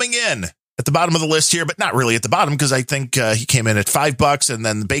going, and coming in at the bottom of the list here, but not really at the bottom, because I think he came in at $5, and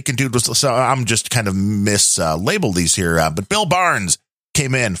then the Bacon Dude was, so I'm just kind of mislabeled these here. But Bill Barnes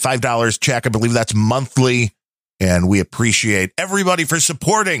came in $5 check. I believe that's monthly. And we appreciate everybody for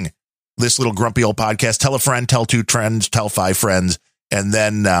supporting this little grumpy old podcast. Tell a friend, tell 2 friends, tell 5 friends, and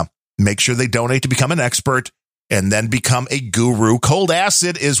then make sure they donate to become an expert and then become a guru. Cold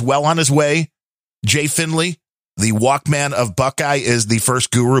Acid is well on his way. Jay Finley, the Walkman of Buckeye, is the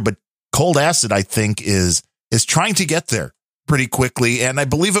first guru, but Cold Acid, I think, is trying to get there pretty quickly. And I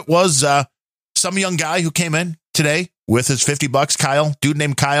believe it was some young guy who came in today with his $50, dude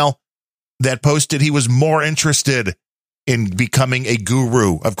named Kyle, that posted he was more interested in becoming a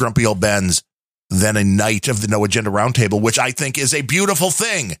guru of Grumpy Old Ben's than a knight of the No Agenda Roundtable, which I think is a beautiful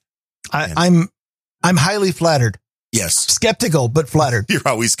thing. I'm highly flattered. Yes. Skeptical, but flattered. You're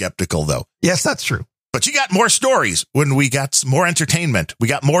always skeptical, though. Yes, that's true. But you got more stories when we got some more entertainment. We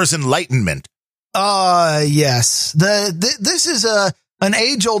got more's enlightenment. Yes. This is an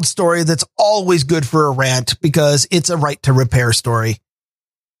age-old story that's always good for a rant because it's a right to repair story.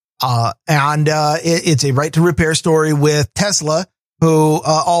 It's a right to repair story with Tesla, who,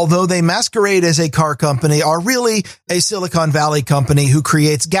 although they masquerade as a car company, are really a Silicon Valley company who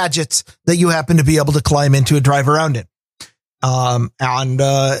creates gadgets that you happen to be able to climb into and drive around in. In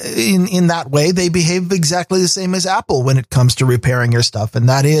that way, they behave exactly the same as Apple when it comes to repairing your stuff. And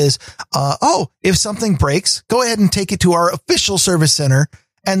that is, if something breaks, go ahead and take it to our official service center,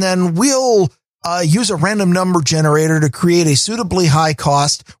 and then we'll use a random number generator to create a suitably high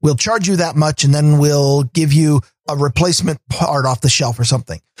cost. We'll charge you that much, and then we'll give you a replacement part off the shelf or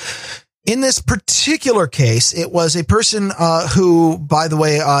something. In this particular case, it was a person who, by the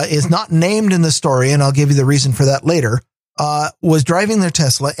way, is not named in the story, and I'll give you the reason for that later, was driving their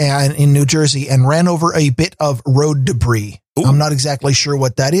Tesla and in New Jersey and ran over a bit of road debris. Ooh. I'm not exactly sure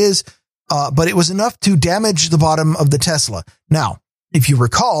what that is, but it was enough to damage the bottom of the Tesla. Now, if you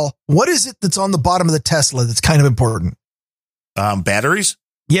recall, what is it that's on the bottom of the Tesla that's kind of important? Batteries?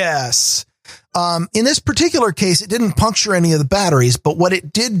 Yes. In this particular case, it didn't puncture any of the batteries, but what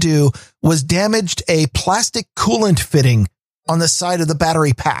it did do was damaged a plastic coolant fitting on the side of the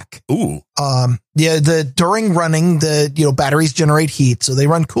battery pack. Ooh. During running, batteries generate heat, so they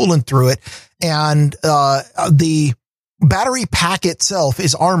run coolant through it. And, the battery pack itself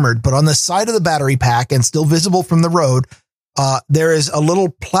is armored, but on the side of the battery pack and still visible from the road, there is a little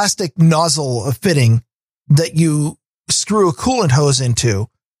plastic nozzle fitting that you screw a coolant hose into,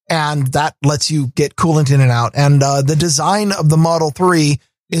 and that lets you get coolant in and out. And, the design of the Model 3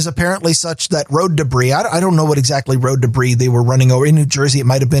 is apparently such that road debris, I don't know what exactly road debris they were running over. In New Jersey, it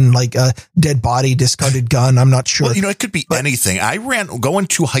might have been like a dead body, discarded gun. I'm not sure. Well, it could be anything. I ran going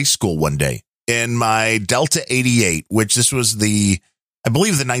to high school one day in my Delta 88, which this was I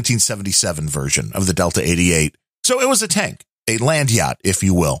believe the 1977 version of the Delta 88. So it was a tank, a land yacht, if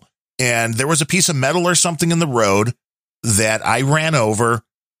you will. And there was a piece of metal or something in the road that I ran over,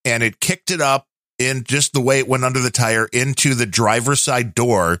 and it kicked it up in just the way it went under the tire into the driver's side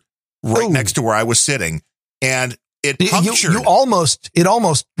door right next to where I was sitting. And it punctured. It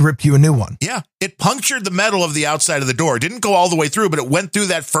almost ripped you a new one. Yeah. It punctured the metal of the outside of the door. It didn't go all the way through, but it went through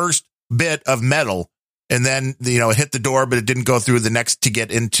that first bit of metal, and then, it hit the door, but it didn't go through the next to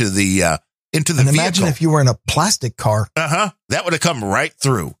get into the vehicle. Imagine if you were in a plastic car. That would have come right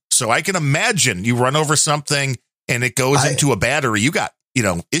through. So I can imagine you run over something and it goes into a battery. You got,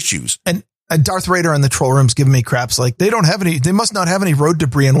 issues. And Darth Vader in the troll room's giving me craps like they must not have any road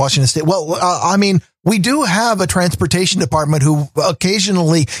debris in Washington State. Well, we do have a transportation department who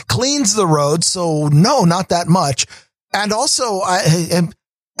occasionally cleans the roads. So no, not that much. And also, am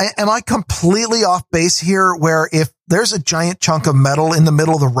I completely off base here where if there's a giant chunk of metal in the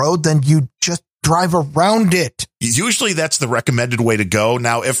middle of the road, then you just drive around it? Usually that's the recommended way to go.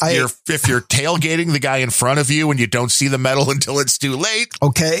 Now, if you're tailgating the guy in front of you and you don't see the metal until it's too late.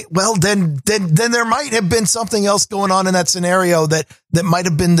 Okay. Well, then there might have been something else going on in that scenario that might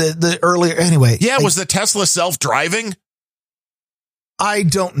have been the earlier. Anyway. Yeah. Was the Tesla self-driving? I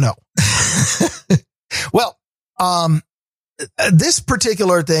don't know. Well, this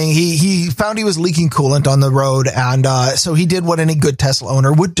particular thing, he found he was leaking coolant on the road. And, so he did what any good Tesla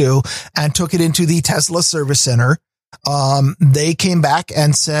owner would do and took it into the Tesla service center. They came back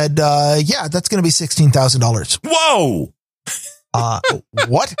and said, that's going to be $16,000. Whoa.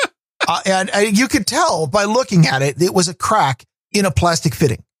 What? And you could tell by looking at it, it was a crack in a plastic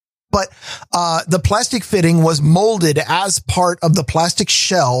fitting, but, the plastic fitting was molded as part of the plastic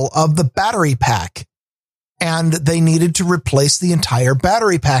shell of the battery pack. And they needed to replace the entire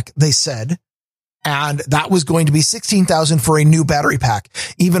battery pack, they said. And that was going to be $16,000 for a new battery pack.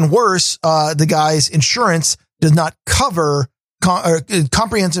 Even worse, the guy's insurance did not cover,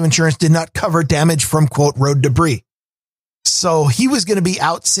 comprehensive insurance did not cover damage from, quote, road debris. So he was going to be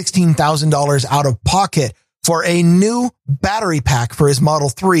out $16,000 out of pocket for a new battery pack for his Model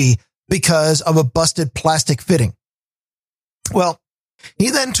 3 because of a busted plastic fitting. Well,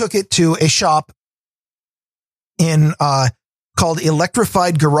 he then took it to a shop called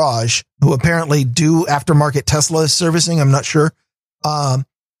Electrified Garage, who apparently do aftermarket Tesla servicing. I'm not sure.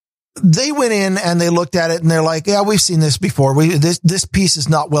 They went in and they looked at it and they're like, yeah, we've seen this before. This piece is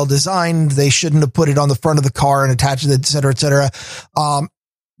not well designed. They shouldn't have put it on the front of the car and attached it, et cetera, et cetera.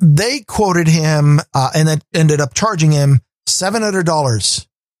 they quoted him and then ended up charging him $700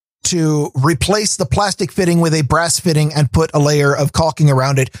 to replace the plastic fitting with a brass fitting and put a layer of caulking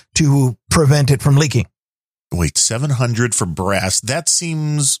around it to prevent it from leaking. Wait, $700 for brass? That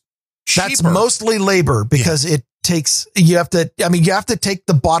seems cheaper. That's mostly labor because it takes, you have to take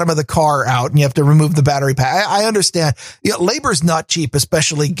the bottom of the car out and you have to remove the battery pack. I understand. Labor's not cheap,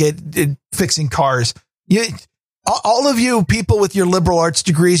 especially fixing cars. All of you people with your liberal arts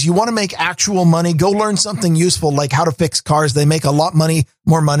degrees, you want to make actual money, go learn something useful like how to fix cars. They make a lot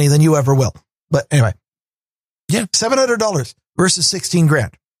more money than you ever will. But anyway, $700 versus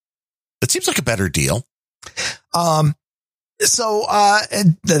 $16,000. That seems like a better deal. So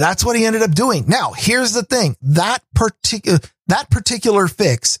that's what he ended up doing. Now, here's the thing. That particular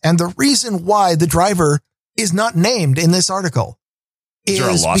fix and the reason why the driver is not named in this article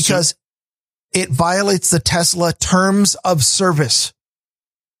is because it violates the Tesla terms of service.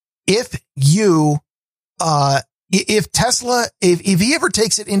 If he ever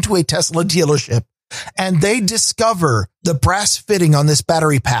takes it into a Tesla dealership and they discover the brass fitting on this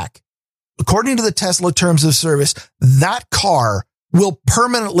battery pack, according to the Tesla terms of service, that car will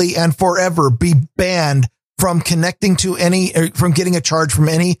permanently and forever be banned from connecting to from getting a charge from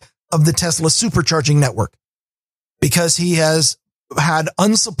any of the Tesla supercharging network because he has had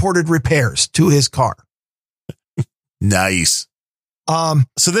unsupported repairs to his car. Nice.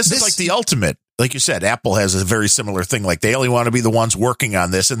 So this is like the ultimate. Like you said, Apple has a very similar thing. Like they only want to be the ones working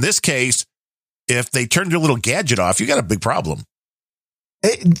on this. In this case, if they turn your little gadget off, you got a big problem.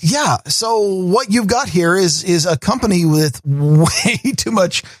 Yeah. So what you've got here is a company with way too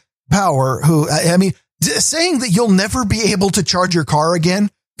much power saying that you'll never be able to charge your car again.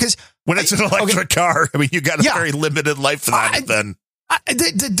 Because when it's an electric car, you got a very limited life for that. Then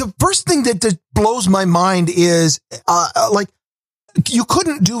the first thing that blows my mind is you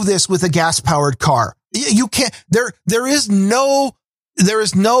couldn't do this with a gas powered car. You can't. There is no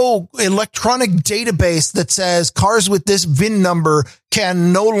electronic database that says cars with this VIN number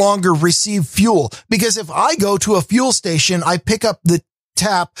can no longer receive fuel. Because if I go to a fuel station, I pick up the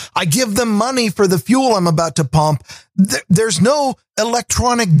tap, I give them money for the fuel I'm about to pump. There's no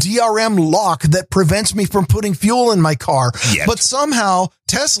electronic DRM lock that prevents me from putting fuel in my car. Yet. But somehow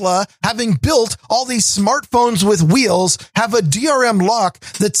Tesla, having built all these smartphones with wheels, have a DRM lock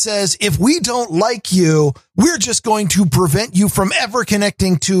that says, if we don't like you, we're just going to prevent you from ever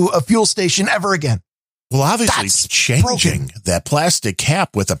connecting to a fuel station ever again. Well, obviously changing that plastic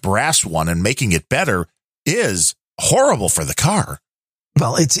cap with a brass one and making it better is horrible for the car.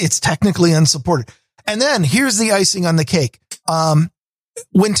 Well, it's technically unsupported. And then here's the icing on the cake.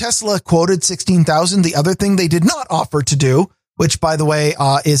 When Tesla quoted 16,000, the other thing they did not offer to do, which by the way,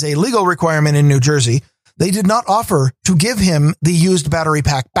 is a legal requirement in New Jersey, they did not offer to give him the used battery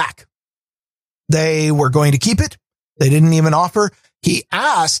pack back. They were going to keep it. They didn't even offer. He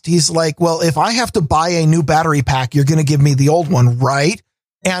asked, he's like, well, if I have to buy a new battery pack, you're going to give me the old one, right?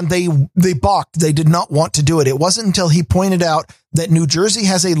 And they balked. They did not want to do it. It wasn't until he pointed out that New Jersey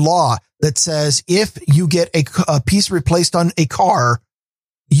has a law that says if you get a piece replaced on a car,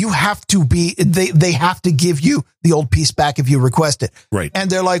 you have to they have to give you the old piece back if you request it. Right. And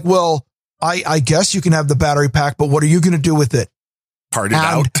they're like, well, I guess you can have the battery pack, but what are you going to do with it? Part it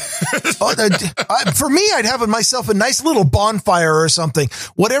out. For me, I'd have myself a nice little bonfire or something.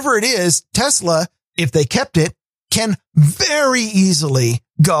 Whatever it is, Tesla, if they kept it, can very easily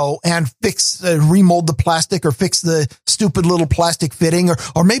go and remold the plastic or fix the stupid little plastic fitting,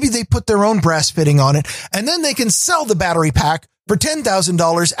 or maybe they put their own brass fitting on it, and then they can sell the battery pack for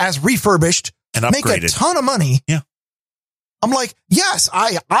 $10,000 as refurbished and upgraded. Make a ton of money. Yeah. I'm like, yes,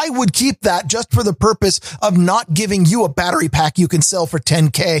 I would keep that just for the purpose of not giving you a battery pack you can sell for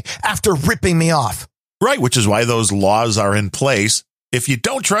 $10,000 after ripping me off. Right. Which is why those laws are in place. If you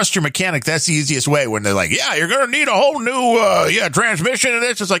don't trust your mechanic, that's the easiest way when they're like, yeah, you're going to need a whole new transmission. And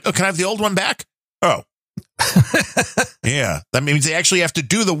it's just like, oh, can I have the old one back? Oh, yeah. That means they actually have to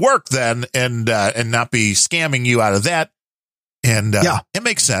do the work then and not be scamming you out of that. And it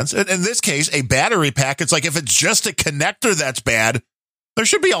makes sense. In this case, a battery pack, it's like if it's just a connector that's bad, there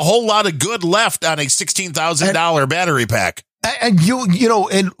should be a whole lot of good left on a $16,000 battery pack. And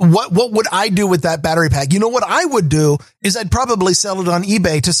and what would I do with that battery pack? You know, what I would do is I'd probably sell it on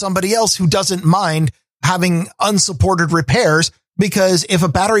eBay to somebody else who doesn't mind having unsupported repairs, because if a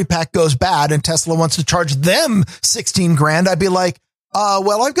battery pack goes bad and Tesla wants to charge them $16,000, I'd be like,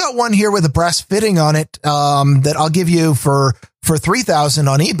 well, I've got one here with a brass fitting on it, that I'll give you for $3,000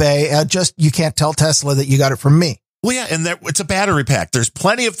 on eBay. Just, you can't tell Tesla that you got it from me. Well, yeah. And it's a battery pack. There's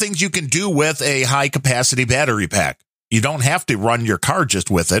plenty of things you can do with a high capacity battery pack. you don't have to run your car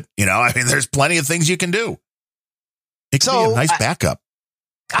just with it. I mean, there's plenty of things you can do. It could be a nice backup.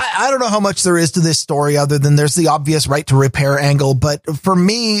 I don't know how much there is to this story other than there's the obvious right to repair angle. But for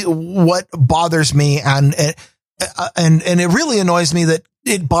me, what bothers me and it really annoys me that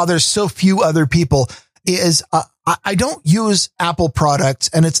it bothers so few other people is I don't use Apple products,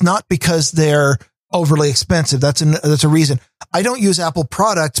 and it's not because they're overly expensive. That's a reason. I don't use Apple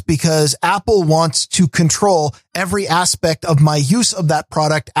products because Apple wants to control every aspect of my use of that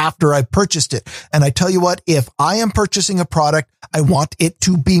product after I purchased it. And I tell you what, if I am purchasing a product, I want it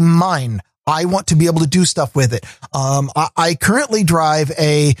to be mine. I want to be able to do stuff with it. I currently drive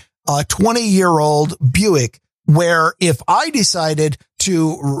a 20-year-old Buick, where if I decided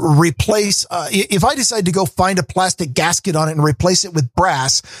to replace, if I decide to go find a plastic gasket on it and replace it with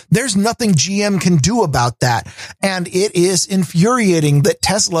brass, there's nothing GM can do about that. And it is infuriating that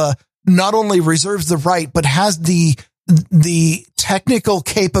Tesla not only reserves the right, but has the technical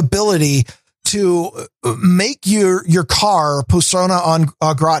capability to make your car persona on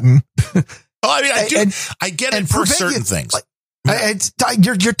gratin. I mean, I get it for certain things.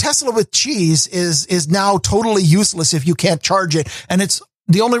 Your Tesla with cheese is now totally useless if you can't charge it. And it's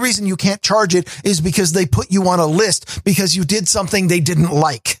the only reason you can't charge it is because they put you on a list because you did something they didn't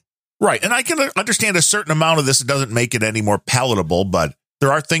like. Right. And I can understand a certain amount of this. It doesn't make it any more palatable, but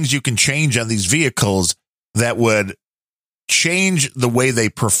there are things you can change on these vehicles that would change the way they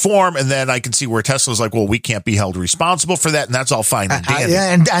perform. And then I can see where Tesla's like, well, we can't be held responsible for that. And that's all fine and dandy.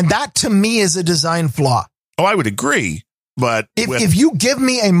 And that to me is a design flaw. Oh, I would agree. But if you give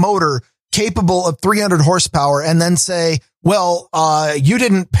me a motor capable of 300 horsepower and then say, well, you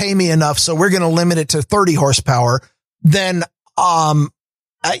didn't pay me enough, so we're going to limit it to 30 horsepower, then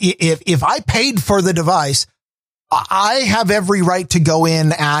if I paid for the device, I have every right to go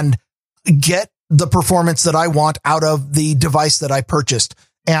in and get the performance that I want out of the device that I purchased.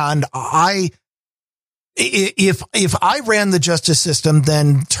 And if I ran the justice system,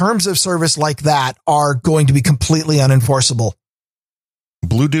 then terms of service like that are going to be completely unenforceable.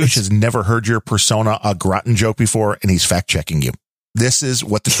 Blue Douche has never heard your persona a gratin joke before, and he's fact checking you. This is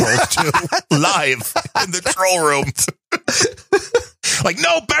what the trolls do live in the troll room. Like,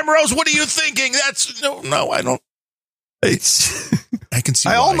 no, Bemrose, what are you thinking? That's no, I don't. I can see.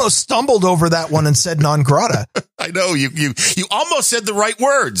 I almost stumbled over that one and said non grata. I know you almost said the right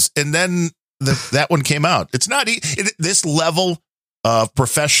words, and then that one came out. It's not this level of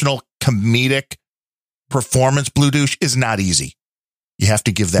professional comedic performance, Blue Douche, is not easy. You have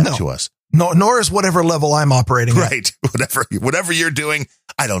to give that to us. No, nor is whatever level I'm operating at. Right. Whatever you're doing,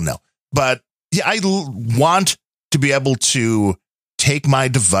 I don't know. But yeah, I want to be able to take my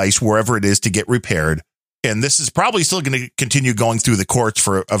device wherever it is to get repaired. And this is probably still going to continue going through the courts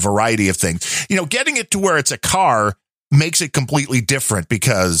for a variety of things. Getting it to where it's a car makes it completely different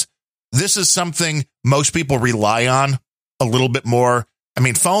because this is something most people rely on a little bit more. I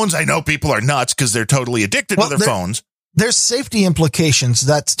mean, phones, I know people are nuts because they're totally addicted to their phones. There's safety implications,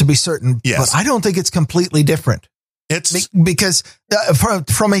 that's to be certain, yes. But I don't think it's completely different. It's because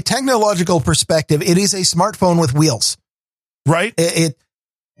from a technological perspective, it is a smartphone with wheels. Right.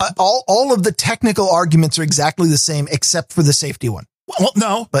 All of the technical arguments are exactly the same, except for the safety one. Well,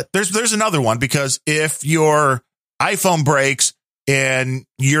 no, but there's another one, because if your iPhone breaks and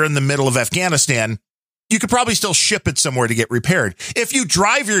you're in the middle of Afghanistan, you could probably still ship it somewhere to get repaired. If you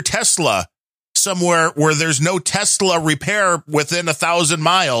drive your Tesla somewhere where there's no Tesla repair within 1,000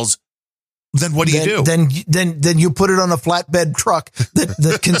 miles, then what do you do? Then you put it on a flatbed truck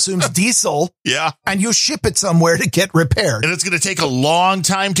that consumes diesel. Yeah. And you ship it somewhere to get repaired. And it's going to take a long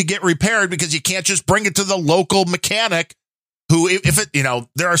time to get repaired because you can't just bring it to the local mechanic who, if it,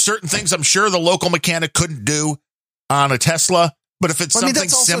 there are certain things I'm sure the local mechanic couldn't do on a Tesla. But if it's something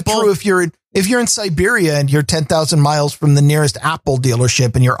that's also simple, true if you're in Siberia and you're 10,000 miles from the nearest Apple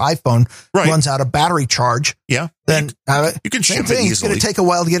dealership and your iPhone runs out of battery charge, then you can ship it easily. It's going to take a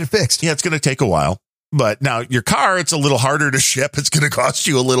while to get it fixed. Yeah, it's going to take a while. But now your car, it's a little harder to ship. It's going to cost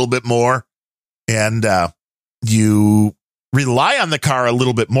you a little bit more, and you rely on the car a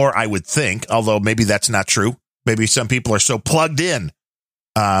little bit more, I would think. Although maybe that's not true. Maybe some people are so plugged in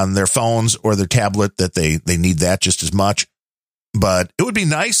on their phones or their tablet that they need that just as much. But it would be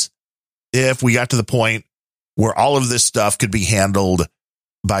nice if we got to the point where all of this stuff could be handled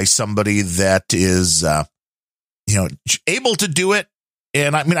by somebody that is, able to do it.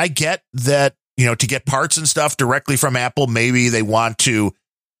 And I mean, I get that, to get parts and stuff directly from Apple, maybe they want to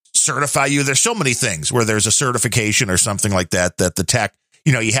certify you. There's so many things where there's a certification or something like that the tech,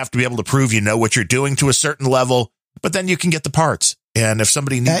 you have to be able to prove what you're doing to a certain level, but then you can get the parts. And if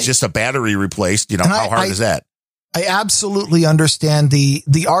somebody needs just a battery replaced, how hard is that? I absolutely understand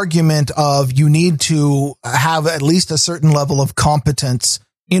the argument of you need to have at least a certain level of competence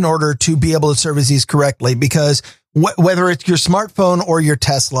in order to be able to service these correctly, because whether it's your smartphone or your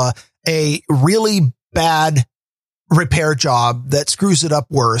Tesla, a really bad repair job that screws it up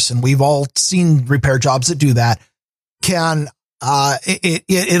worse, and we've all seen repair jobs that do that, can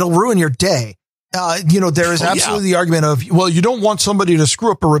it'll ruin your day. There is absolutely the argument of, well, you don't want somebody to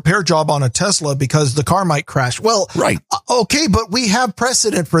screw up a repair job on a Tesla because the car might crash. Well, right. Okay, but we have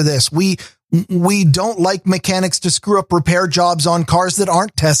precedent for this. We don't like mechanics to screw up repair jobs on cars that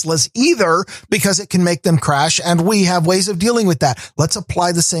aren't Teslas either, because it can make them crash, and we have ways of dealing with that. Let's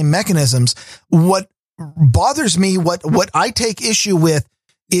apply the same mechanisms. What bothers me, what I take issue with,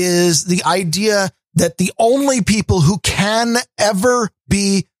 is the idea that the only people who can ever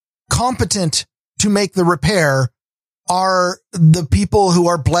be competent to make the repair are the people who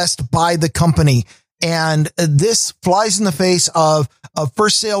are blessed by the company. And this flies in the face of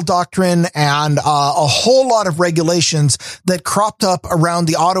first sale doctrine and a whole lot of regulations that cropped up around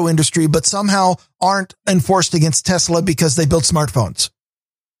the auto industry, but somehow aren't enforced against Tesla because they build smartphones.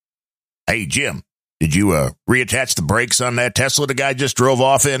 Hey, Jim, did you reattach the brakes on that Tesla the guy just drove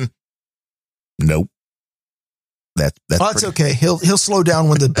off in? Nope. That's okay. He'll slow down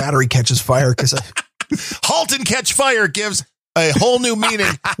when the battery catches fire, because halt and catch fire gives a whole new meaning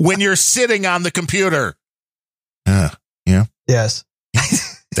when you're sitting on the computer. Yeah. Yes.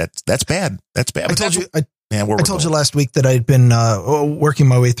 That's bad. That's bad. I told you last week that I'd been working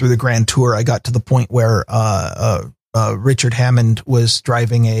my way through the Grand Tour. I got to the point where Richard Hammond was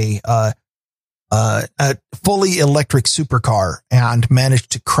driving a fully electric supercar and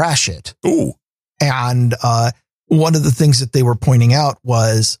managed to crash it. Ooh. And one of the things that they were pointing out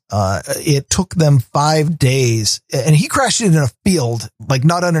was it took them 5 days, and he crashed it in a field, like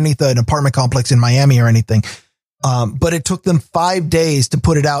not underneath an apartment complex in Miami or anything. But it took them 5 days to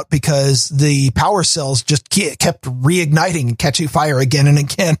put it out because the power cells just kept reigniting and catching fire again and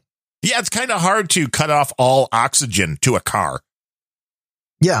again. Yeah, it's kind of hard to cut off all oxygen to a car.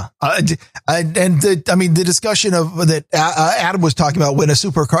 Yeah. The discussion of that Adam was talking about, when a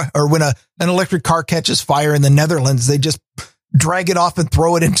supercar or when an electric car catches fire in the Netherlands, they just drag it off and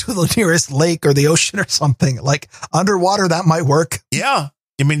throw it into the nearest lake or the ocean or something. Like underwater, that might work. Yeah.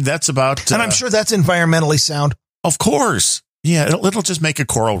 I mean, that's about. And I'm sure that's environmentally sound. Of course. Yeah. It'll just make a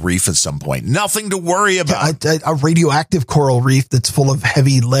coral reef at some point. Nothing to worry about. A radioactive coral reef that's full of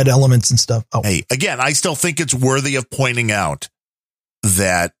heavy lead elements and stuff. Oh. Hey, again, I still think it's worthy of pointing out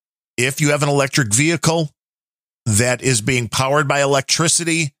that if you have an electric vehicle that is being powered by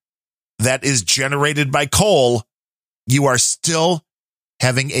electricity that is generated by coal, you are still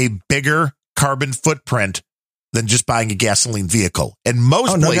having a bigger carbon footprint than just buying a gasoline vehicle. And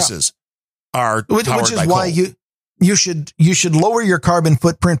most places are powered by coal. Which is why you should lower your carbon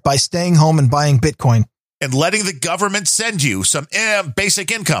footprint by staying home and buying Bitcoin. And letting the government send you some basic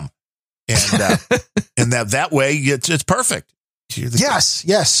income. And and that way it's perfect. Yes.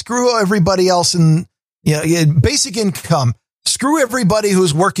 Screw everybody else, and basic income. Screw everybody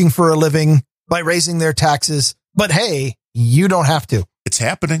who's working for a living by raising their taxes. But hey, you don't have to. It's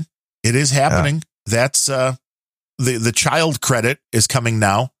happening. It is happening. Yeah. That's the child credit is coming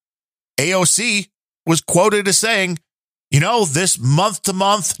now. AOC was quoted as saying, this month to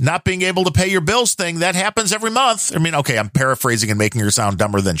month not being able to pay your bills thing, that happens every month. I mean, okay, I'm paraphrasing and making her sound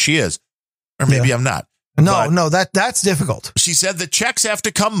dumber than she is, or maybe I'm not. No, that's difficult. She said the checks have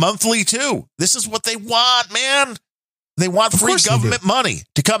to come monthly too. This is what they want, man. They want free government money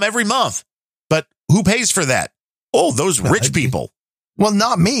to come every month. But who pays for that? Oh, those rich people. Well,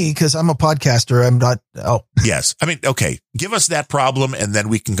 not me, because I'm a podcaster. I'm not. Oh, yes. I mean, okay. Give us that problem and then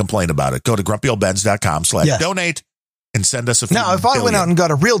we can complain about it. Go to grumpyoldbens.com/donate and send us a few. Now, if I went out and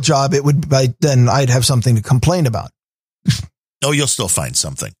got a real job, then I'd have something to complain about. No, you'll still find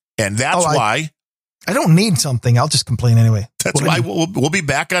something. And that's why. I don't need something. I'll just complain anyway. That's why we'll be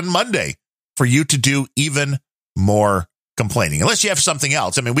back on Monday for you to do even more complaining. Unless you have something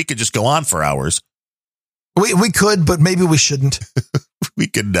else. I mean, we could just go on for hours. We could, but maybe we shouldn't. We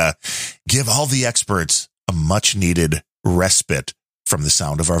could give all the experts a much needed respite from the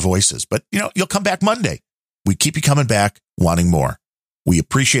sound of our voices. But, you'll come back Monday. We keep you coming back wanting more. We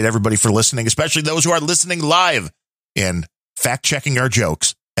appreciate everybody for listening, especially those who are listening live and fact checking our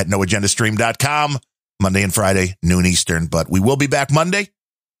jokes at noagendastream.com. Monday and Friday, noon Eastern. But we will be back Monday.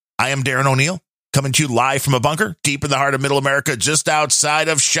 I am Darren O'Neill, coming to you live from a bunker deep in the heart of Middle America, just outside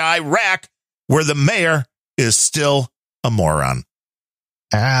of Chirac, where the mayor is still a moron.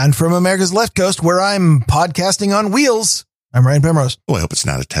 And from America's left coast, where I'm podcasting on wheels, I'm Ryan Pemrose. Oh, I hope it's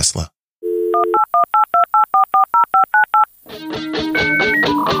not a Tesla. Grumpy